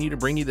continue to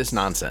bring you this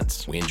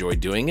nonsense. We enjoy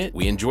doing it.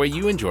 We enjoy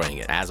you enjoying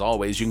it. As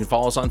always, you can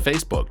follow us on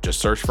Facebook. Just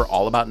search for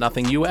All About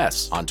Nothing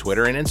US, on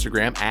Twitter and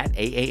Instagram at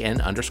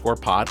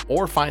AAN_pod,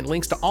 or find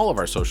links to all of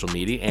our social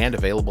media and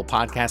available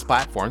podcast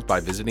platforms by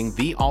visiting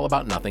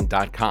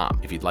theallaboutnothing.com.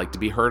 If you'd like to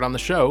be heard on the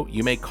show,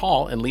 you may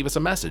call and leave us a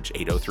message,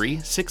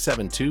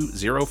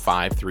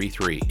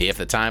 803-672-0533. If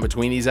the time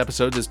between these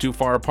episodes is too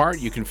far apart,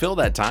 you can fill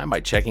that time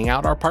by checking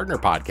out our partner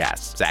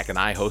podcasts. Zach and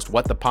I host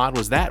What the Pod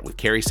Was That with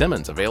Carrie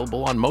Simmons,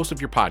 available on most of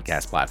your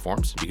podcast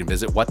platforms. You can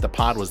visit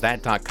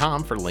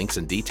whatthepodwasthat.com for links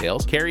and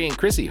details. Carrie and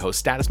Chrissy host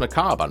Status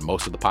Macabre on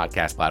most of the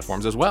podcast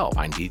platforms as well.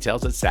 Find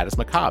details at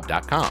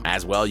statusmacabre.com.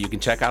 As well, you can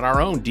check out our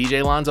own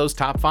DJ Lonzo's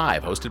Top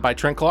 5, hosted by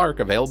Trent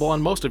Clark, available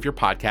on most of your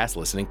podcast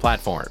listening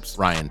platforms.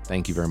 Ryan,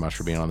 thank you very much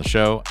for being on the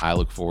show. I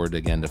look forward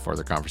again to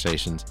further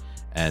conversations.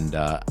 And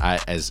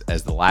as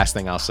the last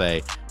thing I'll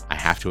say, I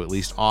have to at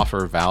least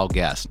offer Val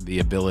Guest the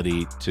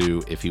ability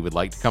to, if he would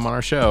like to come on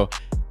our show,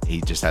 he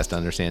just has to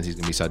understand he's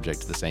going to be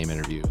subject to the same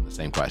interview and the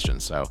same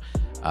questions. So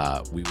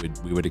we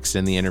would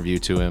extend the interview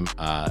to him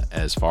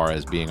as far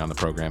as being on the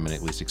program and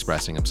at least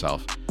expressing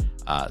himself.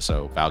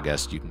 So Val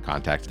Guest, you can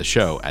contact the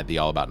show at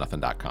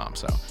theallaboutnothing.com.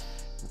 So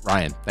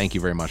Ryan, thank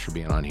you very much for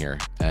being on here.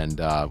 And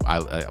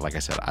like I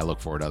said, I look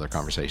forward to other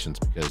conversations,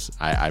 because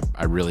I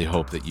really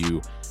hope that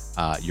your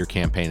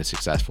campaign is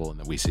successful and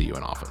that we see you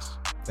in office.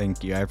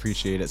 Thank you. I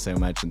appreciate it so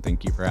much, and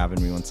thank you for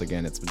having me once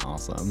again. It's been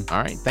awesome.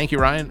 All right. Thank you,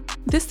 Ryan.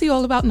 This The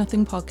All About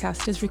Nothing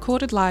podcast is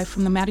recorded live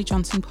from the Maddie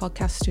Johnson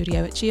podcast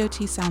studio at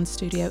GOT Sound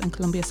Studio in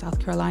Columbia,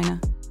 South Carolina.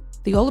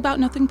 The All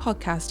About Nothing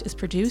podcast is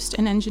produced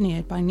and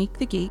engineered by Neek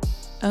the Geek,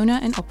 owner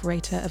and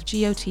operator of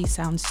GOT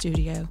Sound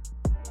Studio.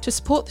 To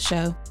support the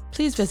show,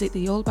 please visit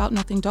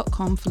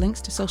theallaboutnothing.com for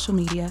links to social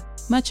media,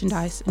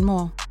 merchandise, and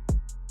more.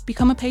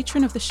 Become a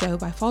patron of the show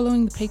by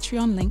following the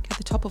Patreon link at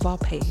the top of our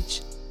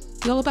page.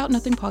 The All About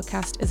Nothing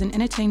podcast is an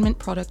entertainment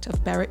product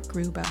of Barrett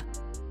Gruber.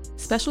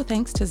 Special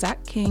thanks to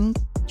Zach King,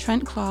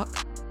 Trent Clark,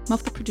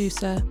 Muff the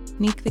Producer,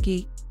 Neek the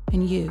Geek,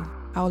 and you,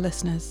 our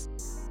listeners.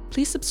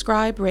 Please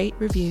subscribe, rate,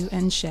 review,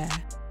 and share.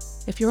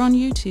 If you're on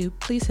YouTube,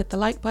 please hit the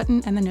like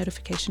button and the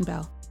notification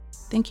bell.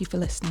 Thank you for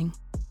listening.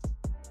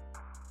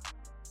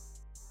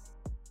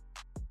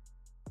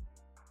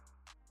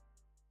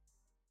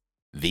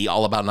 The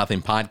All About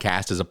Nothing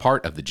podcast is a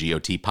part of the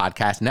GOT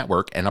Podcast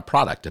Network and a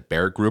product of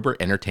Barrett Gruber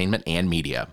Entertainment and Media.